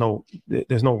 but there's no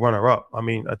runner-up. I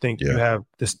mean, I think you have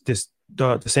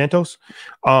DeSantis.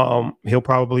 He'll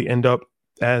probably end up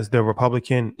as the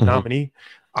Republican nominee.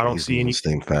 I don't see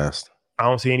anything fast. I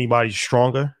don't see anybody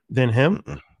stronger than him.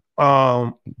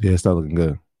 It's not looking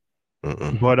good.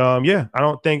 But I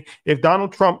don't think, if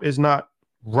Donald Trump is not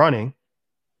running,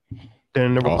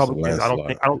 then the Republicans. I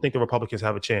don't think the Republicans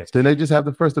have a chance. Didn't they just have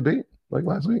the first debate like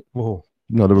last week? Whoa.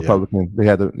 No, the Republicans. They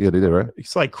had they did, right?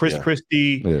 It's like Chris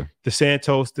Christie,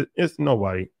 DeSantis. It's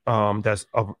nobody that's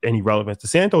of any relevance.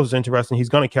 DeSantis is interesting. He's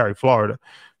going to carry Florida,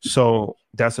 so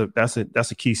that's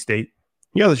a key state.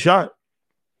 He has a shot.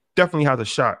 Definitely has a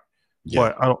shot.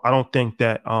 But I don't think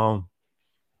that.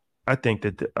 I think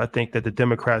that the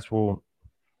Democrats will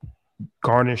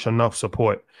garnish enough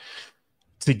support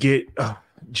to get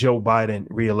Joe Biden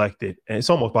reelected, and it's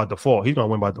almost by default. He's going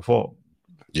to win by default.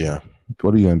 Yeah.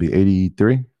 What are you going to be?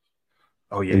 83?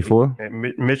 Oh yeah, 84.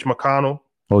 Mitch McConnell.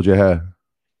 Hold your head.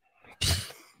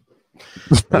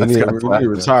 We need to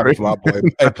retire from my boy.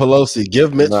 Hey, Pelosi,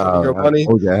 give Mitch your money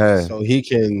so he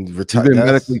can retire. He's been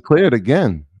medically cleared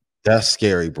again. That's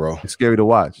scary, bro. It's scary to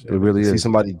watch. It really is. See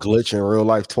somebody glitch in real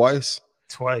life twice.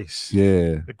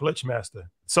 Yeah. The glitch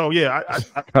master. So yeah,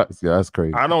 that's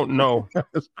crazy. I don't know.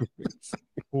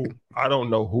 I don't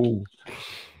know who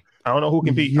I don't know who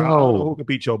can beat. I don't know who can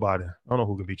beat Joe Biden. I don't know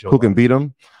who can beat Joe. Who Biden. can beat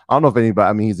him? I don't know if anybody.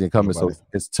 I mean, he's the incumbent, so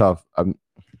it's tough.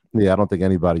 Yeah, I don't think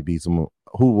anybody beats him.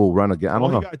 Who will run again? I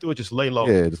don't know. All you gotta do is just lay low.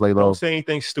 Yeah, just lay low. Don't say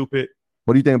anything stupid.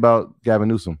 What do you think about Gavin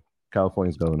Newsom,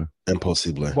 California's governor?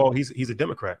 Impossible. Well, he's a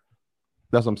Democrat.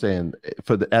 That's what I'm saying.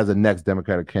 As a next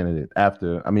Democratic candidate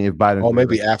after. I mean, if Biden. Oh,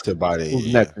 maybe after Biden.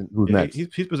 Who's next? Who's next?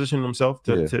 He's positioning himself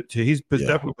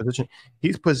definitely positioned.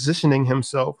 He's positioning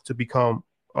himself to become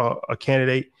a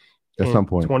candidate at some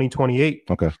point, 2028.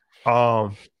 Okay.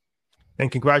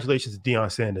 And congratulations to Deion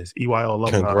Sanders, EYL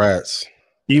alumni. Congrats.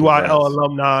 EYL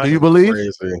alumni. Do you believe?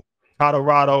 Crazy.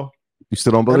 Colorado. You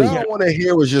still don't believe? All I want to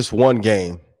hear was just one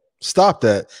game. Stop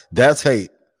that. That's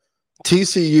hate.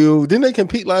 TCU, didn't they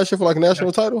compete last year for like a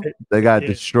national title? They got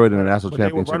destroyed in the national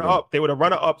championship. They were the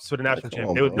runner-ups for the national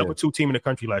championship. They were the number 2 team in the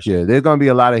country last year. Yeah, there's going to be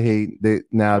a lot of hate.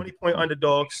 20-point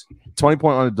underdogs.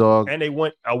 20-point underdog. And they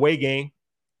went away game.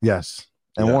 Yes.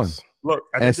 And won. Look,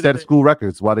 and set school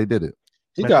records while they did it.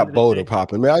 He got Boulder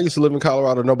popping. Man, I used to live in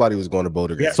Colorado. Nobody was going to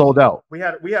Boulder. Yeah. Sold out. We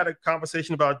had a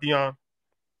conversation about Deion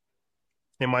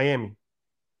in Miami.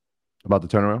 About the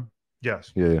turnaround?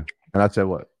 Yes. Yeah. And I said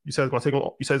what? You said it's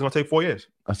gonna take 4 years.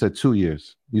 I said 2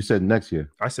 years. You said next year.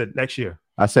 I said next year.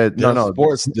 I said no.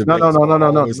 Sports no.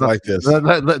 Like this.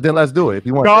 Then let's do it. If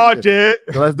you want, God did.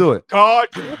 Let's do it. God.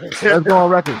 Let's go on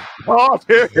record. God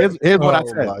did. Here's what I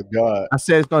said. Oh my God. I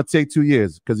said it's gonna take 2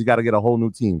 years because you got to get a whole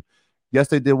new team. Yes,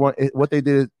 they did one. What they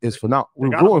did is phenomenal. We're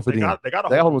rooting for them. They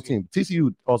got a whole new team.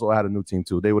 TCU also had a new team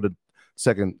too. They were the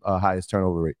second highest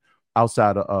turnover rate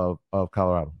outside of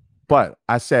Colorado. But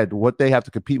I said what they have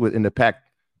to compete with in the Pac.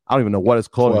 I don't even know what it's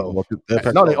called.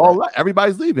 No, they all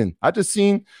everybody's leaving. I just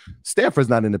seen Stanford's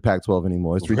not in the Pac-12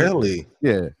 anymore. It's really?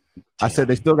 Yeah. Damn. I said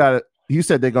they still got it. You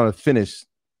said they're gonna finish.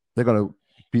 They're gonna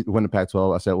win the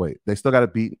Pac-12. I said wait, they still got to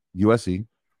beat USC.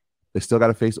 They still got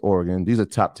to face Oregon. These are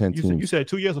top 10 teams. You said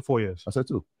 2 years or 4 years? I said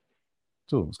 2.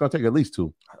 It's gonna take at least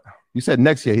 2. You said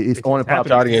next year. It's on and pop.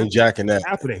 And Jack and that. It's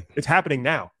happening. It's happening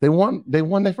now. They won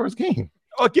their first game.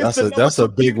 That's a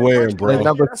big win, bro. The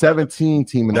number 17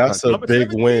 team in the country. That's a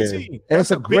big win. And it's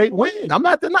a great win. I'm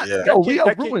not denying. Yo, we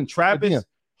are ruined. Travis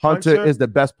Hunter is the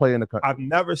best player in the country. I've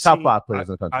never top seen 5 players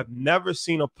in the country. I've never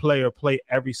seen a player play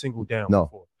every single down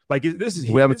before. Like this is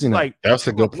we haven't seen like that. That's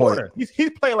a good point.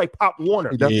 He's playing like Pop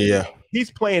Warner. Yeah, he's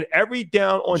playing every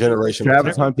down on generation.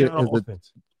 Travis Hunter is the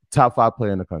top 5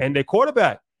 player in the country, and their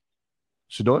quarterback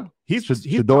Shador. He's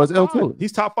Shador's ill too.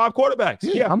 He's top 5 quarterbacks.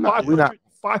 Yeah, I'm not.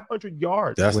 500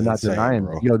 yards. We're not denying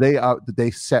it. You know, they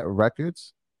set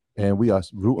records, and we are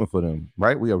rooting for them.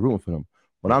 Right? We are rooting for them.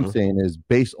 What I'm saying is,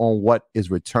 based on what is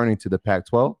returning to the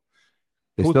Pac-12,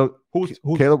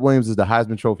 Caleb Williams is the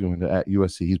Heisman Trophy winner at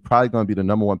USC. He's probably going to be the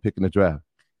number 1 pick in the draft.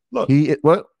 Look,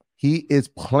 he is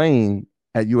playing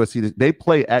at USC. They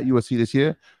play at USC this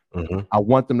year. I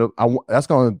want them to.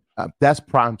 That's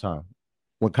prime time.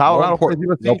 When Colorado plays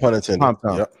USC, no pun intended. Prime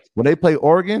time. Yep. When they play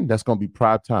Oregon, that's going to be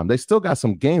prime time. They still got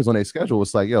some games on their schedule.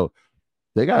 It's like, yo,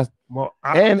 they got.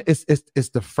 And it's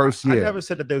the first year. I never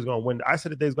said that they was going to win. I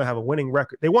said that they was going to have a winning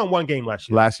record. They won 1 game last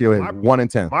year. Last year,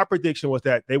 1-10. My prediction was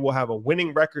that they will have a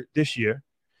winning record this year.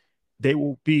 They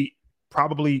will be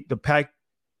probably the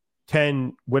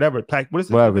Pac-10, whatever. What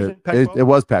is it? Whatever. It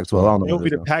was Pac-12. I don't know. It will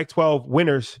be the Pac-12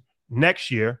 winners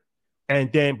next year,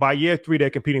 and then by year 3,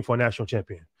 they're competing for a national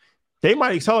champion. They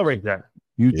might accelerate that.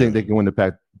 You think they can win the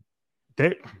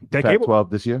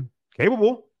Pac-12 this year?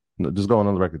 Capable. No, just go on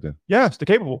the record then. Yes, they're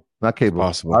capable. Not capable.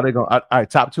 Possible. Are they going? All right,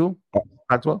 top 2?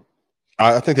 Pac-12?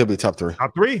 I think they'll be top 3.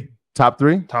 Top 3. Top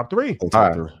 3? Top 3.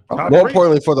 Top 3. More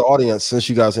importantly for the audience, since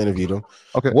you guys interviewed them,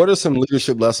 what are some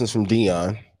leadership lessons from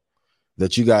Deion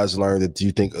that you guys learned that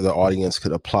you think the audience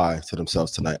could apply to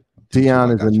themselves tonight?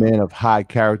 Deion is a man of high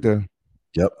character.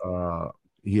 Yep.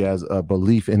 He has a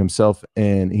belief in himself,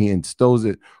 and he instills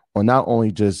it on not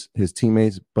only just his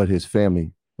teammates, but his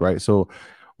family, right? So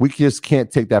we just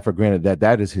can't take that for granted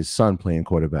that is his son playing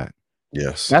quarterback.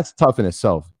 Yes. That's tough in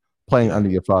itself, playing under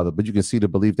your father, but you can see the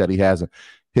belief that he has.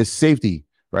 His safety,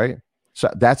 right? So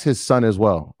that's his son as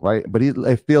well, right? But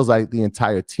it feels like the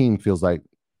entire team feels like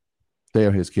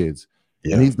they're his kids.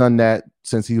 Yeah. And he's done that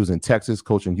since he was in Texas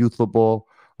coaching youth football.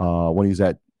 When he was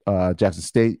at Jackson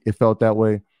State, it felt that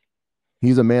way.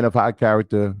 He's a man of high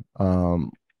character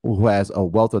who has a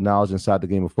wealth of knowledge inside the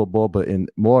game of football, but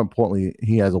more importantly,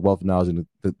 he has a wealth of knowledge in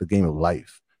the game of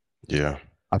life. Yeah.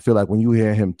 I feel like when you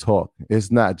hear him talk,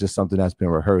 it's not just something that's been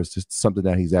rehearsed. It's something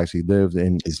that he's actually lived,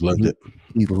 and he's lived it.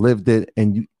 He lived it,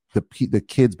 and the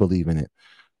kids believe in it,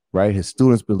 right? His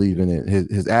students believe in it.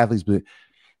 His athletes believe.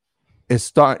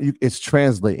 It's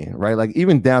translating, right? Like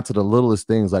even down to the littlest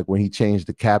things, like when he changed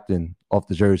the captain off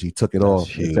the jersey. He took it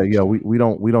off and said, "Yeah, we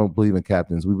don't believe in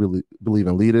captains. We really believe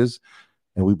in leaders,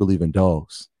 and we believe in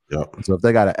dogs." Yep. So if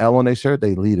they got an L on their shirt,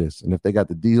 they leaders, and if they got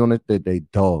the D on it, they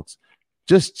dogs.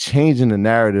 Just changing the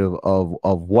narrative of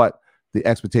what the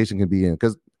expectation can be in,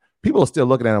 because people are still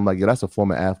looking at him like, "Yeah, that's a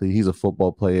former athlete. He's a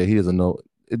football player. He doesn't know."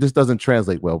 It just doesn't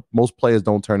translate well. Most players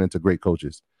don't turn into great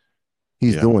coaches.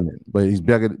 He's doing it, but he's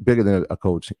bigger than a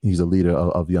coach. He's a leader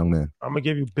of young men. I'm gonna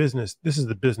give you business. This is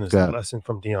the business lesson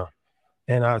from Deion,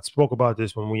 and I spoke about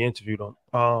this when we interviewed him.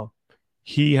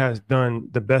 He has done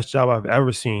the best job I've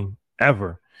ever seen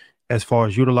as far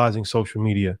as utilizing social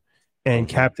media and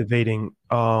captivating,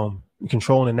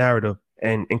 controlling the narrative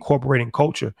and incorporating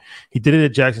culture. He did it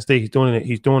at Jackson State.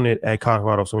 He's doing it at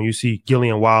Colorado. So when you see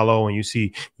Gillian Wallow and you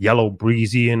see Yellow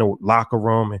Breezy in the locker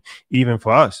room, and even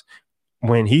for us,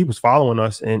 when he was following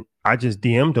us and I just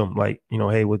DM'd him like,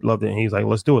 hey, would love it. And he's like,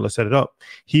 let's do it. Let's set it up.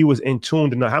 He was in tune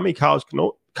to know how many college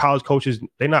coaches,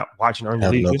 they're not watching Earn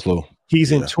Your League. No clue.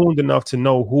 He's in tuned enough to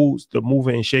know who's the mover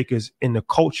and shakers in the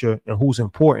culture and who's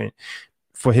important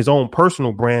for his own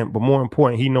personal brand. But more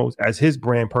important, he knows as his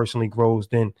brand personally grows,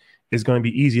 then it's going to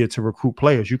be easier to recruit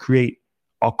players. You create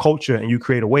a culture and you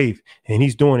create a wave, and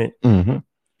he's doing it.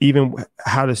 Even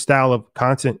how the style of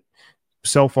content,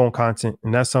 cell phone content,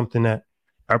 and that's something that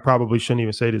I probably shouldn't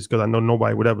even say this because I know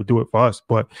nobody would ever do it for us.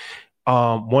 But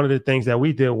one of the things that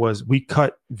we did was we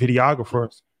cut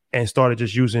videographers and started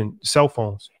just using cell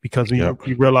phones because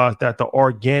we realized that the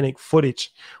organic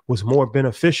footage was more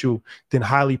beneficial than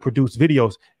highly produced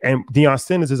videos. And Deion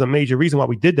Sanders is a major reason why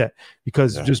we did that,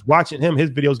 because just watching him, his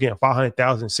videos getting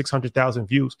 500,000, 600,000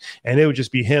 views. And it would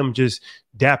just be him just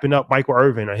dapping up Michael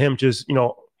Irvin or him just,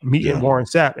 meeting Warren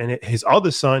Sapp, and his other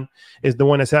son is the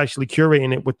one that's actually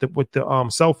curating it with the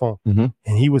cell phone.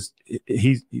 And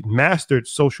he's mastered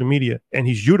social media and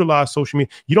he's utilized social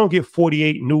media. You don't get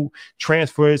 48 new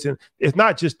transfers, and it's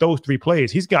not just those 3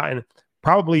 players. He's gotten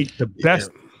probably the best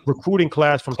recruiting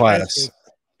class from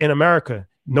in America.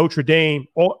 Notre Dame,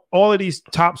 all of these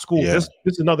top schools. This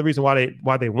is another reason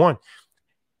why they won.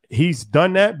 He's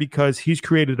done that because he's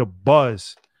created a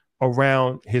buzz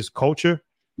around his culture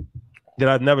that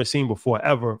I've never seen before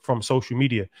ever from social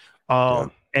media.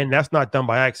 And that's not done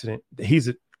by accident. He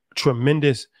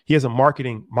has a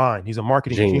marketing mind. He's a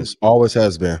marketing genius. Always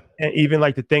has been. And even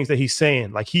like the things that he's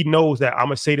saying, like he knows that I'm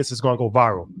gonna say this is gonna go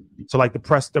viral. So like the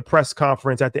press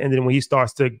conference at the end of it, when he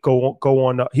starts to go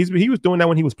on, he was doing that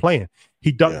when he was playing.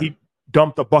 He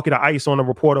dumped a bucket of ice on a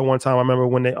reporter one time. I remember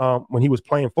when he was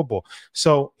playing football.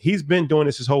 So he's been doing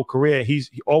this his whole career. He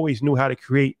always knew how to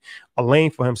create a lane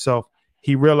for himself.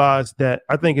 He realized that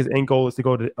I think his end goal is to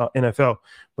go to NFL,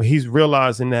 but he's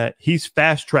realizing that he's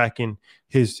fast tracking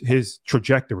his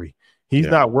trajectory. He's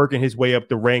not working his way up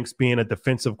the ranks, being a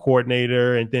defensive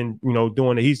coordinator and then,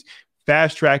 doing it. He's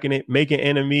fast tracking it, making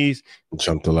enemies.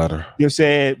 Jump the ladder. You know what I'm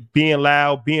saying? Being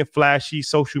loud, being flashy,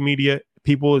 social media.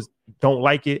 People don't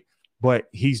like it, but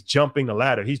he's jumping the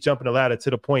ladder. He's jumping the ladder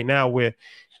to the point now where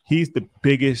he's the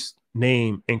biggest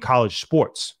name in college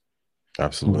sports.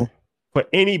 Absolutely. For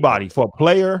anybody, for a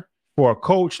player, for a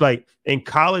coach, like in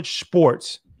college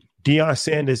sports, Deion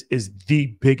Sanders is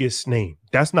the biggest name.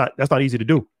 That's not easy to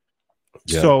do.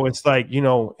 Yeah. So it's like,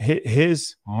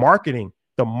 his marketing,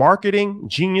 the marketing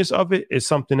genius of it is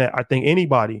something that I think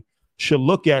anybody should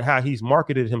look at, how he's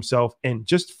marketed himself in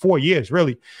just 4 years,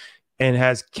 really, and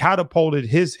has catapulted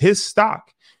his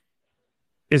stock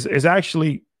is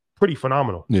actually pretty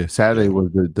phenomenal. Yeah, Saturday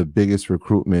was the biggest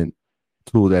recruitment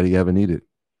tool that he ever needed.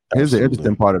 Here's the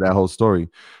interesting part of that whole story.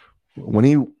 When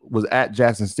he was at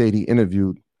Jackson State, he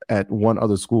interviewed at one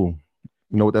other school.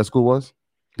 You know what that school was?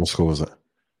 What school was that?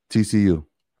 TCU.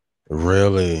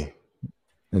 Really?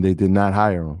 And they did not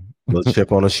hire him. Little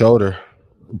chip on the shoulder.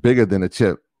 Bigger than a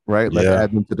chip, right? Like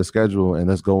add them to the schedule and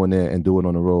let's go in there and do it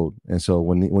on the road. And so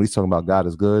when he's talking about God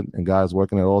is good and God is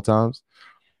working at all times,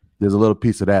 there's a little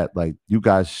piece of that. Like, you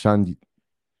guys shunned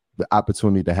the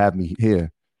opportunity to have me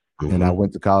here. And I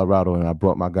went to Colorado and I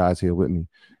brought my guys here with me,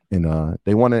 and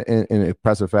they won it in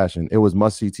impressive fashion. It was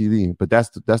must-see TV, but that's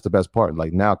the best part.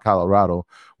 Like, now Colorado,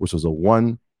 which was a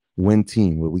 1-win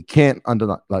team, where we can't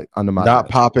undermine not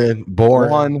popping,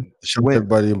 boring. One win.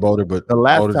 Everybody in Boulder, but the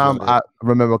last time I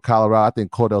remember Colorado, I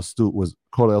think Cordell Stewart was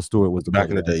the back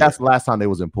in the day. That's the last time they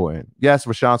was important. Yes,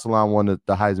 Rashawn Salam won the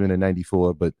Heisman in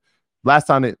 '94, but last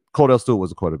time Cordell Stewart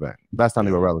was a quarterback. Last time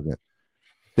they were relevant.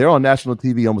 They're on national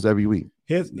TV almost every week.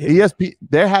 ESPN,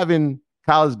 they're having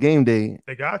College Game Day.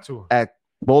 They got to at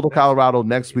Boulder, Colorado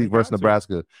next week versus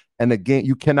Nebraska, and the game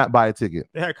you cannot buy a ticket.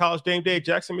 They had College Game Day at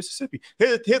Jackson, Mississippi.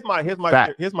 Here's my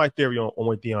theory on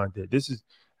what Deion did.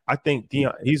 I think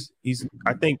Deion.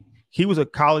 I think he was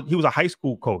a high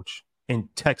school coach in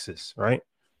Texas, right?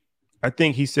 I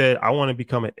think he said, I want to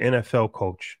become an NFL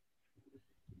coach.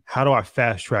 How do I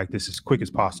fast track this as quick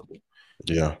as possible?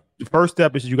 Yeah. The first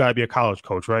step is you got to be a college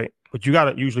coach, right? But you got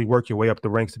to usually work your way up the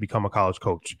ranks to become a college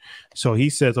coach. So he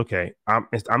says, okay,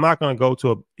 I'm not going to go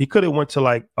to he could have went to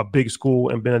like a big school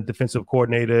and been a defensive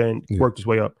coordinator and worked his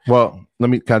way up. Well,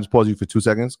 can I just pause you for 2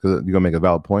 seconds? Because you're going to make a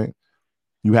valid point.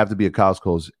 You have to be a college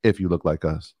coach if you look like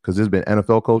us. Because there's been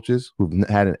NFL coaches who've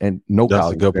had no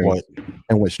college experience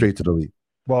and went straight to the league.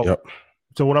 Well,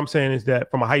 so what I'm saying is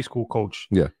that from a high school coach.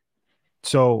 Yeah.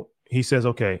 So he says,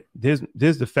 okay, there's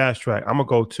the fast track. I'm going to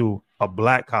go to a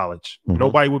black college.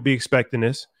 Nobody would be expecting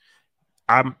this.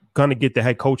 I'm going to get the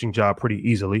head coaching job pretty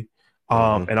easily.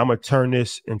 And I'm going to turn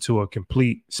this into a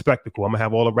complete spectacle. I'm going to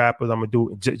have all the rappers. I'm going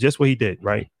to do just what he did,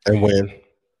 right? And win.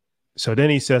 So then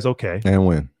he says, okay. And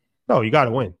win. No, you got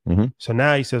to win. So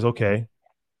now he says, okay,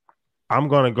 I'm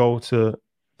going to go to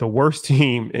the worst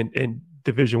team in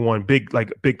Division I,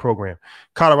 big program.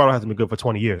 Colorado hasn't been good for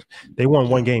 20 years. They won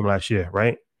one game last year,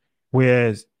 right?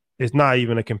 Whereas it's not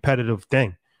even a competitive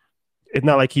thing. It's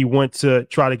not like he went to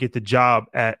try to get the job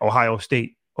at Ohio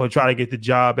State or try to get the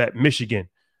job at Michigan.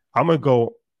 I'm going to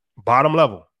go bottom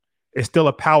level. It's still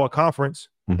a power conference.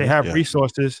 They have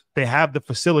resources. They have the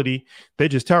facility. They're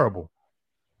just terrible.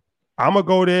 I'm going to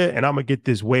go there and I'm going to get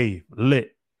this wave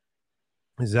lit.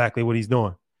 Exactly what he's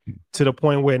doing. To the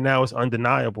point where now it's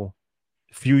undeniable.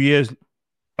 A few years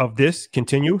of this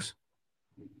continues.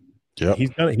 Yep.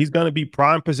 He's gonna be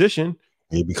prime position.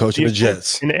 He'll be coaching the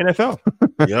Jets in the NFL.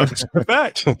 Yep. In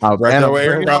fact. Brought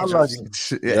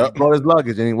his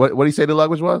luggage. And what did he say the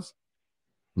luggage was?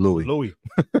 Louis.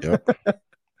 Yep.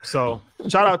 So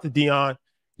shout out to Dion.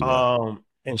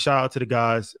 And shout out to the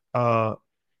guys.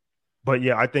 But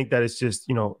yeah, I think that it's just,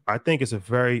 I think it's a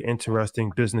very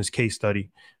interesting business case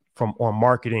study on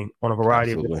marketing on a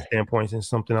variety of different standpoints, and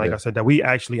something like I said that we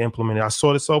actually implemented. I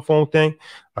saw the cell phone thing.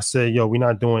 I said, we're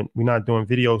not doing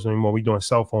videos anymore. We're doing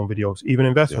cell phone videos.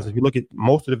 Even InvestFest. If you look at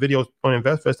most of the videos on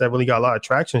InvestFest that really got a lot of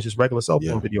traction, it's just regular cell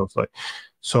phone videos.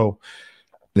 So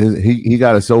he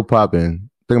got it so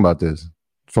popping. Think about this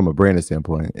from a branding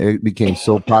standpoint. It became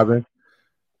so popping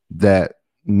that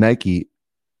Nike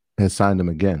has signed him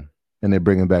again, and they're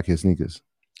bringing back his sneakers.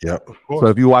 Yep. So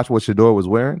if you watch what Shador was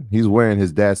wearing, he's wearing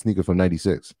his dad's sneaker from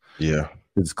 '96. Yeah.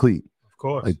 It's cleat. Of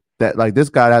course. Like that. Like this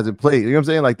guy hasn't played. You know what I'm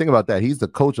saying? Like think about that. He's the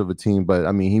coach of a team, but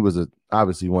I mean, he was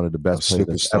obviously one of the best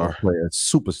players ever played. A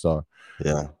superstar.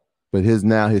 Yeah. But his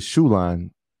shoe line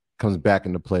comes back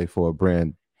into play for a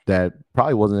brand that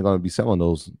probably wasn't going to be selling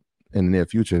those in the near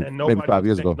future. Maybe 5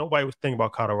 years ago. Nobody was thinking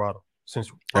about Colorado since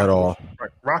at all.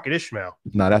 Rocket Ishmael.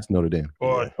 No, that's Notre Dame.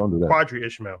 Or don't do that. Quadri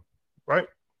Ishmael, right?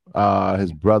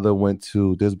 His brother went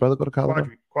to. Did his brother go to Colorado?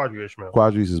 Quadri Ishmael.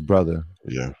 Quadri's his brother.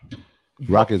 Yeah.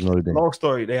 Rocket's Notre Dame. Long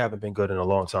story. They haven't been good in a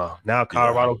long time. Now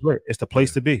Colorado's great. It's the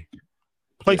place to be.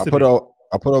 I put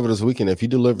over this weekend. If you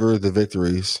deliver the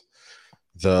victories,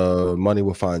 the money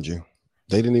will find you.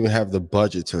 They didn't even have the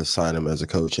budget to assign him as a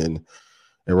coach, and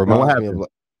it reminds me of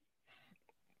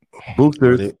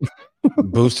boosters.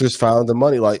 Boosters found the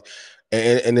money,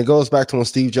 and it goes back to when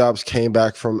Steve Jobs came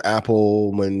back from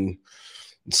Apple, when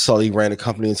Sully ran a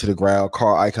company into the ground.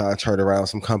 Carl Icahn turned around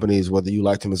some companies, whether you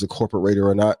liked him as a corporate raider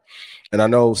or not. And I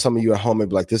know some of you at home may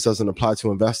be like, this doesn't apply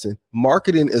to investing.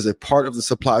 Marketing is a part of the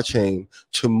supply chain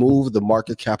to move the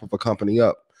market cap of a company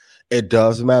up. It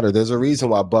does matter. There's a reason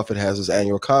why Buffett has his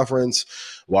annual conference,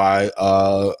 why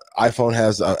Apple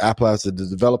has the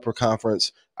developer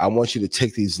conference. I want you to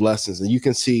take these lessons, and you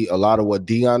can see a lot of what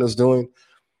Dion is doing,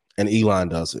 and Elon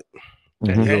does it.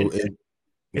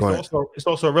 It's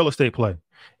also a real estate play.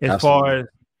 As far as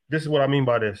this is what I mean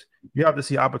by this, you have to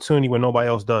see opportunity when nobody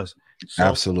else does. So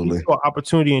absolutely,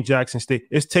 opportunity in Jackson State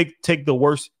is take the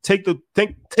worst, take the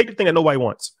thing that nobody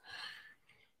wants.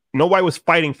 Nobody was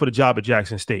fighting for the job at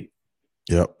Jackson State.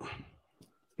 Yep.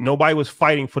 Nobody was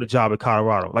fighting for the job at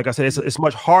Colorado. Like I said, it's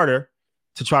much harder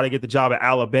to try to get the job at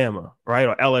Alabama, right,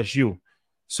 or LSU.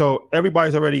 So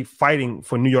everybody's already fighting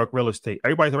for New York real estate.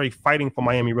 Everybody's already fighting for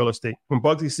Miami real estate. When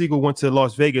Bugsy Siegel went to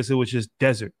Las Vegas, it was just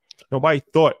desert. Nobody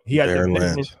thought he had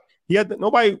the vision.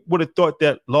 Nobody would have thought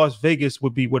that Las Vegas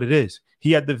would be what it is.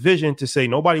 He had the vision to say,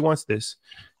 nobody wants this.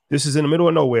 This is in the middle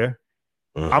of nowhere.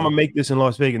 I'm going to make this in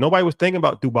Las Vegas. Nobody was thinking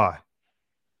about Dubai.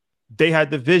 They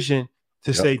had the vision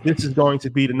to say this is going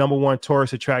to be the number one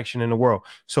tourist attraction in the world.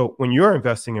 So when you're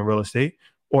investing in real estate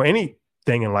or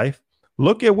anything in life,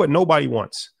 look at what nobody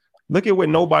wants. Look at where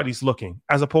nobody's looking,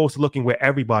 as opposed to looking where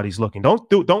everybody's looking.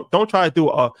 Don't try to do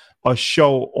a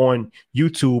show on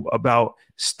YouTube about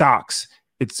stocks.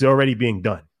 It's already being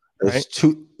done. Right?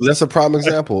 That's a prime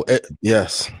example.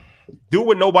 Yes. Do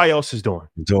what nobody else is doing.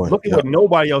 Look at what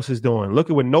nobody else is doing. Look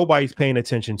at what nobody's paying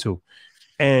attention to.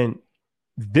 And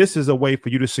this is a way for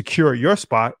you to secure your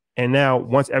spot. And now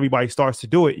once everybody starts to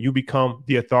do it, you become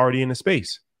the authority in the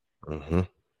space. Mm-hmm.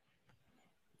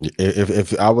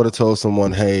 If I would have told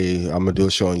someone, hey, I'm gonna do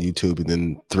a show on YouTube, and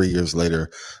then 3 years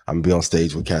later I'm gonna be on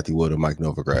stage with Kathy Wood and Mike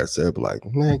Novogratz, they'd be like,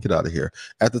 man, get out of here.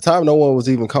 At the time, no one was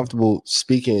even comfortable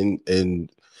speaking in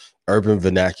urban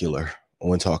vernacular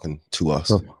when talking to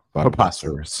us.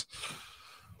 Preposterous.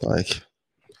 Like,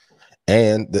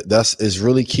 and that's is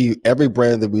really key. Every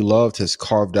brand that we loved has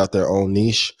carved out their own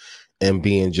niche and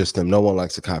being just them. No one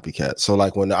likes a copycat. So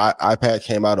like when the iPad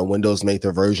came out and Windows made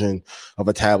their version of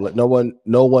a tablet, no one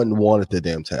wanted the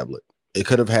damn tablet. It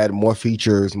could have had more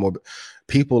features, more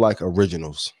people like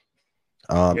originals.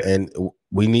 And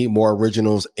we need more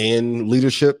originals in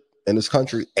leadership in this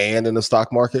country and in the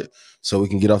stock market so we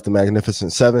can get off the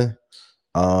Magnificent Seven.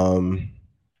 And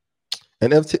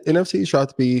NFTs tried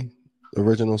to be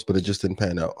originals, but it just didn't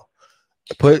pan out.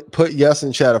 Put yes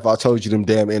in chat if I told you them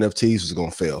damn NFTs was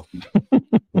gonna fail.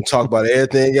 We'll talk about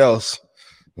everything else.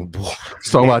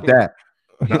 So about that.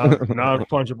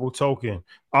 Non-fungible token.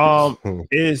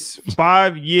 Is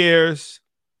 5 years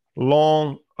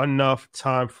long enough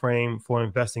time frame for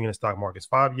investing in the stock market? Is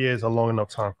 5 years a long enough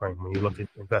time frame when you look at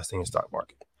investing in the stock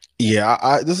market?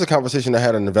 Yeah, this is a conversation I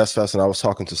had in InvestFest, and I was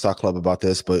talking to Stock Club about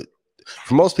this. But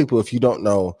for most people, if you don't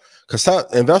know, because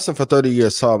investing for 30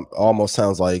 years almost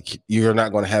sounds like you're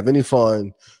not going to have any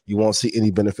fun, you won't see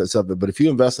any benefits of it. But if you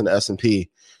invest in the S&P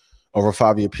over a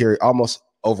 5 year period, almost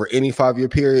over any 5 year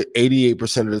period,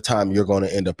 88% of the time you're going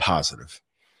to end up positive.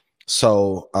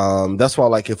 So that's why,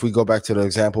 like, if we go back to the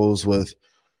examples with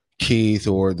Keith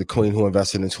or the Queen who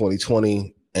invested in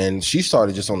 2020, and she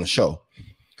started just on the show,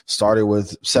 started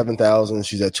with 7,000.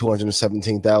 She's at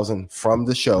 217,000 from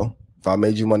the show. If I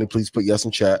made you money, please put yes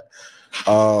in chat.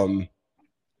 5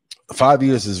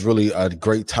 years is really a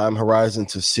great time horizon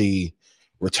to see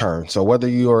return. So whether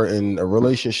you're in a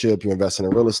relationship, you're investing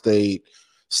in real estate,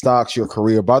 stocks, your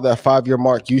career, by that 5 year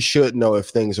mark, you should know if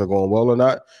things are going well or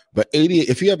not. But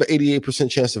if you have an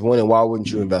 88% chance of winning, why wouldn't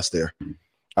you invest there?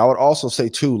 I would also say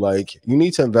too, like, you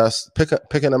need to invest, pick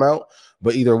an amount,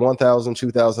 but either 1,000,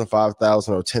 2,000,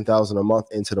 5,000, or 10,000 a month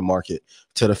into the market.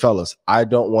 To the fellas, I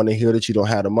don't want to hear that you don't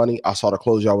have the money. I saw the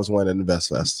clothes y'all was wearing at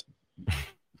InvestFest.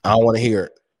 I don't want to hear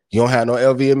it. You don't have no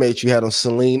LVMH. You had on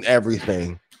Celine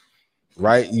everything,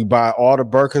 right? You buy all the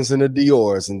Birkins and the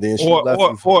Dior's, and then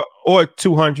or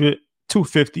 200,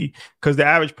 250, because the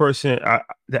average person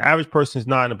is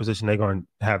not in a position they're going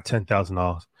to have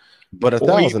 $10,000. But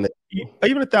 1,000,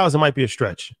 even 1,000 might be a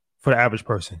stretch for the average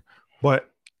person. But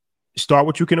start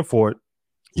what you can afford.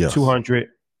 Yes. 200,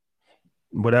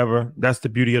 whatever. That's the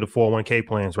beauty of the 401k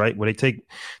plans, right? Where they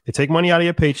take money out of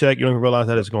your paycheck, you don't even realize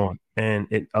that it's gone, and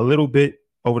a little bit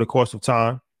over the course of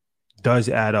time does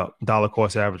add up. Dollar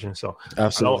cost averaging. So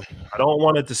absolutely, I don't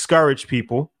want to discourage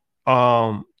people.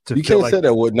 You can't say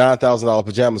that with $9,000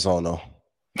 pajamas on though.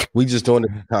 We just doing it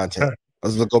for content.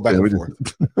 Let's go back and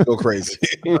forth. Go crazy.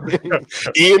 Ian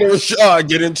and Rashad,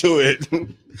 get into it.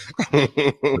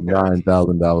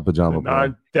 $9,000 pajama.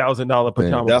 $9,000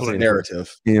 pajama. That's a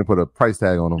narrative. Ian put a price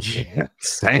tag on them. Yeah.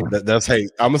 Damn. That's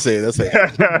hate. I'm gonna say it. That's hate.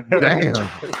 Damn.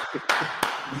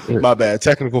 My bad.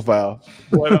 Technical foul.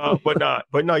 But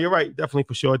no, you're right. Definitely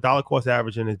for sure. Dollar cost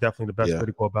averaging is definitely the best way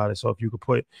to go about it. So if you could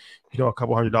put, a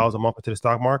couple $100 a month into the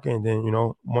stock market, and then,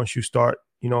 once you start,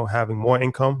 having more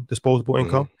income, disposable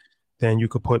income, then you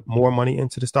could put more money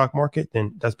into the stock market,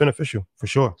 then that's beneficial for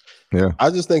sure. Yeah.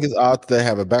 I just think it's odd that they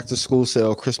have a back to school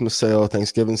sale, Christmas sale,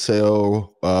 Thanksgiving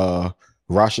sale,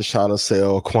 Rosh Hashanah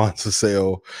sale, Kwanzaa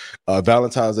sale,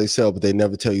 Valentine's Day sale, but they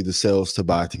never tell you the sales to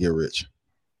buy to get rich.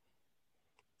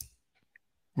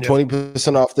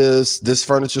 20% off this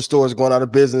furniture store is going out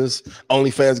of business.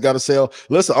 OnlyFans got a sale.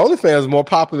 Listen, OnlyFans is more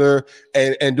popular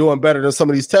and doing better than some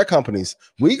of these tech companies.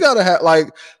 We gotta have,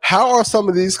 like, how are some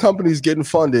of these companies getting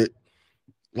funded?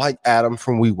 Like Adam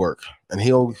from WeWork, and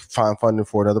he'll find funding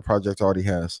for another project already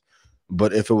has.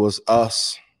 But if it was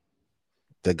us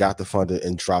that got the funding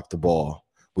and dropped the ball,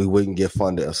 we wouldn't get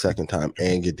funded a second time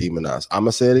and get demonized. I'm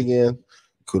gonna say it again.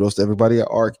 Kudos to everybody at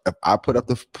ARC. If I put up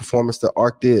the performance that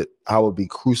ARC did, I would be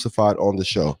crucified on the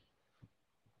show.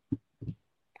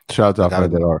 Shout out to our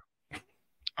friends at ARC. I'm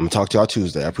gonna talk to y'all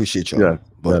Tuesday. I appreciate y'all.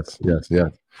 Yes.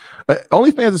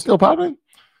 OnlyFans is still popping?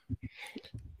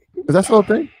 Is that still a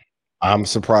thing? I'm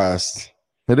surprised.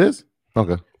 It is?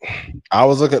 Okay. I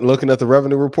was looking at the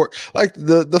revenue report. Like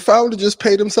the founder just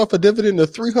paid himself a dividend of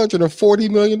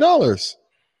 $340 million.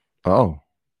 Oh.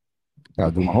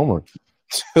 Gotta do my homework.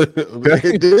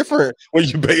 It's different when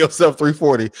you pay yourself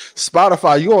 340.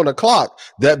 Spotify, you on the clock.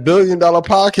 That $1 billion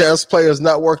podcast player has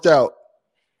not worked out.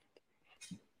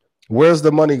 Where's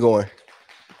the money going?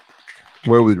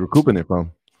 Where are we recouping it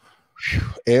from?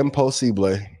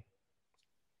 Impossible.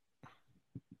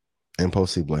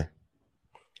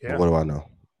 Yeah. What do I know?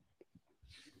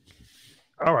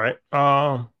 All right.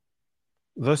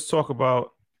 Let's talk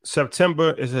about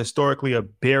September is historically a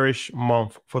bearish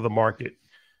month for the market.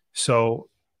 So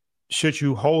should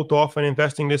you hold off on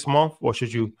investing this month or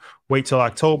should you wait till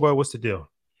October? What's the deal?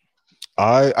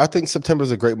 I think September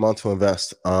is a great month to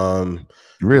invest. Really?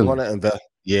 You want to invest.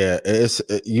 Yeah,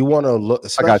 you want to look.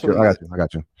 I got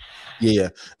you. Yeah,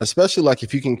 especially like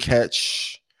if you can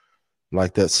catch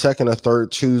like that second or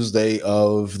third Tuesday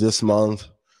of this month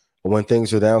when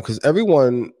things are down, because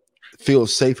everyone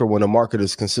feels safer when the market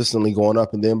is consistently going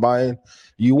up and then buying.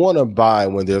 You want to buy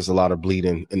when there's a lot of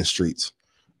bleeding in the streets.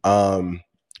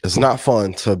 It's not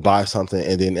fun to buy something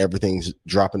and then everything's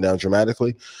dropping down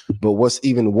dramatically. But what's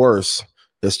even worse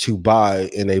is to buy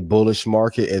in a bullish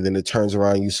market and then it turns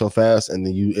around you so fast and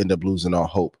then you end up losing all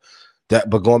hope.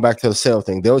 But going back to the sale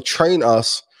thing, they'll train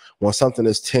us when something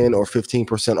is 10 or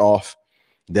 15% off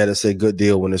that it's a good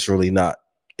deal when it's really not.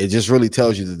 It just really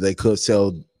tells you that they could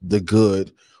sell the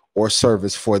good or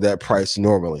service for that price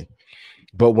normally.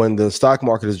 But when the stock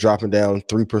market is dropping down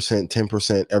 3%,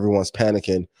 10%, everyone's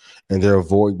panicking and they're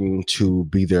avoiding to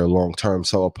be there long term.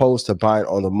 So opposed to buying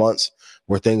on the months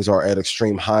where things are at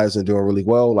extreme highs and doing really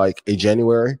well, like a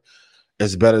January,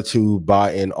 it's better to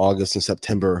buy in August and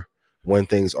September when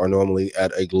things are normally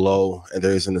at a low and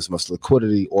there isn't as much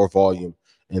liquidity or volume,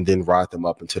 and then ride them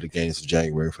up into the gains of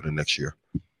January for the next year.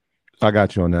 I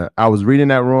got you on that. I was reading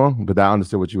that wrong, but I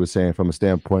understood what you were saying from a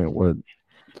standpoint where,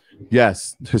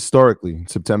 yes, historically,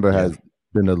 September has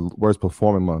been the worst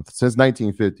performing month since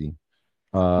 1950.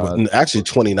 Actually,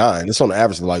 29. It's on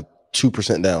average like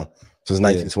 2% down since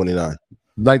 1929.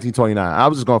 1929. I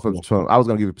was just going from I was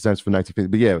going to give you percentage for 1950,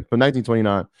 but yeah, from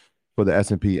 1929 for the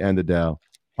S&P and the Dow.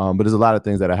 But there's a lot of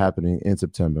things that are happening in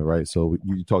September, right? So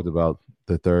you talked about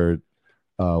the third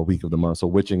week of the month. So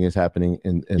witching is happening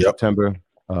in September.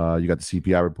 You got the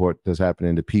CPI report that's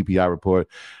happening, the PPI report,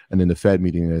 and then the Fed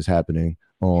meeting is happening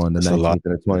on the 19th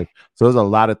and the 20th. So there's a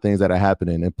lot of things that are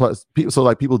happening. And plus,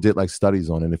 people did like studies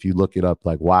on it. And if you look it up,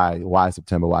 like why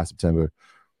September? Well,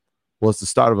 it's the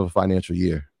start of a financial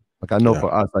year. Like I know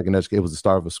for us, like in education, it was the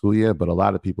start of a school year, but a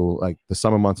lot of people, like the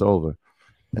summer months are over.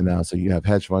 And now, so you have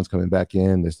hedge funds coming back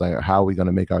in. It's like, how are we going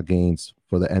to make our gains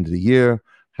for the end of the year?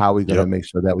 How are we going to make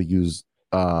sure that we use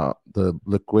the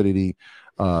liquidity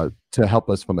to help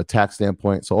us from a tax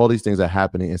standpoint? So all these things are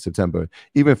happening in September,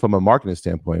 even from a marketing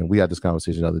standpoint. And we had this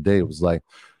conversation the other day. It was like,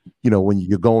 when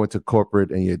you're going to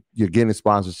corporate and you're getting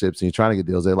sponsorships and you're trying to get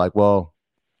deals, they're like, well,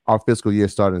 our fiscal year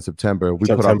started in September. We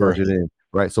put our budget in,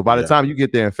 right? So by the time you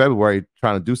get there in February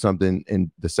trying to do something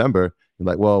in December, you're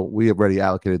like, well, we have already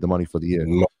allocated the money for the year.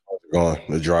 Gone,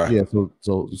 they're dry. Yeah,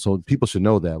 so people should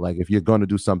know that. Like, if you're going to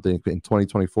do something in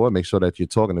 2024, make sure that you're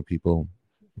talking to people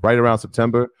right around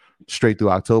September, straight through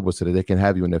October, so that they can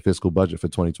have you in their fiscal budget for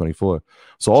 2024.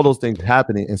 So all those things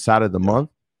happening inside of the month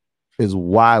is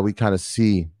why we kind of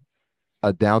see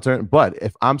a downturn. But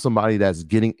if I'm somebody that's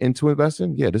getting into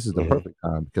investing, this is the perfect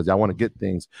time, because I want to get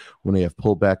things when they have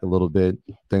pulled back a little bit,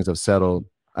 things have settled.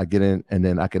 I get in, and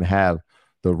then I can have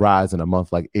the rise in a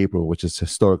month like April, which has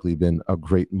historically been a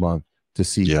great month to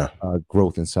see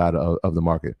growth inside of the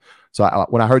market. So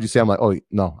when I heard you say, I'm like, oh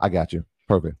no, I got you.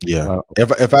 Perfect. Yeah.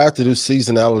 If I have to do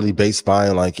seasonality based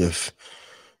buying, like if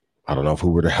I don't know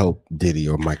who were to help Diddy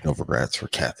or Mike Novogratz for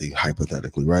Kathy,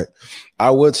 hypothetically, right?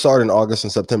 I would start in August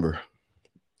and September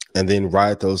and then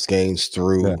ride those gains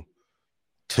through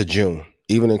to June.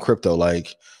 Even in crypto,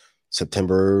 like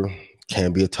September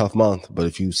can be a tough month, but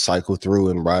if you cycle through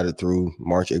and ride it through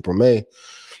March, April, May,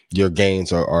 your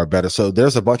gains are better. So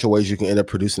there's a bunch of ways you can end up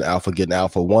producing alpha, getting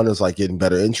alpha. One is like getting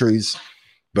better entries,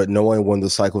 but knowing when the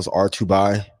cycles are to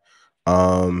buy.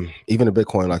 Even a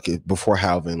Bitcoin, like before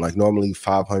halving, like normally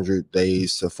 500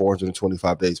 days to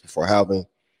 425 days before halving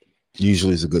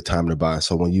usually is a good time to buy.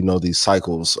 So when you know these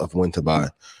cycles of when to buy,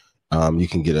 you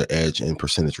can get an edge in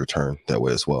percentage return that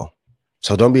way as well.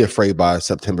 So don't be afraid by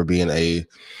September being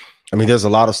there's a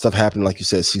lot of stuff happening, like you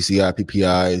said, CCI,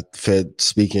 PPI, Fed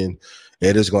speaking.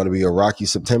 It is going to be a rocky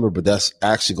September, but that's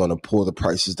actually going to pull the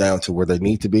prices down to where they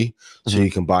need to be, so you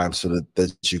can buy them so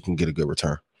that you can get a good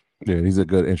return. Yeah, these are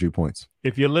good entry points.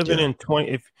 If you're living in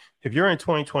if you're in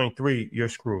 2023, you're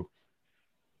screwed.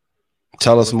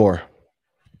 Tell us more.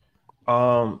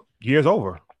 Year's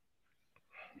over.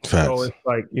 Facts. So it's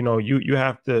like, you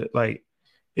have to, like,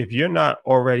 if you're not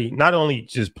already, not only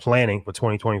just planning for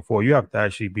 2024, you have to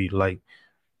actually be like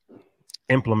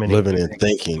implementing, living and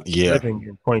thinking. Yeah, living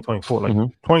in 2024. Like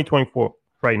 2024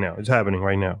 right now, it's happening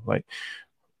right now. Like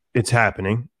it's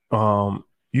happening.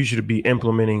 You should be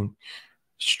implementing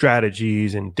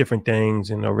strategies and different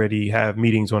things, and already have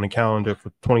meetings on the calendar for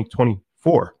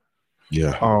 2024.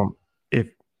 Yeah. If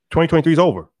 2023 is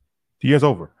over, the year's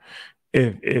over.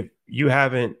 If you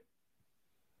haven't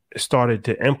started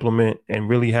to implement and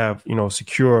really have,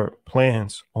 secure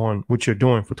plans on what you're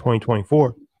doing for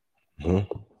 2024,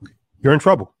 you're in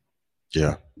trouble.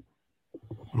 Yeah.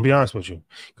 I'll be honest with you.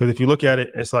 Because if you look at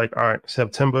it, it's like, all right,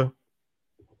 September.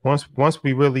 Once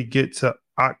we really get to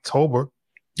October.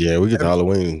 Yeah, we get to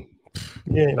Halloween.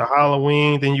 Yeah, the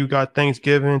Halloween, then you got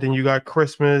Thanksgiving, then you got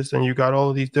Christmas, and you got all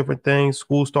of these different things.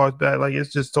 School starts back. Like,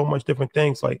 it's just so much different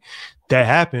things like that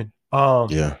happen.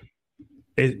 Yeah.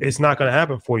 It's not going to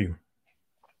happen for you.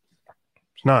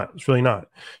 It's not. It's really not.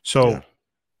 So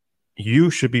you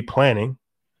should be planning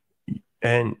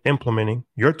and implementing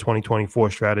your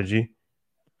 2024 strategy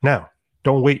now.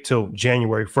 Don't wait till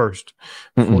January 1st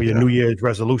for your New Year's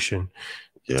resolution.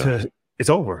 Yeah. It's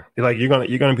over. Like you're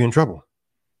gonna be in trouble.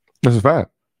 That's a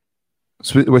fact.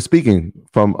 We're speaking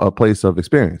from a place of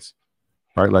experience,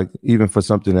 right? Like even for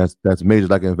something that's major,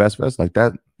 like InvestFest, like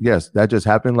that. Yes, that just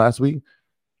happened last week.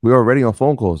 We were already on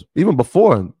phone calls even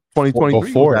before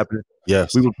 2023 was happening.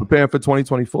 Yes, we were preparing for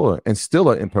 2024 and still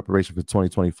are in preparation for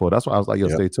 2024. That's why I was like, yo,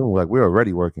 stay tuned. Like we're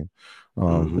already working.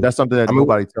 But that's something that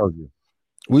nobody tells you.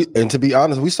 And to be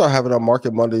honest, we started having our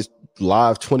Market Mondays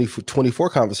live 2024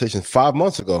 conversations 5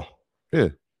 months ago. Yeah.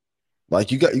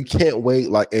 Like you can't wait.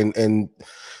 Like, and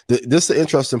this is the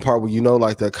interesting part where,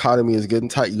 like the economy is getting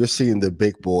tight. You're seeing the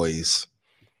big boys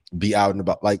be out and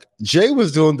about. Like Jay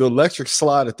was doing the electric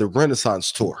slide at the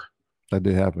Renaissance tour. That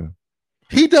did happen.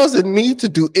 He doesn't need to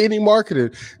do any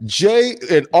marketing. Jay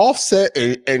and Offset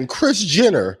and Kris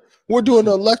Jenner were doing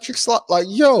the electric slide. Like,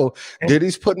 yo,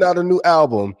 Diddy's putting out a new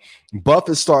album.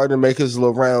 Buffett's starting to make his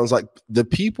little rounds. Like the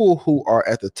people who are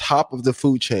at the top of the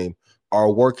food chain are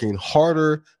working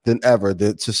harder than ever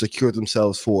to secure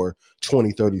themselves for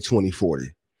 2030,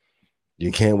 2040.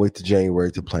 You can't wait to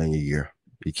January to plan your year.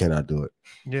 You cannot do it.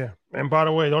 Yeah. And by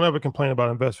the way, don't ever complain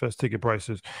about InvestFest ticket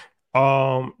prices.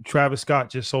 Travis Scott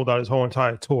just sold out his whole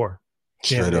entire tour.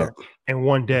 Straight up. In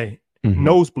one day.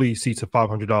 Nosebleed seats are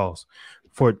 $500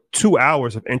 for 2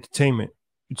 hours of entertainment.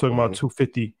 You're talking about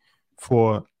 $250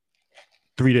 for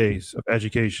 3 days of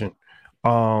education.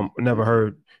 Never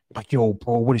heard. Like, yo,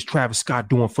 bro, what is Travis Scott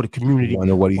doing for the community? I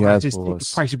know what he has for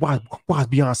us. Prices, why is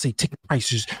Beyonce ticket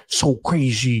prices so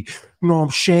crazy? You know what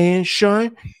I'm saying,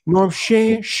 son? You know what I'm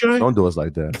saying, son? Don't do us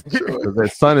like that.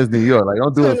 That son is New York. Like,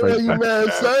 don't do us like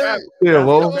that. Yeah,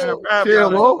 well,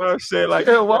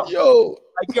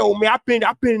 yo, man,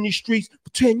 I've been in these streets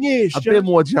for 10 years. I've been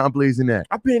more John Blaze than that.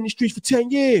 I've been in the streets for 10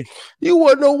 years. You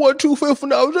wouldn't know what 250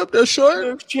 when I was up there,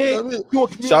 son.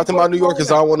 Shout out to my New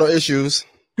Yorkers. I don't want no issues.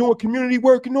 Doing community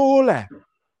work and all that.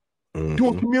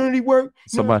 Doing community work.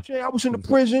 You know what I'm saying? I was in the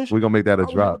prisons. We're going to make that a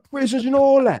drop. Prisons and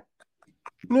all that.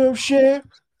 You know what I'm saying?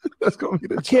 That's going to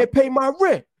be I can't pay my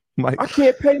rent. I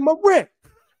can't pay my rent.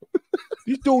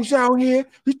 These dudes out here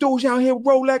with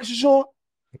Rolexes on.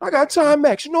 I got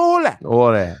Timex and all that.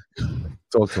 All that.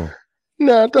 Talk to him.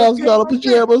 $9,000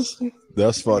 pajamas.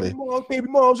 That's funny. Baby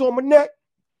mom's on my neck.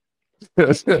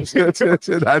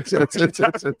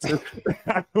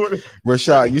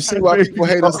 Rashad, you see why people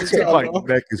hate us? My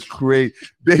neck is crazy.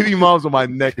 Baby moms on my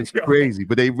neck is crazy,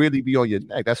 but they really be on your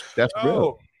neck. That's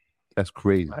real. That's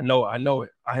crazy. I know it.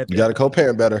 You got to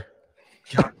co-parent better.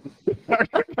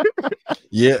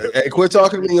 Yeah, hey, quit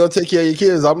talking to me. You'll take care of your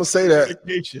kids. I'm gonna say that.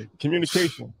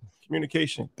 Communication.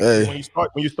 Hey.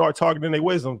 When you start talking in their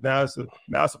wisdom, now it's a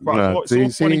problem. Nah, it's all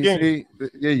fun and games.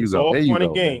 There you it's go. all there you fun go,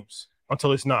 and games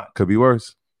until it's not. Could be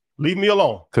worse. Leave me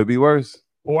alone. Could be worse.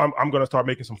 Or I'm gonna start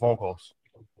making some phone calls.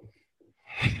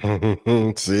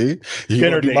 See, you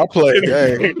gonna do my play.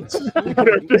 Hey.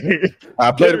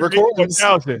 I played the recordings.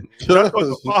 Y'all thought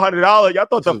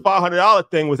the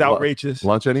 $500 thing was outrageous.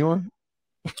 Lunch anyone?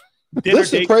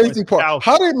 This is the crazy part.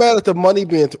 How they mad at the money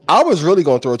being? I was really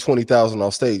going to throw 20,000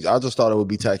 on stage. I just thought it would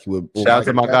be tacky. Shout out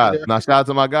to my guys. Now, shout out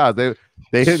to my guys. They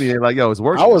hit me. They're like, yo, it's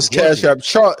working. I was cash app.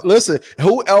 Listen,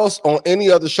 who else on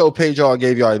any other show paid y'all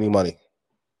gave y'all any money?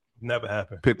 Never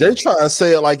happened. They try and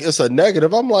say it like it's a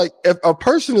negative. I'm like, if a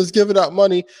person is giving out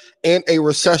money in a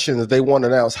recession that they want to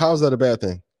announce, how is that a bad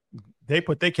thing? They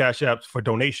put their cash apps for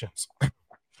donations.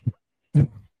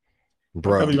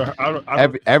 Bro,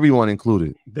 everyone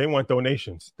included. They want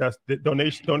donations. That's the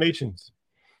donations.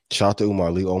 Shout out to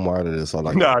Umar. Leave Omar out of this. I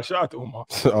like shout out to Umar.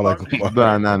 I like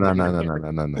Umar.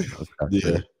 No.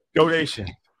 Yeah. Donation.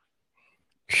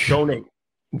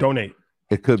 Donate.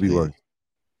 It could be worse.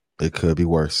 It could be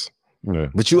worse. Yeah.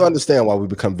 But you understand why we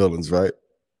become villains, right?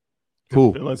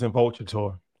 Who? Villains and Vulture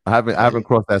Tour. I haven't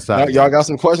crossed that side. Y'all got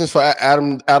some questions for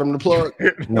Adam the plug?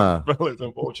 Nah. Villains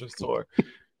and Vulture Tour.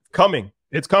 Coming.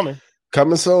 It's coming.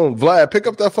 Coming soon. Vlad, pick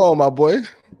up that phone, my boy.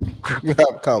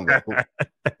 Come.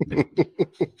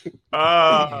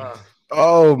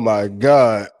 Oh my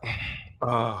God.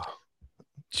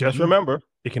 Just remember,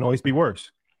 it can always be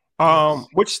worse.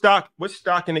 Which stock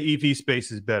in the EV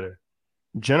space is better?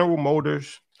 General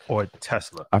Motors or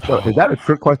Tesla? Is that a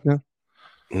trick question?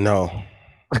 No.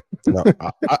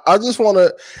 I just want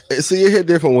to see it hit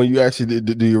different when you actually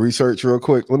do your research real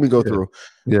quick. Let me go through.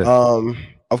 Yeah.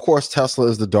 Of course, Tesla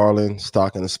is the darling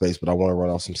stock in the space, but I want to run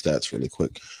off some stats really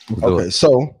quick. Okay,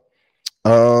 so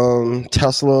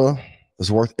Tesla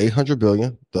is worth $800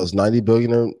 billion, does $90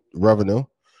 billion in revenue,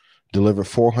 delivered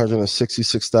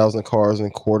 466,000 cars in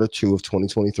quarter 2 of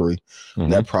 2023.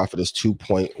 Net profit is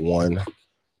 $2.1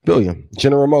 billion.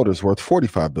 General Motors worth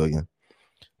 $45 billion.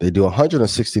 They do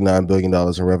 $169 billion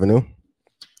in revenue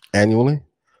annually.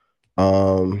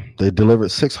 They delivered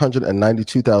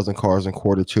 692,000 cars in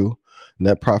quarter 2.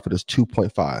 Net profit is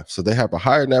 2.5. So they have a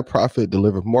higher net profit,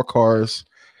 deliver more cars,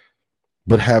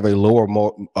 but have a lower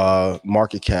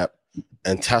market cap.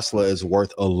 And Tesla is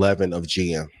worth 11 of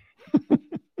GM.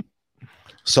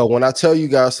 So when I tell you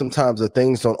guys sometimes that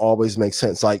things don't always make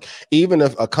sense, like even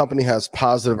if a company has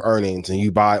positive earnings and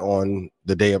you buy on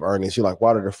the day of earnings, you're like,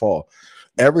 why did it fall?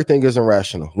 Everything is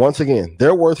irrational. Once again,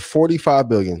 they're worth $45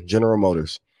 billion, General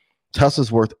Motors.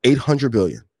 Tesla's worth $800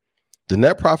 billion. The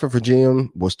net profit for GM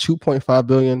was $2.5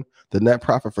 billion. The net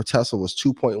profit for Tesla was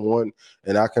 2.1.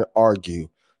 And I can argue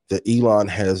that Elon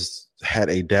has had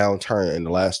a downturn in the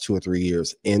last 2 or 3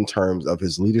 years in terms of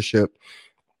his leadership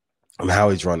and how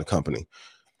he's run the company.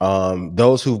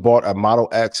 Those who bought a Model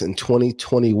X in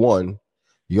 2021,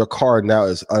 your car now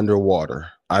is underwater.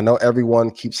 I know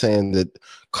everyone keeps saying that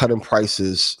cutting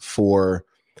prices for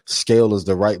scale is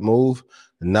the right move.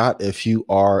 Not if you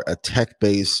are a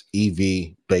tech-based,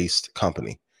 EV-based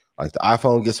company. Like the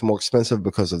iPhone gets more expensive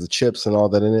because of the chips and all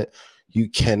that in it. You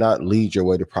cannot lead your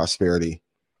way to prosperity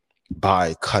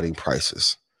by cutting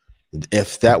prices.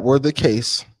 If that were the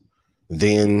case,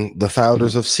 then the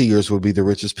founders of Sears would be the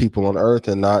richest people on earth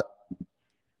and not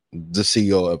the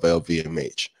CEO of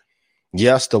LVMH.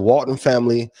 Yes, the Walton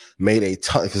family made a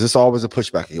ton, because it's always a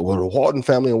pushback. Well, the Walton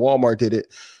family and Walmart did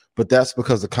it, but that's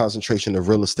because the concentration of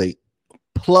real estate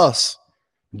plus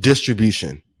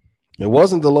distribution. It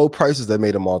wasn't the low prices that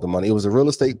made them all the money. It was the real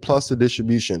estate plus the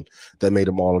distribution that made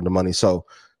them all of the money. So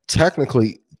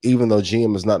technically, even though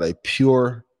GM is not a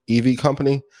pure EV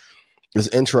company, it's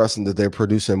interesting that they're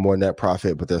producing more net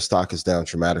profit, but their stock is down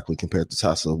dramatically compared to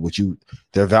Tesla,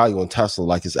 their value on Tesla,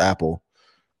 like is Apple.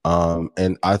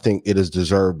 And I think it is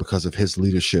deserved because of his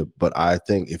leadership. But I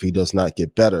think if he does not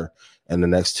get better in the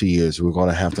next 2 years, we're going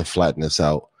to have to flatten this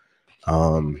out.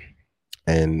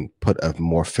 And put a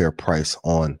more fair price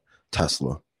on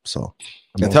Tesla. So,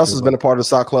 and Tesla's been a part of the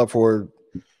stock club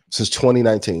since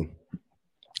 2019.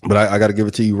 But I got to give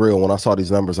it to you real. When I saw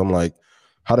these numbers, I'm like,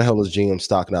 how the hell is GM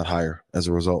stock not higher as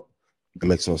a result? It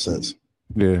makes no sense.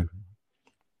 Yeah.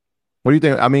 What do you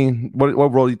think? I mean, what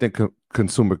role do you think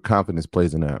consumer confidence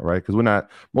plays in that, right? Because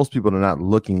most people are not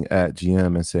looking at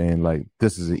GM and saying like,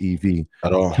 this is an EV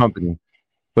at all company.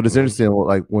 But it's interesting,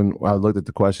 like when I looked at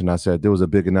the question, I said there was a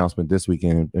big announcement this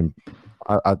weekend, and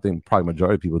I think probably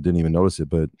majority of people didn't even notice it,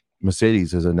 but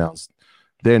Mercedes has announced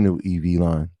their new EV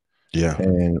line. Yeah.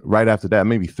 And right after that,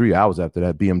 maybe 3 hours after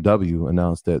that, BMW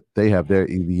announced that they have their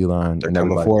EV line. They're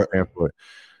coming for it.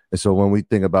 And so when we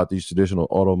think about these traditional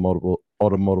automobile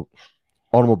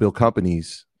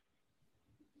companies,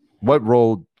 what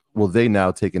role will they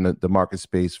now take in the market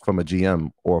space from a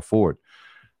GM or a Ford,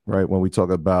 right? When we talk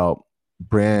about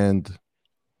brand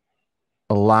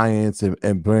alliance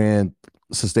and brand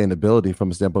sustainability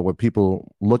from a standpoint where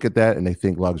people look at that and they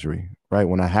think luxury, right?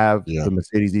 When I have the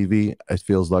Mercedes EV, it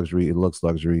feels luxury, it looks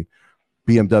luxury.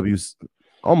 BMW's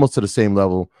almost to the same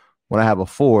level. When I have a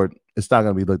Ford, it's not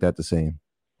going to be looked at the same.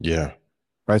 Yeah.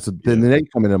 Right. So then they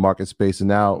come in the market space, and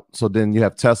now, so then you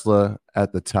have Tesla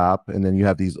at the top, and then you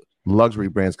have these luxury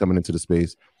brands coming into the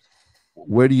space.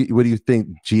 Where do you think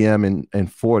GM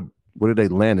and Ford, where do they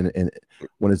land in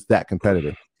when it's that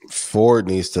competitive? Ford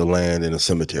needs to land in a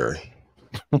cemetery.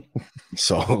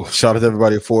 So shout out to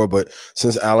everybody at Ford. But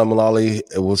since Alan Mulally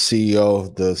was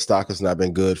CEO, the stock has not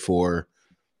been good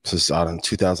since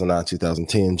 2009,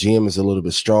 2010. GM is a little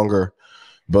bit stronger,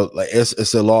 But like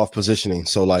it's a law of positioning.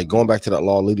 So like going back to that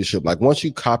law of leadership, like once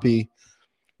you copy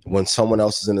when someone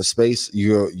else is in a space,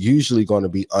 you're usually going to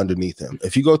be underneath them.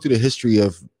 If you go through the history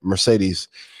of Mercedes,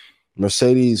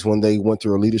 when they went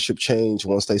through a leadership change,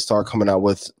 once they start coming out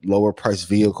with lower price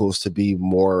vehicles to be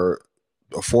more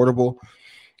affordable,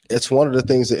 it's one of the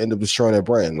things that end up destroying their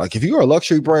brand. Like if you're a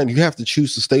luxury brand, you have to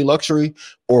choose to stay luxury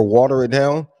or water it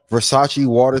down. Versace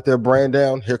watered their brand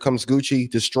down. Here comes Gucci,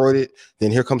 destroyed it.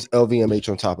 Then here comes LVMH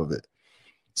on top of it.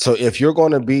 So if you're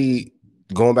going to be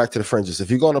going back to the fringes, if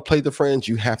you're going to play the fringe,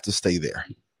 you have to stay there.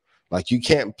 Like you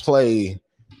can't play,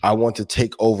 I want to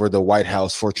take over the White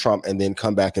House for Trump and then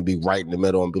come back and be right in the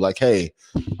middle and be like, hey,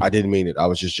 I didn't mean it. I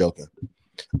was just joking.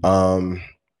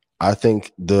 I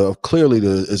think clearly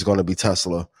is going to be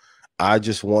Tesla. I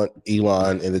just want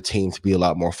Elon and the team to be a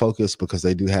lot more focused because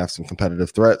they do have some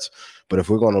competitive threats. But if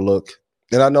we're going to look,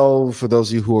 and I know for those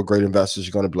of you who are great investors,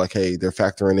 you're going to be like, hey, they're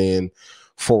factoring in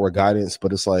forward guidance.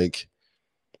 But it's like,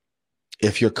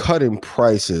 if you're cutting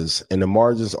prices and the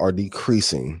margins are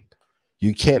decreasing,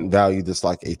 you can't value this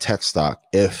like a tech stock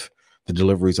if the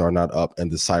deliveries are not up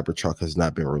and the Cybertruck has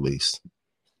not been released.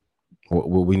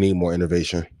 We need more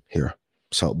innovation here.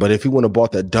 So, but if you would have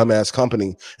bought that dumbass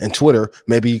company and Twitter,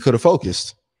 maybe you could have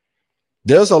focused.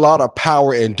 There's a lot of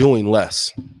power in doing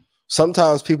less.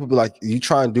 Sometimes people be like, you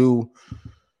try and do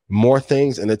more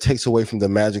things and it takes away from the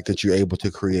magic that you're able to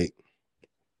create.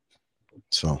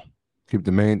 So keep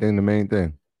the main thing the main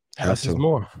thing. Less is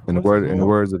more. In the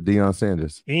words of Deion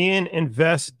Sanders.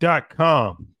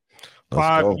 IanInvest.com.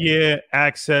 5-year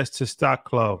access to Stock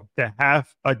Club. The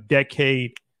half a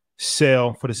decade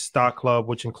sale for the Stock Club,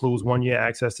 which includes 1 year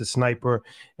access to Sniper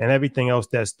and everything else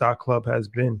that Stock Club has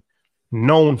been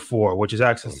known for, which is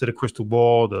access to the crystal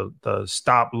ball, the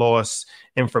stop loss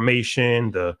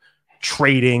information, the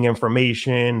trading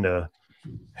information,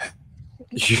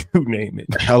 you name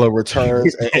it. Hella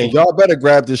returns. and y'all better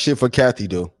grab this shit for Kathy,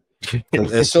 dude.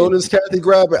 As soon as Kathy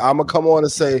grab it, I'm gonna come on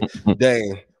and say,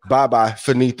 dang, bye-bye,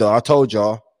 finito. I told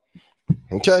y'all.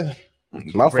 Okay.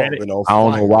 My fault. I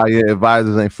don't know why your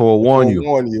advisors ain't forewarn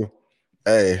you.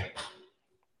 Hey.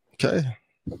 Okay.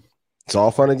 It's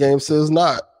all fun and games till it's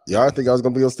not. Y'all think I was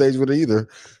gonna be on stage with it either.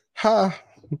 Ha.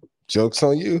 Joke's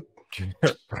on you.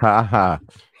 Ha ha.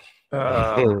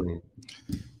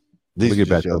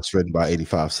 These are jokes written by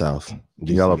 85 South.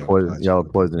 Y'all are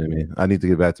poisoning me. I need to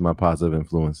get back to my positive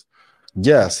influence.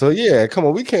 Yeah, so yeah, come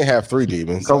on. We can't have three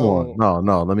demons. Come on.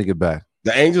 No, let me get back.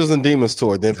 The Angels and Demons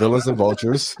tour, then Villains and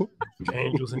Vultures.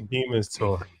 Angels and Demons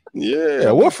tour.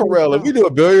 Yeah, what Pharrell? If we do a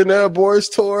Billionaire Boys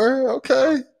tour,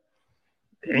 okay.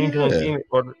 Angels and Demons.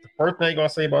 Well, the first thing they're gonna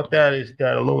say about that is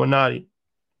that Illuminati.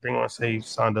 They're gonna say you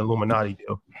signed the Illuminati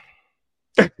deal.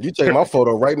 You take my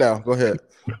photo right now. Go ahead.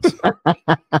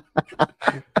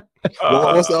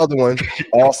 What's the other one?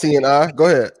 All Seeing Eye. Go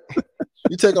ahead.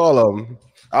 You take all of them.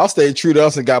 I'll stay true to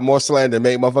us and got more slander and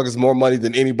make motherfuckers more money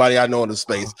than anybody I know in the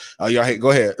space. Y'all hate.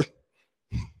 Go ahead.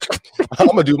 I'm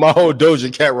gonna do my whole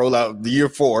Doja Cat rollout the year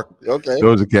 4. Okay.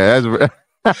 Doja Cat.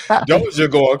 Doja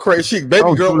going crazy.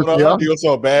 Baby girl, I feel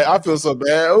so bad. I feel so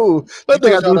bad. Ooh, you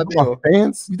think I do this for my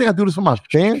fans? You think I do this for my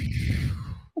fans?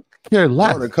 Here,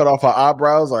 to cut off her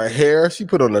eyebrows, her hair. She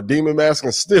put on a demon mask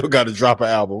and still got to drop an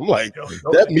album. Like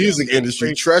that music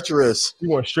industry, treacherous. You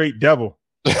want straight devil.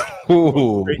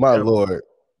 Ooh, straight my devil. Lord.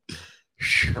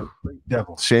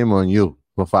 Devil. Shame on you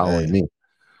for following me.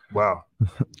 Wow.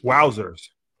 Wowzers.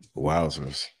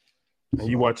 And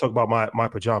you want to talk about my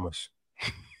pajamas?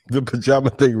 The pajama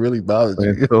thing really bothers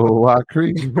you. Why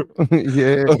creep?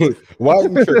 Yeah. Why are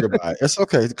you triggered by it? It's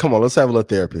okay. Come on, let's have a little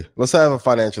therapy. Let's have a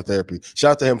financial therapy.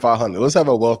 Shout out to him 500. Let's have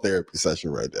a wealth therapy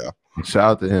session right now. Shout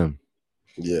out to him.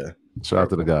 Yeah. Shout out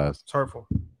to the guys. It's hurtful.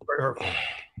 Very hurtful.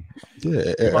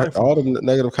 Yeah. All the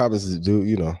negative comments do,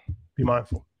 Be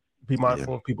mindful. Be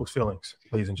mindful of people's feelings,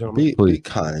 ladies and gentlemen. Be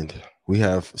kind. We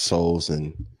have souls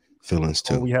and feelings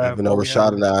too. Even though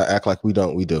Rashad and I act like we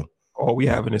don't, we do. All we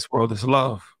have in this world is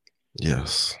love.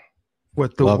 Yes.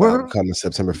 What the world coming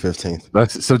September 15th.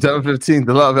 That's September 15th,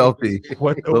 the Love LP.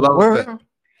 What the world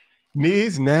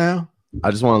needs now.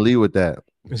 I just want to lead with that.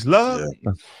 It's love.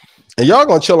 Yeah. And y'all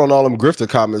gonna chill on all them grifter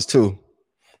comments too.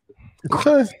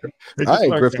 Okay. I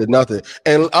ain't grifted nothing.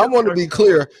 And I want to be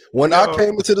clear. When I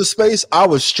came into the space, I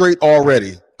was straight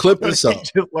already. Clip this up.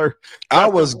 I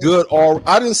was good.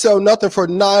 I didn't sell nothing for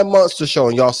 9 months to show,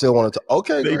 and y'all still wanted to.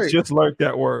 Okay, they great. just learned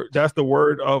that word. That's the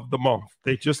word of the month.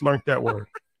 They just learned that word.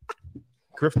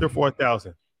 Grifter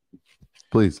 4000.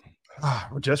 Please.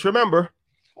 Just remember.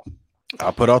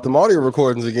 I'll put out them audio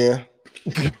recordings again.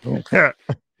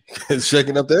 It's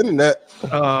shaking up the internet.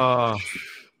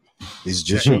 He's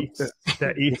just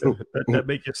that ether that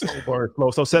make your soul burn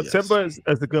slow. So September is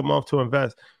a good month to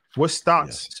invest. What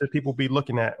stocks should people be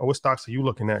looking at, or what stocks are you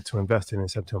looking at to invest in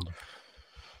September?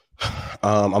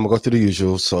 I'm gonna go through the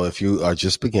usual. So if you are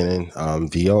just beginning,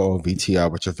 VO or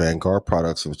VTI, which are Vanguard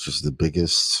Products, which is the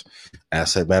biggest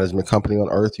asset management company on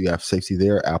earth. You have safety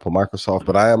there, Apple, Microsoft.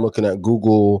 But I am looking at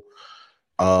Google.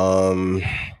 I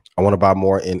want to buy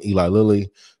more in Eli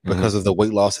Lilly because of the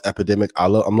weight loss epidemic.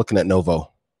 I'm looking at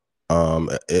Novo.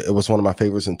 It was one of my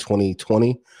favorites in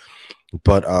 2020,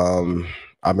 but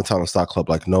I've been telling Stock Club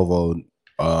like Novo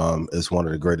is one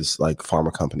of the greatest like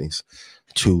pharma companies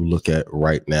to look at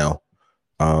right now.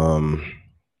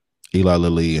 Eli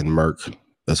Lilly and Merck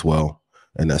as well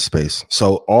in that space.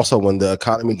 So also when the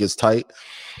economy gets tight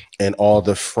and all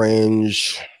the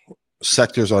fringe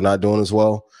sectors are not doing as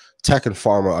well, tech and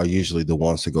pharma are usually the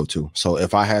ones to go to. So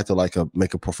if I had to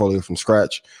make a portfolio from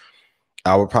scratch,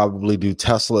 I would probably do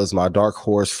Tesla as my dark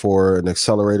horse for an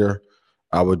accelerator.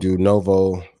 I would do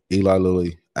Novo, Eli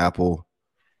Lilly, Apple,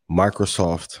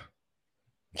 Microsoft,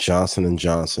 Johnson &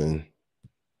 Johnson,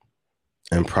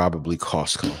 and probably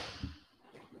Costco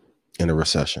in a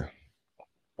recession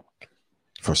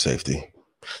for safety.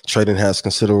 Trading has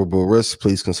considerable risk.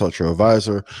 Please consult your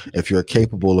advisor. If you're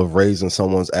capable of raising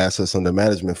someone's assets under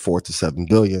management 4 to 7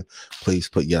 billion, please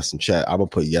put yes in chat. I'm gonna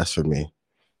put yes for me.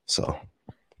 So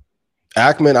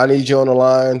Ackman, I need you on the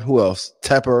line. Who else?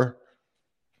 Tepper,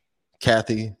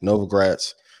 Kathy,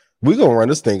 Novogratz. We're gonna run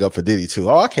this thing up for Diddy too.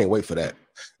 Oh, I can't wait for that.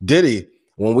 Diddy,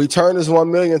 when we turn this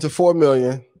 1 million to 4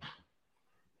 million,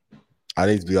 I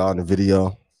need to be on the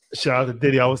video. Shout out to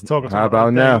Diddy. I was talking to him. How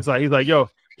about now? He's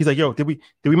like, yo, did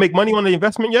we make money on the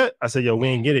investment yet? I said, yo, we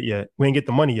ain't get it yet. We ain't get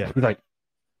the money yet. He's like,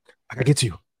 I can get to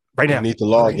you right now. You need the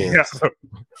login. Yeah.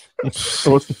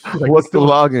 What's the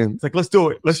login? It's like, let's do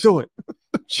it. Let's do it.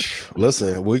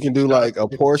 Listen, we can do like a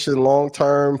portion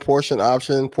long-term, portion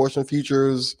option, portion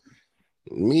futures,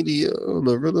 media,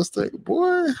 the real estate.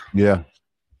 Boy. Yeah.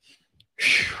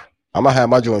 I'm going to have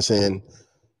my joints in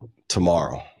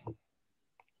tomorrow.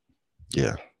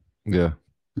 Yeah. Yeah.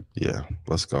 Yeah.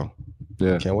 Let's go.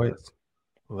 Yeah. Can't wait.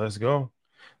 Let's go.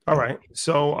 All right.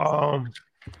 So,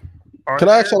 can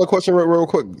I ask y'all a question real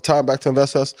quick? Time back to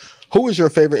InvestFest. Who was your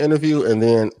favorite interview? And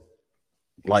then,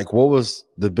 like, what was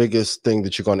the biggest thing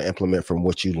that you're going to implement from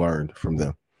what you learned from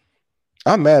them?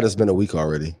 I'm mad it's been a week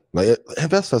already. Like,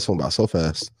 InvestFest went by so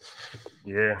fast.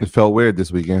 Yeah. It felt weird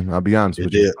this weekend. I'll be honest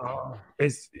with you.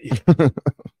 It's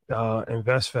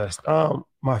InvestFest.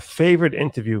 My favorite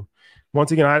interview. Once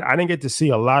again, I didn't get to see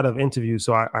a lot of interviews,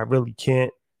 so I really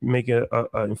can't make a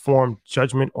informed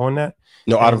judgment on that.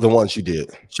 No, out of the ones you did.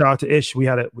 Shout out to Ish.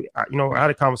 I had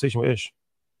a conversation with Ish.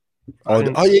 Yeah.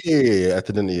 At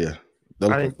the dinner, yeah.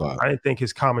 I didn't think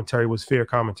his commentary was fair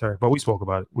commentary, but we spoke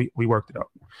about it. We worked it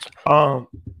out.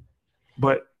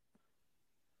 But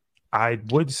I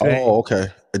would say, oh, okay.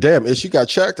 Damn, Ish, you got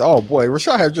checked. Oh boy,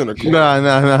 Rashad had you in the corner. Nah.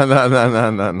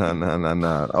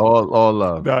 All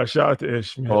love. Nah, shout out to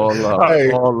Ish. Man. All love.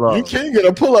 Hey, all love. You can get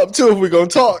a pull up too if we're gonna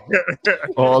talk.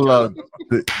 All love.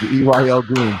 The EYL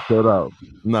Green showed up.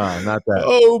 Nah, not that.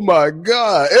 Oh my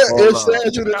God! It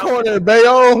said you in the corner,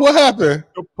 Bayonne. What happened?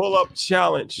 The pull up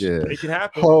challenge. Yeah, it can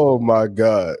happen. Oh my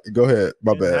God! Go ahead.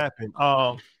 My bad. Happen.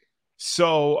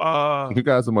 So you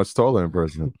guys are much taller in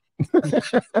person.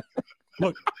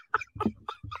 Look,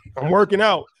 I'm working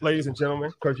out, ladies and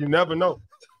gentlemen, because you never know.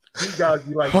 These guys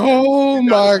be like, oh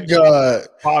my God,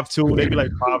 5'2". They be like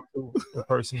 5'2" in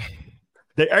person.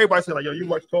 Everybody say like, yo, you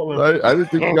much taller. I didn't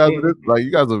think you guys were this, like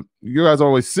you guys are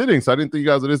always sitting, so I didn't think you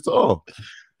guys were this tall.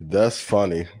 That's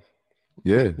funny.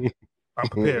 Yeah, I'm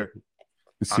prepared.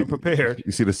 I'm prepared.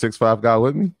 You see the 6'5" guy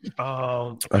with me?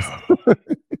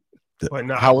 But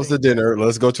no, how was the dinner?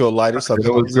 Let's go to a lighter subject.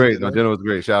 It was great. The dinner was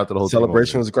great. Shout out to the whole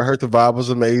celebration. Was great. I heard the vibe was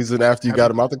amazing after you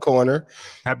got him out the corner.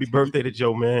 Happy birthday to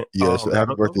Joe, man. Yes,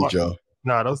 happy birthday, Joe.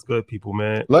 Nah, those good people,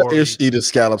 man. Let Corey, Ish eat his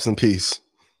scallops in peace.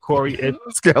 Corey,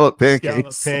 scallop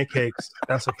pancakes.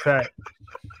 That's a fact.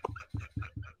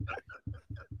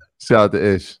 Shout out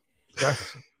to Ish. Shout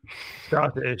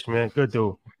out to Ish, man. Good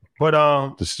dude.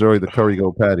 But destroy the curry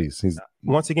goat patties.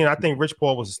 Once again, I think Rich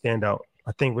Paul was a standout.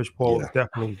 I think Rich Paul was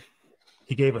definitely.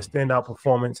 He gave a standout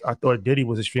performance. I thought Diddy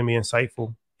was extremely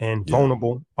insightful and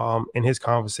vulnerable in his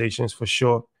conversations for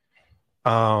sure.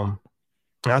 And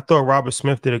I thought Robert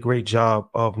Smith did a great job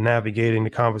of navigating the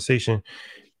conversation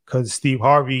because Steve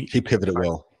Harvey. He pivoted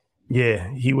well. Yeah,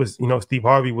 he was, Steve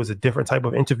Harvey was a different type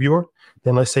of interviewer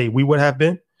than let's say we would have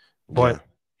been, but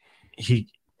he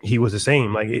was the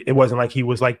same. Like it wasn't like he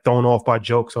was like thrown off by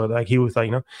jokes or like he was like,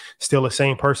 still the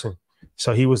same person.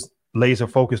 So he was laser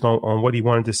focused on what he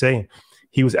wanted to say.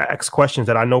 he was asked questions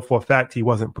that I know for a fact he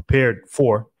wasn't prepared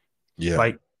for. Yeah.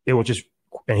 Like it was just,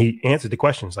 and he answered the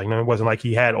questions. Like, it wasn't like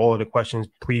he had all of the questions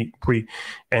pre.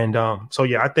 And so,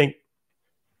 yeah, I think,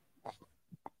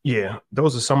 yeah,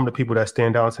 those are some of the people that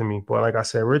stand out to me. But like I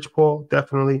said, Rich Paul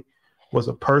definitely was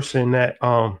a person that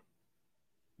I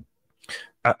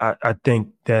think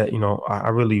that, I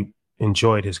really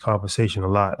enjoyed his conversation a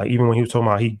lot. Like even when he was talking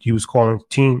about he was calling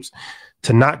teams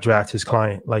to not draft his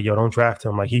client, like, yo, don't draft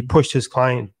him. Like he pushed his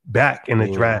client back in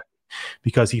the draft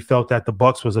because he felt that the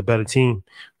Bucks was a better team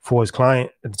for his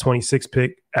client at the 26th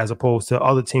pick, as opposed to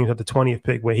other teams at the 20th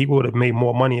pick, where he would have made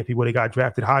more money if he would have got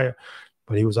drafted higher.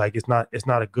 But he was like, it's not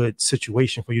a good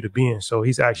situation for you to be in. So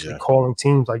he's actually calling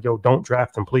teams like, yo, don't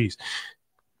draft him, please.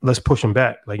 Let's push him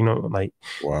back. Like,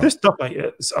 there's stuff like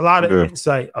it's a lot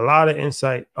of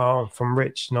insight from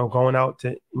Rich, going out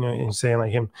to, and saying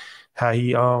like him, how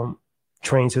he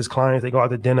trains his clients. They go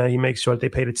out to dinner. He makes sure that they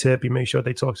pay the tip. He makes sure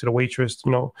they talk to the waitress,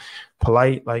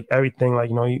 polite, like everything. Like,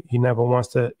 he never wants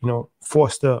to,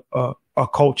 foster a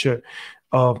culture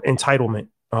of entitlement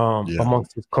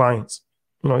amongst his clients.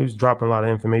 He's dropping a lot of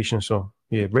information. So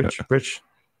yeah, Rich,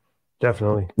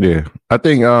 definitely. Yeah. I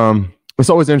think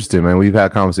it's always interesting, man. We've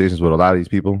had conversations with a lot of these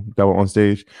people that were on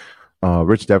stage.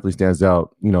 Rich definitely stands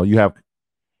out. You have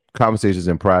conversations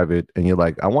in private and you're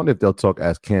like, I wonder if they'll talk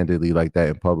as candidly like that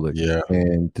in public. Yeah.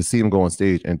 And to see him go on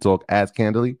stage and talk as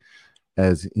candidly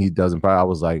as he does in private, I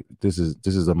was like, this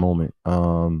is a moment.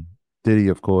 Diddy,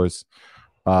 of course.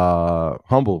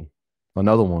 Humble,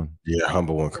 another one. Yeah,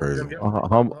 Humble went crazy.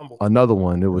 Another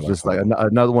one. It was just like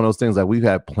another one of those things. Like we've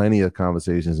had plenty of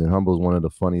conversations, and Humble is one of the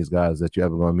funniest guys that you're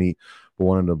ever going to meet, but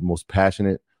one of the most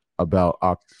passionate about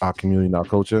our community and our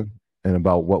culture and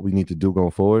about what we need to do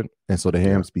going forward. And so to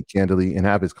hear him speak candidly and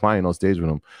have his client on stage with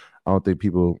him, I don't think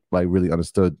people like really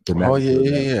understood the magnitude.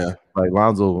 Yeah. Like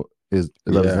Lonzo is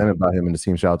represented by him in the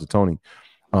team. Shout out to Tony.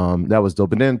 That was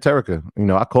dope. And then Terica,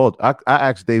 I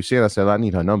asked Dave Shan, I said, I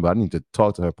need her number. I need to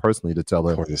talk to her personally to tell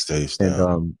her. For the stage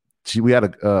and we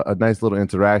had a nice little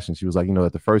interaction. She was like,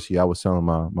 at the first year I was selling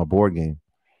my board game,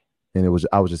 and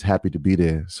I was just happy to be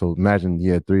there. So imagine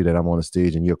year 3 that I'm on the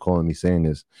stage and you're calling me saying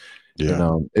this. Yeah.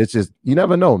 And, it's just, you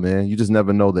never know, man. You just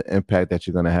never know the impact that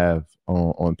you're gonna have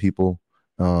on people.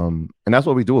 And that's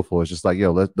what we do it for. It's just like,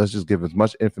 yo, let's just give as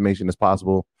much information as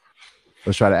possible.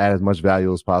 Let's try to add as much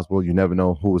value as possible. You never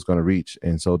know who it's going to reach.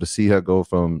 And so to see her go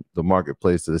from the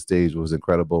marketplace to the stage was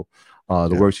incredible.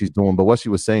 The work she's doing, but what she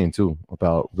was saying too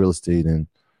about real estate and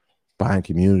buying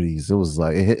communities, it was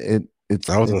like, that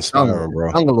was inspiring,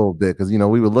 bro. Hung a little bit because, we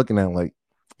were looking at like,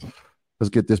 let's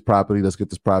get this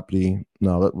property.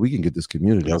 No, we can get this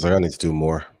community. I was like, I need to do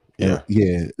more. Yeah.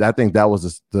 Yeah. I think that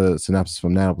was the synopsis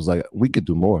from that. It was like, we could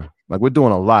do more. Like we're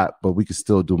doing a lot, but we could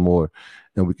still do more,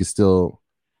 and we could still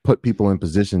put people in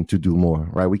position to do more,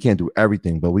 right? We can't do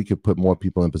everything, but we could put more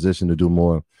people in position to do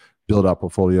more, build our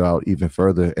portfolio out even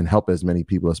further, and help as many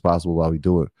people as possible while we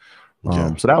do it.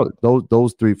 So that was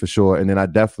those 3 for sure. And then I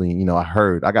definitely,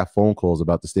 I got phone calls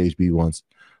about the Stage B once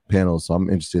panels, so I'm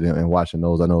interested in watching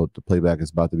those. I know the playback is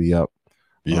about to be up,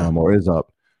 or is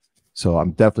up. So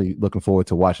I'm definitely looking forward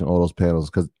to watching all those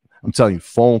panels because I'm telling you,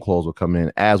 phone calls will come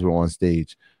in as we're on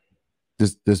stage.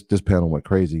 This panel went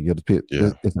crazy.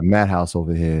 It's a madhouse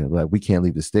over here. Like we can't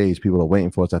leave the stage. People are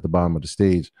waiting for us at the bottom of the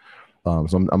stage.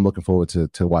 So I'm looking forward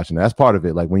to watching that. That's part of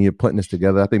it. Like when you're putting this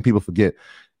together, I think people forget.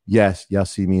 Yes, y'all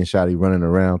see me and Shotty running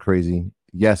around crazy.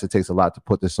 Yes, it takes a lot to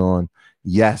put this on.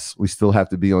 Yes, we still have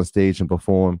to be on stage and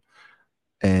perform.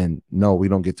 And no, we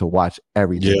don't get to watch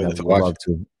everything that we love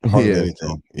to.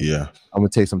 Yeah. I'm gonna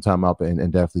take some time out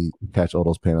and definitely catch all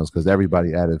those panels because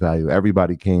everybody added value.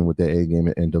 Everybody came with their A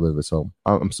game and delivered. So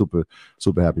I'm super,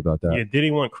 super happy about that. Yeah, Diddy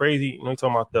went crazy. You're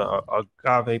talking about the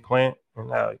agave plant, and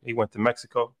now he went to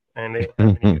Mexico and they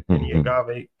have the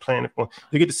agave plant.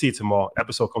 You get to see it tomorrow.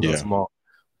 Episode comes out tomorrow.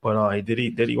 But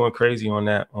Diddy went crazy on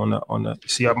that. On the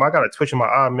see, I got a twitch in my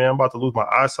eye, man. I'm about to lose my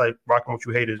eyesight rocking with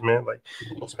you haters, man. Like,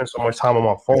 I spend so much time on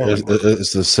my phone.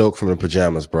 It's the silk from the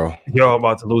pajamas, bro. Yo, I'm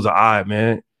about to lose an eye,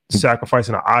 man.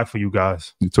 Sacrificing an eye for you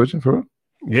guys. You twitching for it?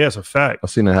 Yeah, it's a fact. I've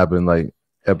seen it happen like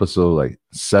episode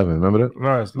 7. Remember that?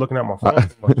 No, it's looking at my phone.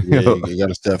 You got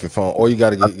to stay off your phone, or you got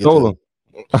to get.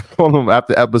 I told him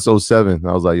after episode 7.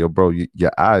 I was like, yo, bro,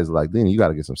 your eyes like then you got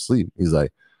to get some sleep. He's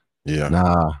like,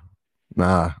 nah.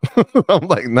 I'm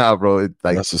like, nah, bro.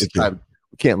 We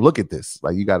can't look at this.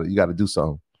 Like you gotta do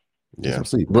something. Yeah.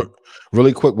 Sleep,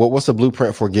 really quick, what's the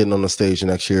blueprint for getting on the stage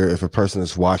next year if a person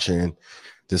is watching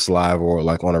this live or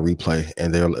like on a replay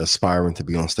and they're aspiring to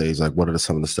be on stage, like what are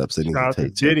some of the steps they need Shout to out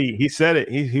take? to Diddy. He said it.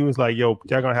 He was like, yo,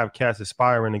 they're going to have cats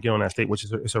aspiring to get on that stage, which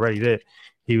is it's already there.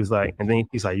 He was like, and then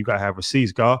he's like, you got to have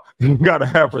receipts, God. You got to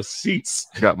have receipts.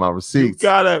 Got my receipts. You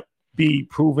got to be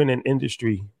proven in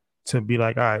industry to be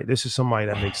like, all right, this is somebody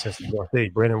that makes sense to go on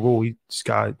stage. Brandon Rule, he's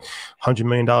got $100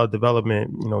 million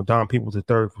development, Don Peoples the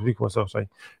third for people. So it's like,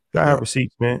 you got to have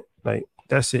receipts, man. Like,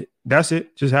 that's it. That's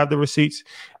it. Just have the receipts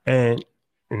and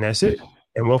that's it.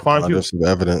 And we'll find you. Some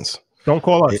evidence. Don't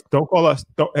call us. Don't call us.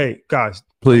 Hey, guys.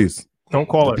 Please. Don't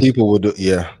call us. People will do,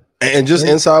 yeah. And just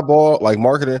inside ball, like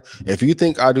marketing, if you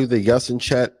think I do the yes in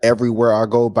chat everywhere I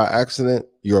go by accident,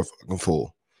 you're a fucking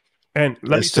fool. And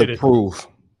let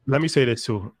me say this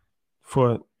too,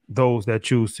 for those that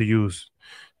choose to use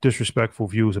disrespectful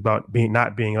views about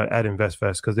not being at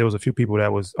InvestFest, because there was a few people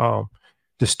that was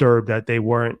disturbed that they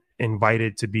weren't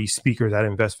invited to be speakers at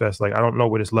InvestFest. Like, I don't know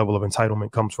where this level of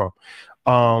entitlement comes from.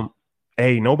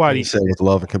 Nobody said with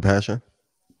love and compassion.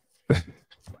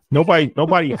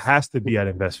 Nobody has to be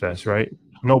at InvestFest, right?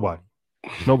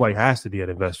 Nobody has to be at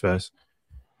InvestFest.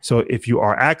 So if you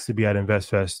are asked to be at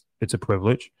InvestFest, it's a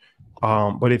privilege.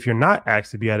 But if you're not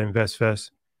asked to be at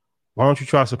InvestFest, why don't you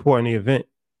try supporting the event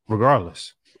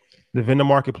regardless? The vendor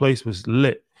marketplace was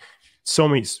lit. So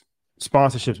many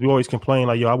sponsorships. We always complain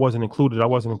like, yo, I wasn't included.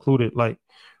 Like,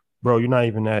 bro, you're not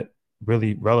even that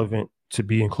really relevant to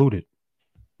be included.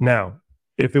 Now,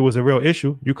 if it was a real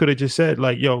issue, you could have just said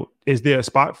like, yo, is there a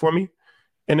spot for me?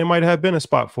 And it might have been a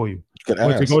spot for you.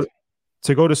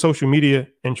 To go to social media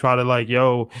and try to like,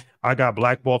 yo, I got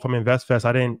blackballed from InvestFest.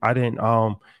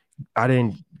 I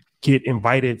didn't get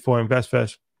invited for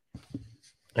InvestFest.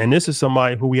 And this is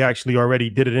somebody who we actually already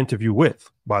did an interview with,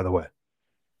 by the way.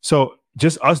 So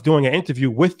just us doing an interview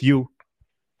with you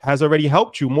has already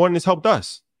helped you more than it's helped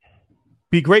us.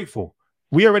 Be grateful.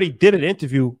 We already did an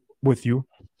interview with you.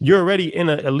 You're already in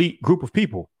an elite group of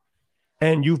people,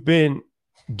 and you've been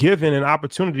given an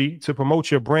opportunity to promote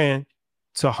your brand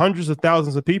to hundreds of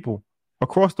thousands of people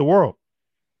across the world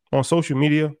on social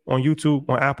media, on YouTube,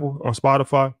 on Apple, on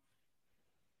Spotify.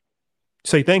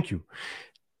 Say thank you.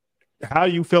 How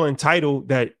do you feel entitled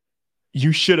that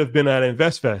you should have been at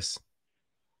InvestFest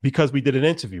because we did an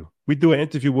interview? We do an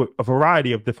interview with a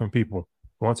variety of different people.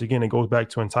 Once again, it goes back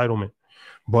to entitlement,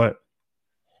 but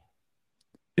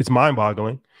it's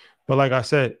mind-boggling. But like I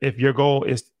said, if your goal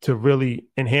is to really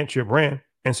enhance your brand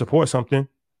and support something,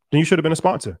 then you should have been a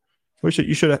sponsor.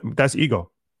 That's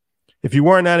ego. If you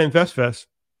weren't at InvestFest,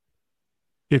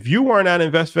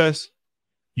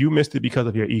 you missed it because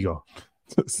of your ego.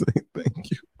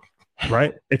 Thank you.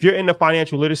 Right? If you're in the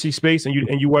financial literacy space and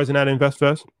you wasn't at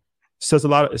InvestFest, it says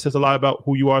a lot about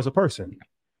who you are as a person.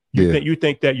 You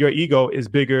think that your ego is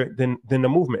bigger than the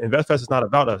movement. InvestFest is not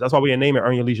about us. That's why we name it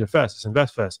Earn Your Leisure Fest. It's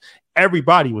InvestFest.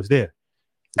 Everybody was there.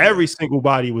 Every single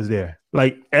body was there.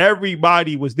 Like,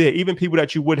 everybody was there. Even people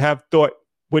that you would have thought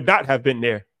would not have been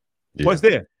there was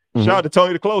there. Mm-hmm. Shout out to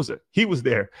Tony the Closer. He was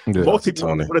there. Yeah, most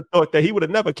people would have thought that he would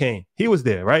have never came. He was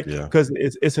there, right? Yeah. Because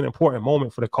it's an important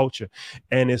moment for the culture.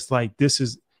 And it's like, this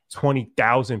is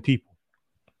 20,000 people.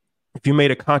 If you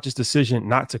made a conscious decision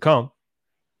not to come,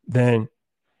 then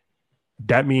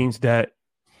that means that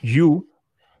you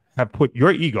have put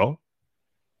your ego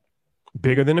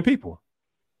bigger than the people.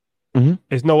 Mm-hmm.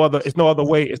 It's no other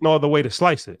way to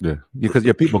slice it. Yeah, because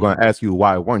your people are going to ask you,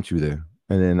 why weren't you there?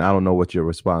 And then I don't know what your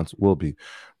response will be.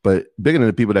 But bigger than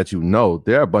the people that you know,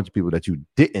 there are a bunch of people that you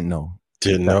didn't know.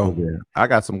 I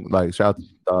got some, like, shout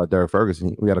out to Derek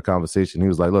Ferguson. We had a conversation. He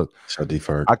was like, look,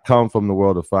 I come from the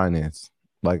world of finance.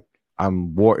 Like,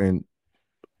 I'm Wharton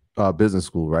business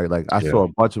school, right? Like, I saw a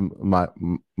bunch of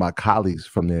my colleagues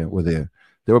from there were there.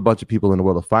 There were a bunch of people in the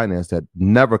world of finance that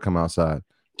never come outside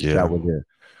that were there.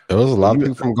 There was a lot of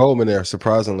people from Goldman there,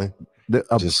 surprisingly.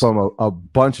 From a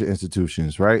bunch of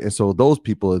institutions, right? And so those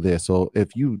people are there. So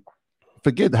if you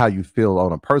forget how you feel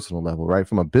on a personal level, right?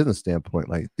 From a business standpoint,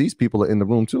 like, these people are in the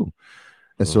room too.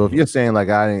 And so if you're saying like,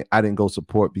 I didn't go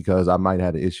support because I might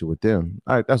have an issue with them,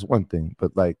 all right, that's one thing.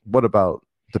 But like, what about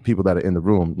the people that are in the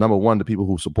room? Number one, the people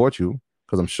who support you,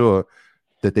 because I'm sure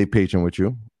that they patron with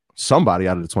you. Somebody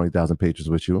out of the 20,000 patrons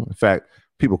with you. In fact,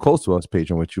 people close to us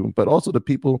patron with you, but also the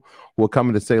people who are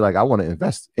coming to say like, I want to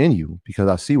invest in you because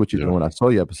I see what you're doing. I saw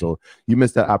your episode. You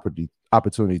missed that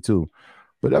opportunity too.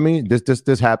 But I mean,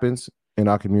 this happens in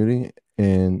our community,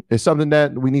 and it's something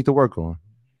that we need to work on,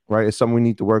 right? It's something we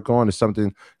need to work on. It's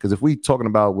something, because if we talking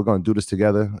about we're going to do this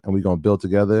together and we're going to build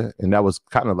together, and that was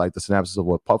kind of like the synopsis of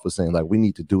what Puff was saying, like, we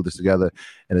need to do this together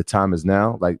and the time is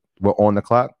now, like, we're on the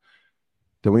clock.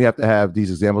 Then we have to have these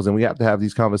examples and we have to have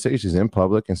these conversations in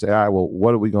public and say, all right, well,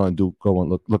 what are we going to do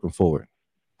looking forward?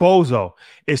 bozo.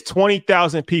 It's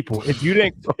 20,000 people. If you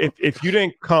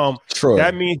didn't come, Troy,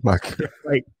 that means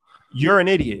like you're an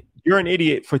idiot. You're an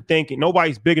idiot for thinking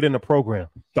nobody's bigger than the program.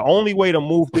 The only way to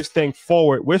move this thing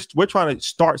forward, we're trying to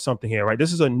start something here, right?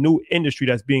 This is a new industry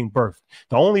that's being birthed.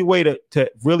 The only way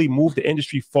to really move the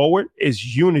industry forward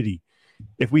is unity.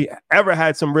 If we ever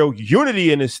had some real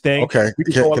unity in this thing, okay,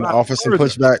 can I offer some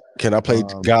pushback? Can I play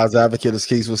God's advocate, as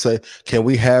Keith would say? Can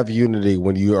we have unity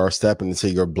when you are stepping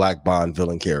into your Black Bond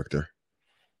villain character?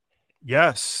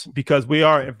 Yes, because we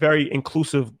are a very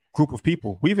inclusive group of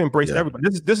people. We've embraced everybody.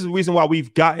 This is the reason why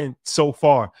we've gotten so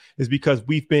far, is because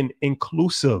we've been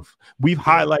inclusive. We've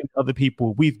highlighted other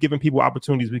people. We've given people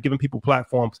opportunities. We've given people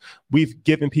platforms. We've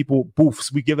given people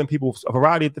booths. We've given people a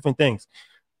variety of different things.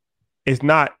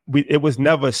 It was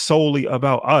never solely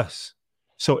about us.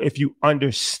 So if you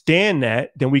understand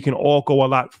that, then we can all go a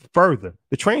lot further.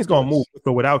 The train's going to move with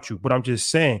or without you, but I'm just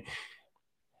saying,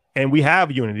 and we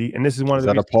have unity, and this is one of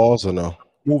the— Is that a pause or no?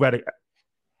 Move at it.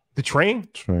 The train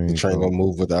the train gonna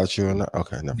move without you or not?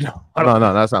 Okay, no,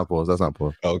 that's not pause. That's not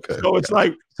pause. Okay. So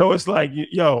it's like,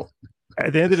 yo,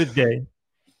 at the end of the day,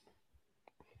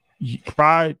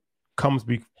 pride comes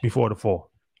before the fall.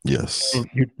 Yes. And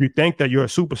you think that you're a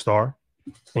superstar,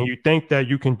 and you think that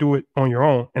you can do it on your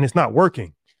own, and it's not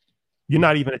working. You're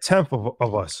not even a tenth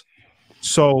of us.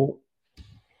 So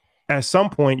at some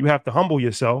point, you have to humble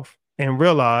yourself and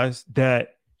realize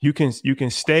that you can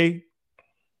stay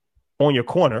on your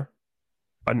corner,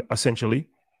 essentially,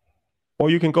 or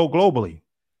you can go globally.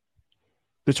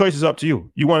 The choice is up to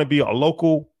you. You want to be a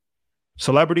local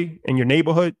celebrity in your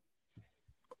neighborhood,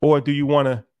 or do you want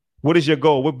to— what is your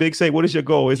goal? What Big say? What is your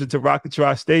goal? Is it to rock the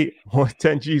tri-state, or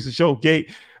 10 G's to show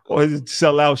gate, or is it to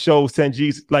sell out shows 10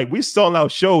 G's? Like, we selling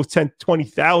out shows 10,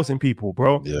 20,000 people,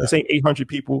 bro. Yeah. This ain't 800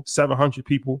 people, 700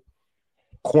 people,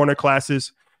 corner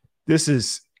classes. This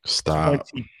is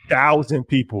 20,000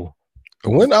 people.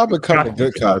 When I become a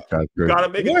good cop, gotta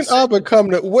make when I become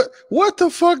the what the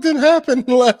fuck didn't happen in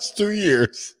the last 2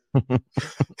 years?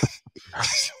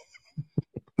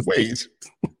 Wait,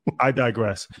 I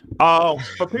digress.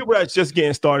 For people that's just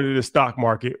getting started in the stock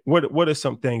market, what are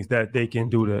some things that they can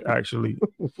do to actually?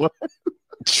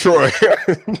 Troy,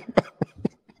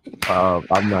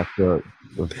 I'm not sure.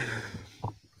 No,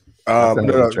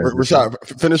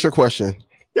 Rashad, finish your question.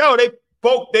 Yo, they've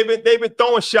been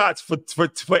throwing shots for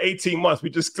 18 months.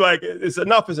 We just like, it's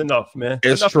enough is enough, man.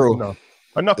 It's enough true.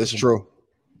 Enough. It's true.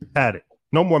 Had it.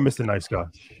 No more Mr. Nice Guy.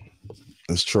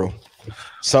 It's true.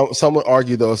 Some would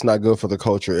argue, though, it's not good for the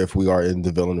culture if we are in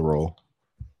the villain role.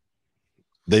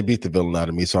 They beat the villain out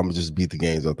of me, so I'm gonna just beat the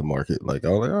gains out the market. Like,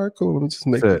 I'm like, all right, cool. Let me just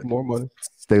make more money.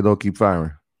 Stay low, keep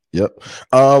firing. Yep.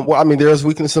 Well, I mean, there's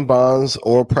weakness in bonds.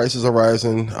 Oil prices are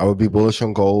rising. I would be bullish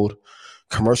on gold.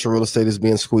 Commercial real estate is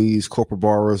being squeezed. Corporate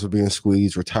borrowers are being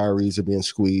squeezed. Retirees are being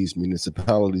squeezed.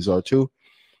 Municipalities are too.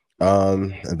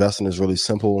 Investing is really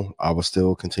simple. I will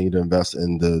still continue to invest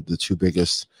in the two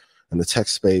biggest in the tech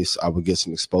space. I would get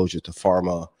some exposure to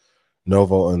pharma.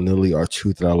 Novo and Lilly are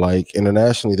two that I like.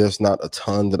 Internationally, there's not a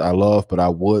ton that I love, but I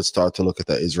would start to look at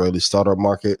the Israeli startup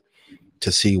market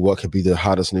to see what could be the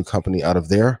hottest new company out of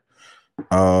there.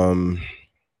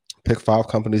 Pick 5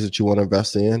 companies that you want to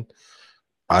invest in.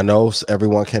 I know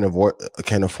everyone can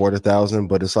afford 1,000,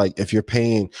 but it's like, if you're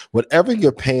paying whatever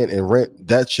you're paying in rent,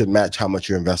 that should match how much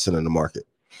you're investing in the market.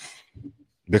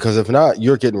 Because if not,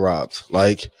 you're getting robbed.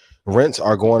 Like, rents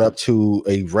are going up to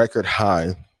a record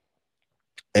high.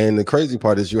 And the crazy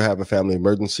part is you have a family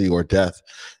emergency or death,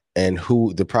 and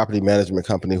who the property management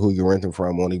company who you're renting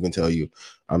from won't even tell you,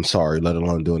 I'm sorry, let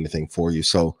alone do anything for you.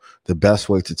 So the best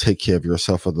way to take care of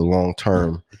yourself for the long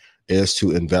term is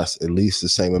to invest at least the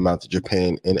same amount that you're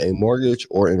paying in a mortgage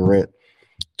or in rent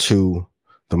to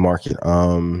the market.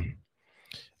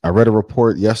 I read a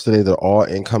report yesterday that all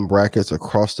income brackets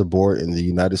across the board in the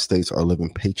United States are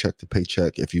living paycheck to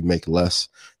paycheck if you make less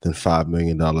than $5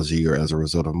 million a year as a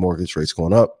result of mortgage rates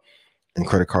going up and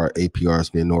credit card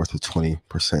APRs being north of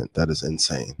 20%. That is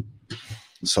insane.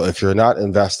 So if you're not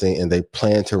investing and they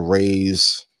plan to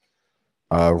raise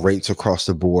rates across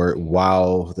the board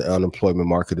while the unemployment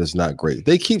market is not great.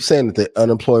 They keep saying that the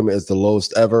unemployment is the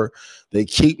lowest ever. They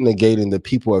keep negating that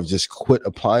people have just quit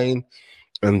applying,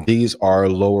 and these are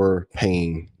lower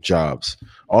paying jobs.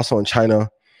 Also in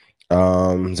China,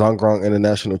 Zhongrong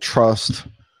International Trust,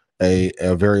 a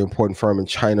very important firm in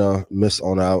China, missed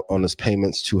on its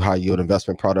payments to high yield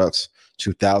investment products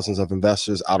to thousands of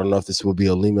investors. I don't know if this will be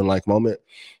a Lehman-like moment,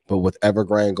 but with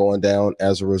Evergrande going down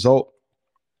as a result,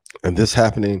 and this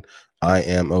happening, I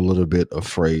am a little bit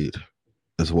afraid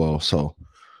as well. So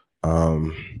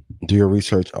do your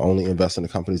research. Only invest in the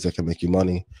companies that can make you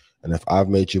money And if I've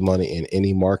made you money in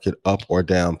any market, up or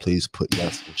down, please put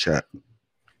yes in chat.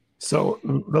 So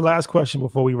the last question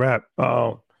before we wrap,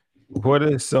 what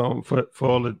is for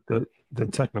all the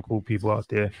technical people out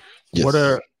there?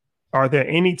 Yes. Are there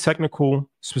any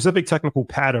specific technical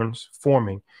patterns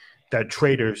forming that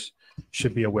traders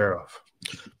should be aware of?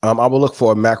 I will look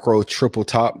for a macro triple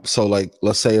top. So, like,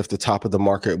 let's say if the top of the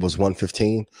market was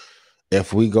 115,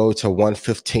 if we go to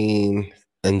 115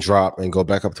 and drop and go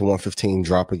back up to 115,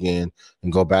 drop again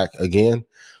and go back again,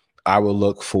 I will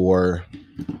look for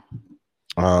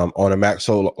on a max,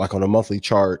 so like on a monthly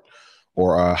chart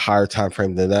or a higher time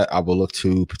frame than that, I will look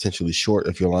to potentially short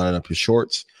if you're lining up your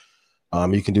shorts.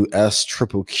 You can do S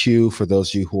triple Q for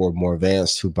those of you who are more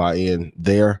advanced who buy in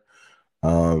there.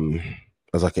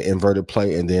 As like an inverted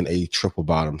play and then a triple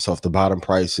bottom. So if the bottom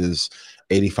price is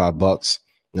 $85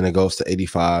 and it goes to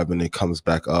 85 and it comes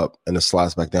back up and it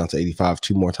slides back down to 85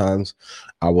 two more times,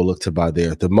 I will look to buy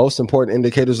there. The most important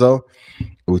indicators, though,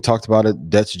 we talked about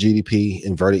it, that's GDP,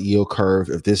 inverted yield curve.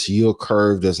 If this yield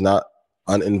curve does not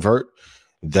uninvert,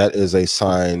 that is a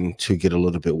sign to get a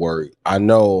little bit worried. I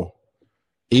know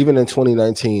even in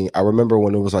 2019, I remember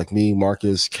when it was like me,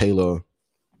 Marcus, Kayla,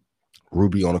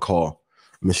 Ruby on a call.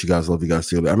 I miss you guys, love you guys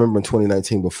too. I remember in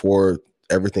 2019, before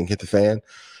everything hit the fan,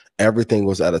 everything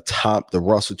was at a top. The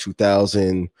Russell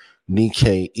 2000,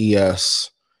 Nikkei, ES,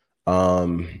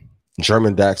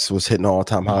 German DAX was hitting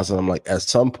all-time highs. And I'm like, at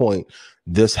some point,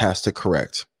 this has to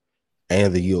correct.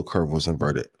 And the yield curve was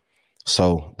inverted.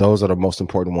 So those are the most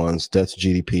important ones. That's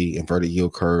GDP, inverted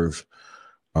yield curve.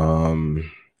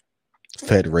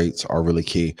 Fed rates are really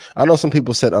key. I know some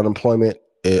people said unemployment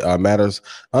matters.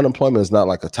 Unemployment is not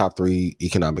like a top 3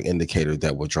 economic indicator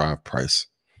that will drive price,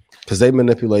 because they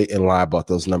manipulate and lie about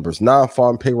those numbers.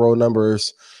 Non-farm payroll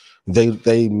numbers, they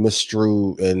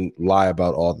misdrew and lie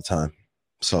about all the time.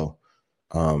 So,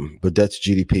 but that's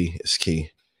GDP is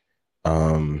key.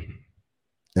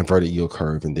 Inverted yield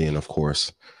curve, and then of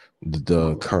course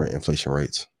the current inflation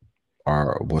rates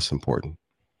are what's important.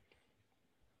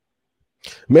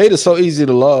 Made it so easy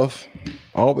to love.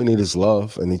 All we need is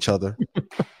love and each other.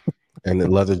 And the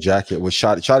leather jacket was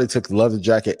shot. Shotty took the leather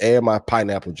jacket and my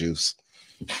pineapple juice.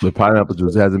 The pineapple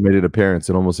juice hasn't made an appearance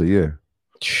in almost a year.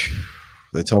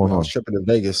 They told me I was tripping in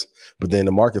Vegas, but then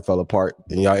the market fell apart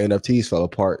and y'all NFTs fell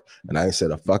apart, and I ain't said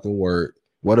a fucking word.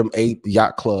 What them 8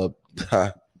 yacht club?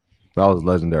 That was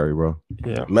legendary, bro.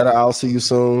 Yeah. Meta, I'll see you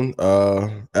soon.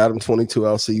 Adam 22,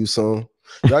 I'll see you soon.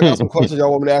 Y'all got some questions y'all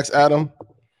want me to ask Adam?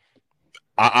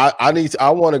 I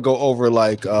want to go over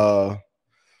like the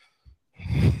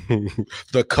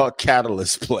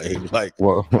catalyst play. Like,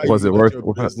 was it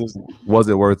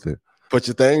worth it? Put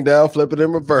your thing down, flip it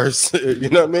in reverse. You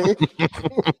know what I mean?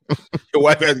 Your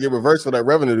wife has to get reversed for that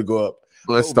revenue to go up.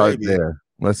 Let's start there.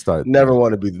 Never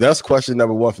want to be. That's question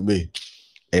number 1 for me.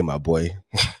 Hey, my boy.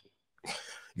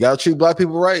 You gotta treat black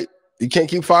people right. You can't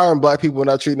keep firing black people and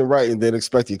not treating them right and then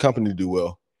expect your company to do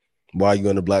well while you're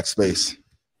in the black space.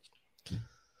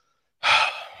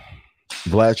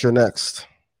 Vlad, you're next.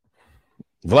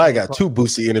 Vlad got 2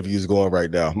 Boosie interviews going right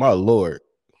now. My Lord.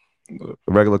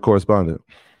 Regular correspondent.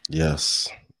 Yes.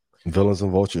 Villains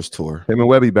and Vultures tour. Him and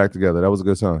Webby back together. That was a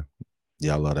good time.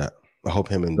 Yeah, I love that. I hope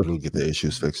him and Blue get the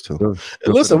issues fixed too.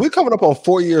 And listen, we're coming up on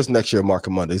 4 years next year,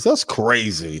 Market Mondays. That's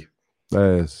crazy.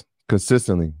 Yes.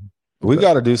 Consistently. We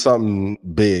got to do something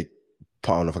big. I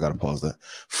don't know if I got to pause that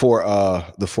for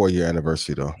the 4-year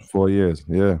anniversary though. 4 years.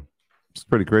 Yeah. It's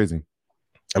pretty crazy.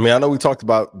 I mean, I know we talked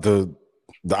about the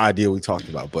idea we talked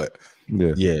about, but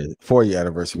yeah, 4-year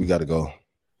anniversary, we got to go.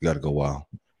 We got to go wild.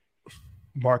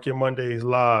 Market Mondays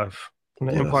live from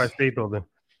the Empire State Building.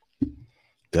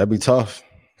 That'd be tough.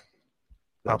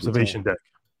 Observation deck.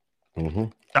 Mm-hmm.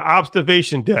 The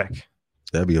observation deck.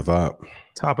 That'd be a vibe.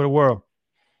 Top of the world.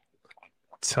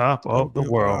 Top of the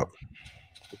world.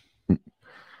 Well,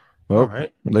 all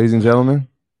right, ladies and gentlemen.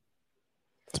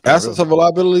 Assets of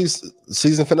Liabilities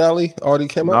season finale already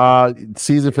came out.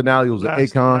 Season finale was an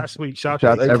Akon. Last week. Shout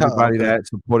out to everybody that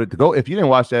supported. Go if you didn't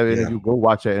watch that interview, go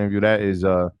watch that interview. That is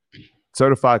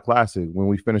certified classic. When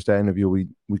we finished that interview, we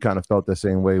kind of felt the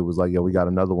same way. It was like, we got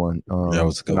another one. That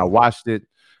was good. And I watched it.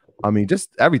 I mean, just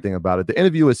everything about it. The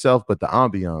interview itself, but the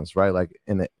ambiance, right? Like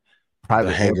in the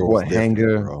private hangar,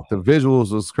 the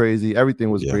visuals was crazy.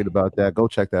 Everything was great about that. Go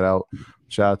check that out.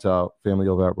 Shout out to our family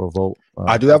over at Revolt.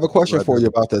 I do have a question for you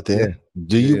about that thing. Yeah.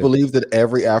 Do you believe that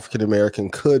every African American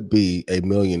could be a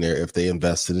millionaire if they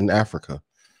invested in Africa?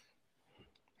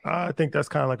 I think that's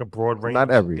kind of like a broad range.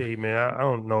 Not every. Man, I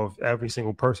don't know if every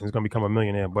single person is going to become a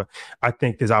millionaire, but I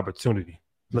think there's opportunity.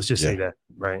 Let's just say that,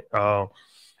 right?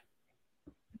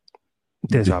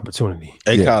 there's opportunity.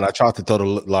 Akon, I tried to throw the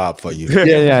lob for you.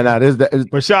 Nah,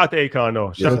 But shout out to Akon,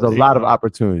 though. There's a lot of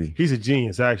opportunity. He's a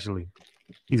genius, actually.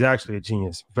 He's actually a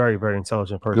genius. Very, very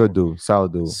intelligent person. Good dude.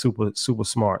 Solid dude. Super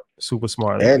smart. Super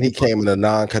smart. And he came in a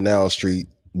non-Canal Street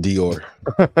Dior.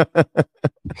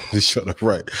 Shut up,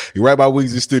 right. You right by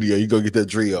Weezy Studio. You go get that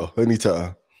trio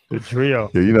anytime. The trio.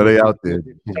 Yeah, you know they out there.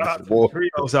 The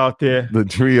trio's out there. The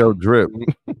trio drip.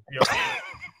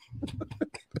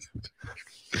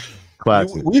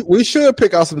 Classic. We should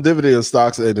pick out some dividend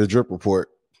stocks in the drip report.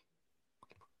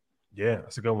 Yeah,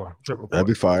 that's a good one. Drip report. That'd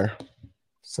be fire.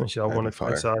 Since y'all want to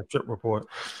inside drip report.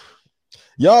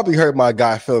 Y'all be hurt my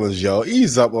guy feelings, yo.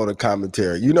 Ease up on the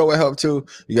commentary. You know what helped too?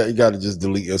 You got to just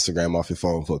delete Instagram off your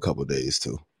phone for a couple of days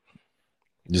too.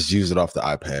 Just use it off the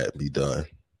iPad. Be done.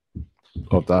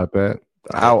 Off the iPad.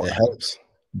 It helps.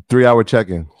 3 hour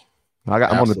check-in.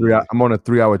 I'm on a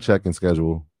 3 hour check-in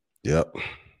schedule. Yep.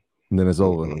 And then it's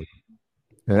over.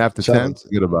 And after 10,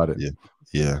 forget about it.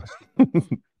 Yeah.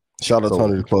 Shout out to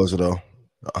Tony the Closer though.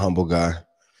 A humble guy.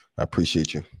 I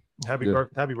appreciate you. Happy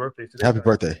birthday today. Happy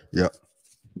birthday. Yep.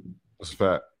 That's a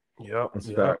fact. Yep. That's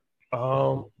a fact.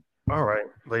 All right,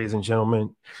 ladies and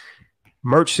gentlemen.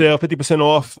 Merch sale, 50%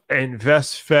 off.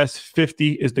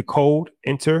 InvestFest50 is the code.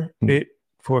 Enter it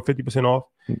for 50% off.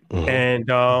 And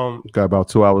got about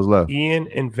 2 hours left.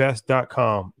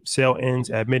 IanInvest.com. Sale ends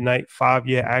at midnight.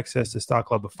 5-year access to Stock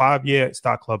Club. The 5-year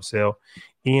Stock Club sale.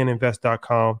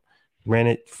 IanInvest.com. Ran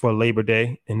it for Labor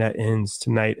Day, and that ends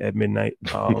tonight at midnight.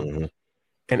 And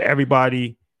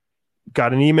everybody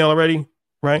got an email already,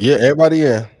 right? Yeah, everybody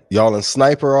in. Y'all in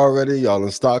Sniper already. Y'all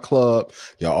in Stock Club.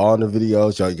 Y'all all in the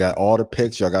videos. Y'all got all the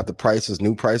pics. Y'all got the prices.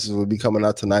 New prices will be coming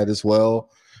out tonight as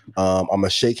well. I'm gonna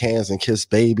shake hands and kiss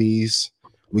babies.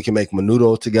 We can make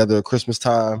menudo together at Christmas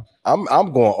time. I'm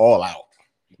going all out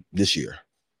this year.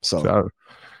 So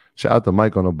shout out to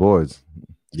Mike on the boards.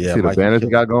 Yeah, see the banners we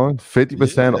got going?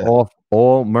 50% off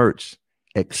all merch,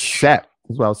 except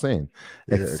that's what I was saying.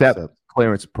 Except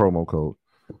clearance promo code.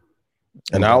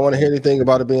 And I don't want to hear anything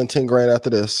about it being 10 grand after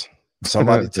this.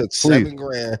 Somebody took 7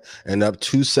 grand and up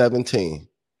to 17.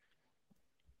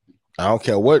 I don't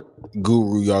care what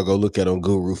guru y'all go look at on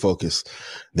Guru Focus.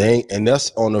 And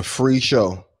that's on a free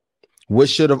show, which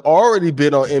should have already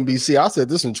been on NBC. I said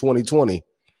this in 2020.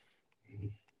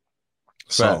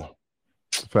 So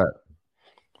fact.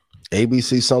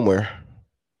 ABC somewhere.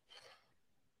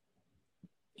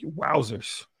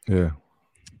 Wowzers. Yeah.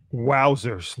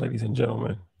 Wowzers, ladies and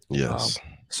gentlemen. Yes.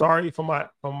 Sorry for my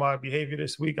behavior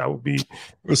this week. I will be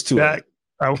back. Late.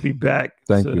 I will be back.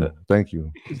 Thank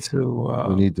you.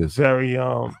 We need this. Very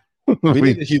we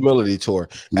need a humility tour.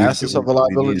 Assets of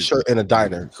reliability shirt in a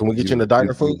diner. Can we get you in a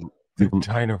diner food?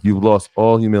 You've lost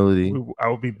all humility. I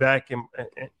will be back in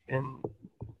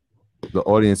the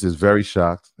audience is very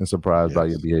shocked and surprised by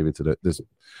your behavior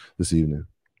this evening.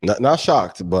 Not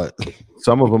shocked, but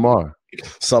some of them are.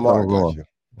 Some are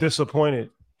disappointed.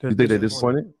 You think they're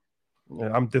disappointed?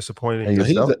 Yeah, I'm disappointed in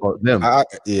yourself or them.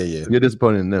 You're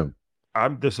disappointed in them.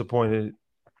 I'm disappointed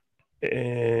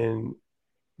in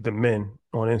the men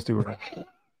on Instagram.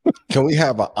 Can we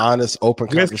have an honest, open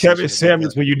conversation? Kevin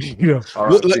Samuels when you know.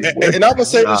 And I'm gonna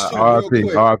say this too.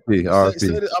 RP.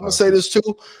 I'm gonna say this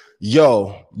too.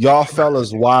 Yo, y'all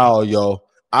fellas, wow, yo.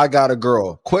 I got a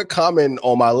girl. Quit commenting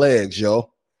on my legs,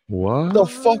 yo. What the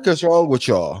fuck is wrong with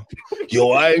y'all?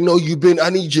 Yo, I didn't know I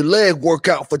need your leg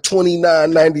workout for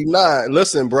 $29.99.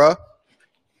 Listen, bro.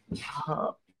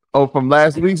 Oh, from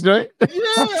last week's joint? Yeah,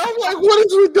 I'm like, what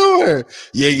is we doing?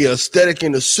 Yeah, your aesthetic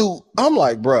in the suit. I'm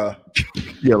like, bro.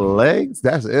 Your legs?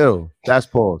 That's ill. That's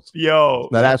pause. Yo.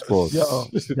 Now that's pause. Yo,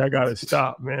 I gotta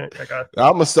stop, man.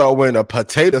 I'm gonna start wearing a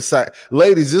potato sack.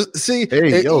 Ladies,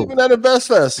 even at the Best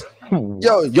Fest.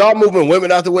 Yo, y'all moving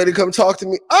women out the way to come talk to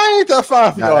me. I ain't that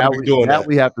fine for y'all to be doing that.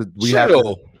 We have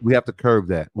to curb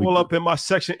that. Pull up in my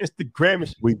section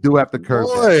Instagram. We do have to curb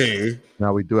that.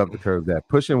 Now we do have to curb that.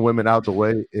 Pushing women out the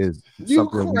way is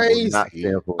something we will not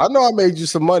stand for. I know I made you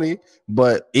some money,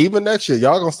 but even next year,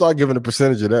 y'all gonna start giving a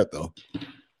percentage of that though.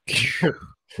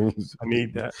 I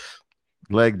need that.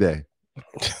 Leg day.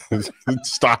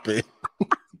 Stop it.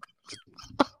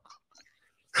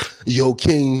 Yo,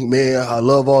 King, man, I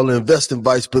love all the investing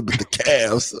advice, but the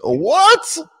Cavs.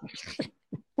 What?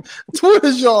 What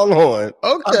is y'all on?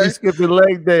 Okay. I be skipping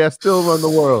leg day. I still run the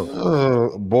world.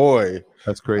 Oh, boy.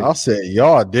 That's crazy. I'll say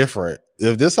y'all different.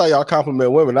 If this how y'all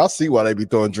compliment women, I'll see why they be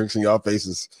throwing drinks in y'all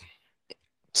faces.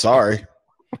 Sorry.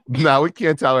 No, we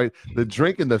can't tolerate the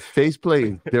drink and the face play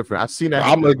is different. I've seen that.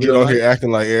 I'm gonna get on here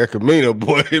acting like Erica Mena,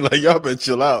 boy. Like y'all better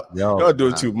chill out. Y'all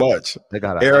doing too much. They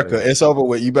got Erica. It's over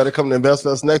with. You better come to Invest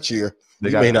Us next year.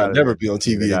 You may not never be on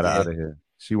TV. They got out of here.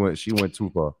 She went too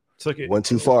far. Took it. Went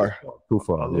too far. Too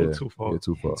far. A little too far. Yeah,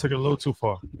 too far. Took it a little too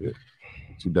far. Yeah.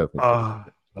 She definitely. A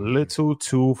little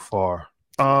too far.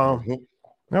 All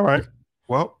right.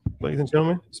 Well, ladies and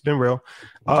gentlemen, it's been real.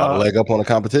 Got a leg up on the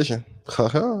competition.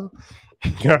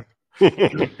 Yeah.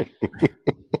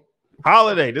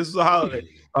 Holiday. This is a holiday.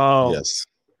 Yes.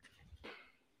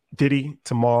 Diddy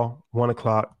tomorrow,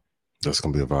 1:00. That's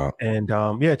gonna be a vibe. And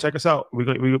yeah, check us out.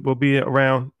 We'll be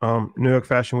around New York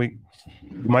Fashion Week.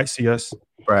 You might see us.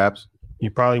 Perhaps. You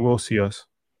probably will see us.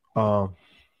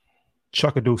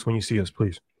 Chuck a deuce when you see us,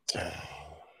 please.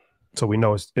 So we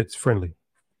know it's friendly.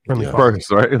 Friendly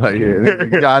First, right? Like,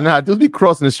 yeah. Nah, just be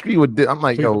crossing the street with I'm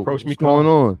like, Please yo, approach me, what's going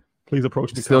on? Please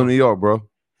approach me. Still in New York, bro.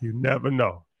 You never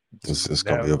know. It's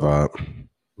gonna be a vibe.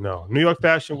 No. New York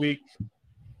Fashion Week,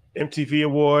 MTV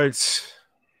Awards.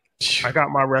 I got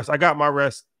my rest.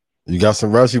 You got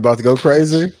some rest? You about to go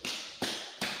crazy?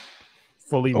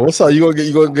 Fully. What's up? You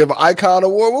gonna give an icon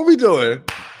award? What we doing?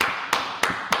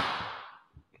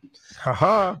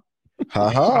 Haha.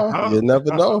 You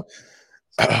never know.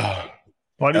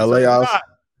 Funny LA till it's house. not.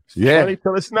 Yeah. Funny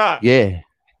till it's not. Yeah.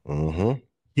 Mm-hmm.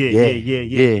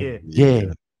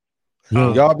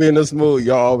 Yeah. Y'all be in this mood.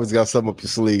 Y'all always got something up your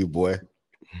sleeve, boy.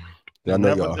 I know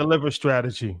Never y'all. deliver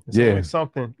strategy. It's Yeah. always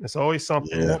something. It's always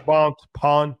something. Yeah. More bomb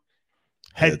pond.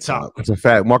 Head top. It's a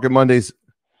fact. Market Mondays,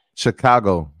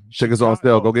 Chicago. Tickets on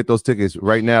sale. Go get those tickets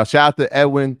right now. Shout out to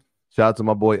Edwin. Shout out to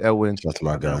my boy Edwin. Shout out to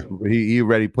my guy. He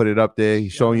already put it up there.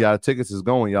 He's showing y'all the tickets is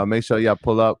going. Y'all make sure y'all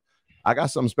pull up. I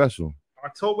got something special.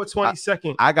 October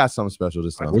 22nd. I got something special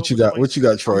this time. What you got? What you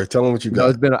got, Troy? Tell them what you No, got.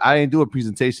 it's been. I didn't do a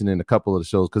presentation in a couple of the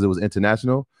shows because it was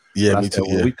international. Yeah, But me I said, too.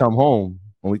 When Yeah. we come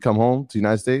home to the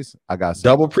United States, I got some.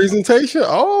 Double presentation.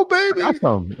 Oh, baby. I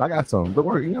got some. Don't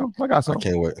worry, I got I some.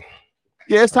 can't wait.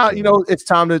 Yeah, it's time. It's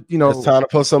time to. It's time to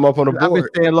put some up on the I've been board.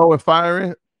 staying low and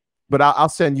firing, but I'll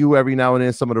send you every now and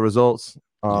then some of the results.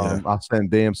 Yeah. I'll send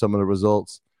Bam some of the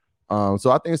results.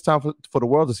 So I think it's time for the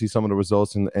world to see some of the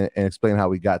results and explain how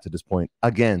we got to this point.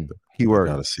 Again, keyword.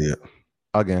 Gotta see it.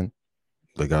 Again.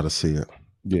 They gotta see it.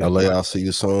 Yeah. LA, I'll see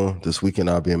you soon. This weekend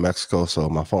I'll be in Mexico, so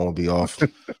my phone will be off.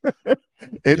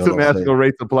 International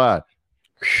rates apply.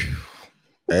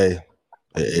 Hey,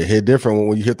 it hit different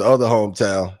when you hit the other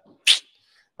hometown.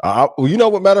 Well, you know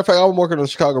what? Matter of fact, I'm working on a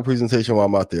Chicago presentation while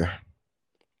I'm out there.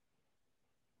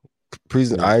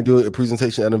 I ain't doing a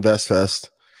presentation at Invest Fest,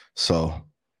 so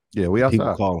yeah, we outside.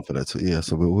 People calling for that too. Yeah,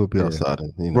 so we'll be outside.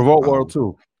 And, Revolt World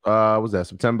too. Was that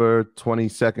September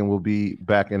 22nd? We'll be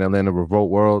back in Atlanta.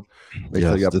 Revolt World. Make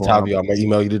sure the top of y'all. I'm gonna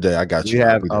email you today. I got you. We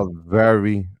have a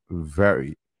very,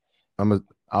 very,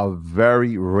 a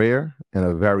very rare and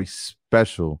a very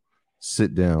special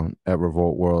sit down at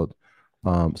Revolt World.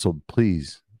 So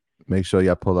please make sure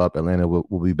y'all pull up. Atlanta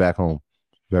will be back home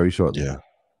very shortly. Yeah.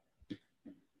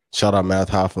 Shout out Math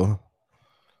Hoffa.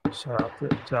 Shout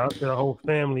out to the whole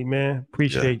family, man.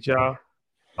 Appreciate y'all.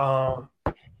 All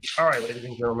right, ladies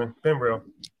and gentlemen, been real.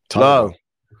 Love.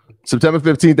 September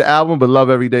 15th, the album, but love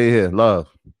every day here. Love.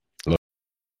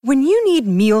 When you need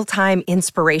mealtime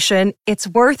inspiration, it's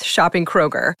worth shopping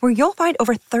Kroger, where you'll find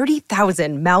over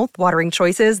 30,000 mouth-watering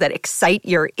choices that excite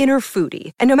your inner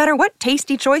foodie. And no matter what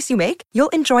tasty choice you make, you'll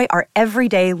enjoy our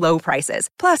everyday low prices,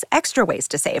 plus extra ways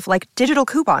to save, like digital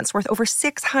coupons worth over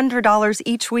 $600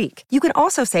 each week. You can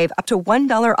also save up to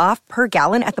 $1 off per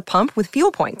gallon at the pump with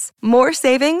fuel points. More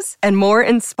savings and more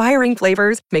inspiring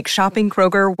flavors make shopping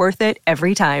Kroger worth it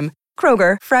every time.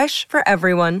 Kroger, fresh for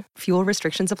everyone. Fuel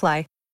restrictions apply.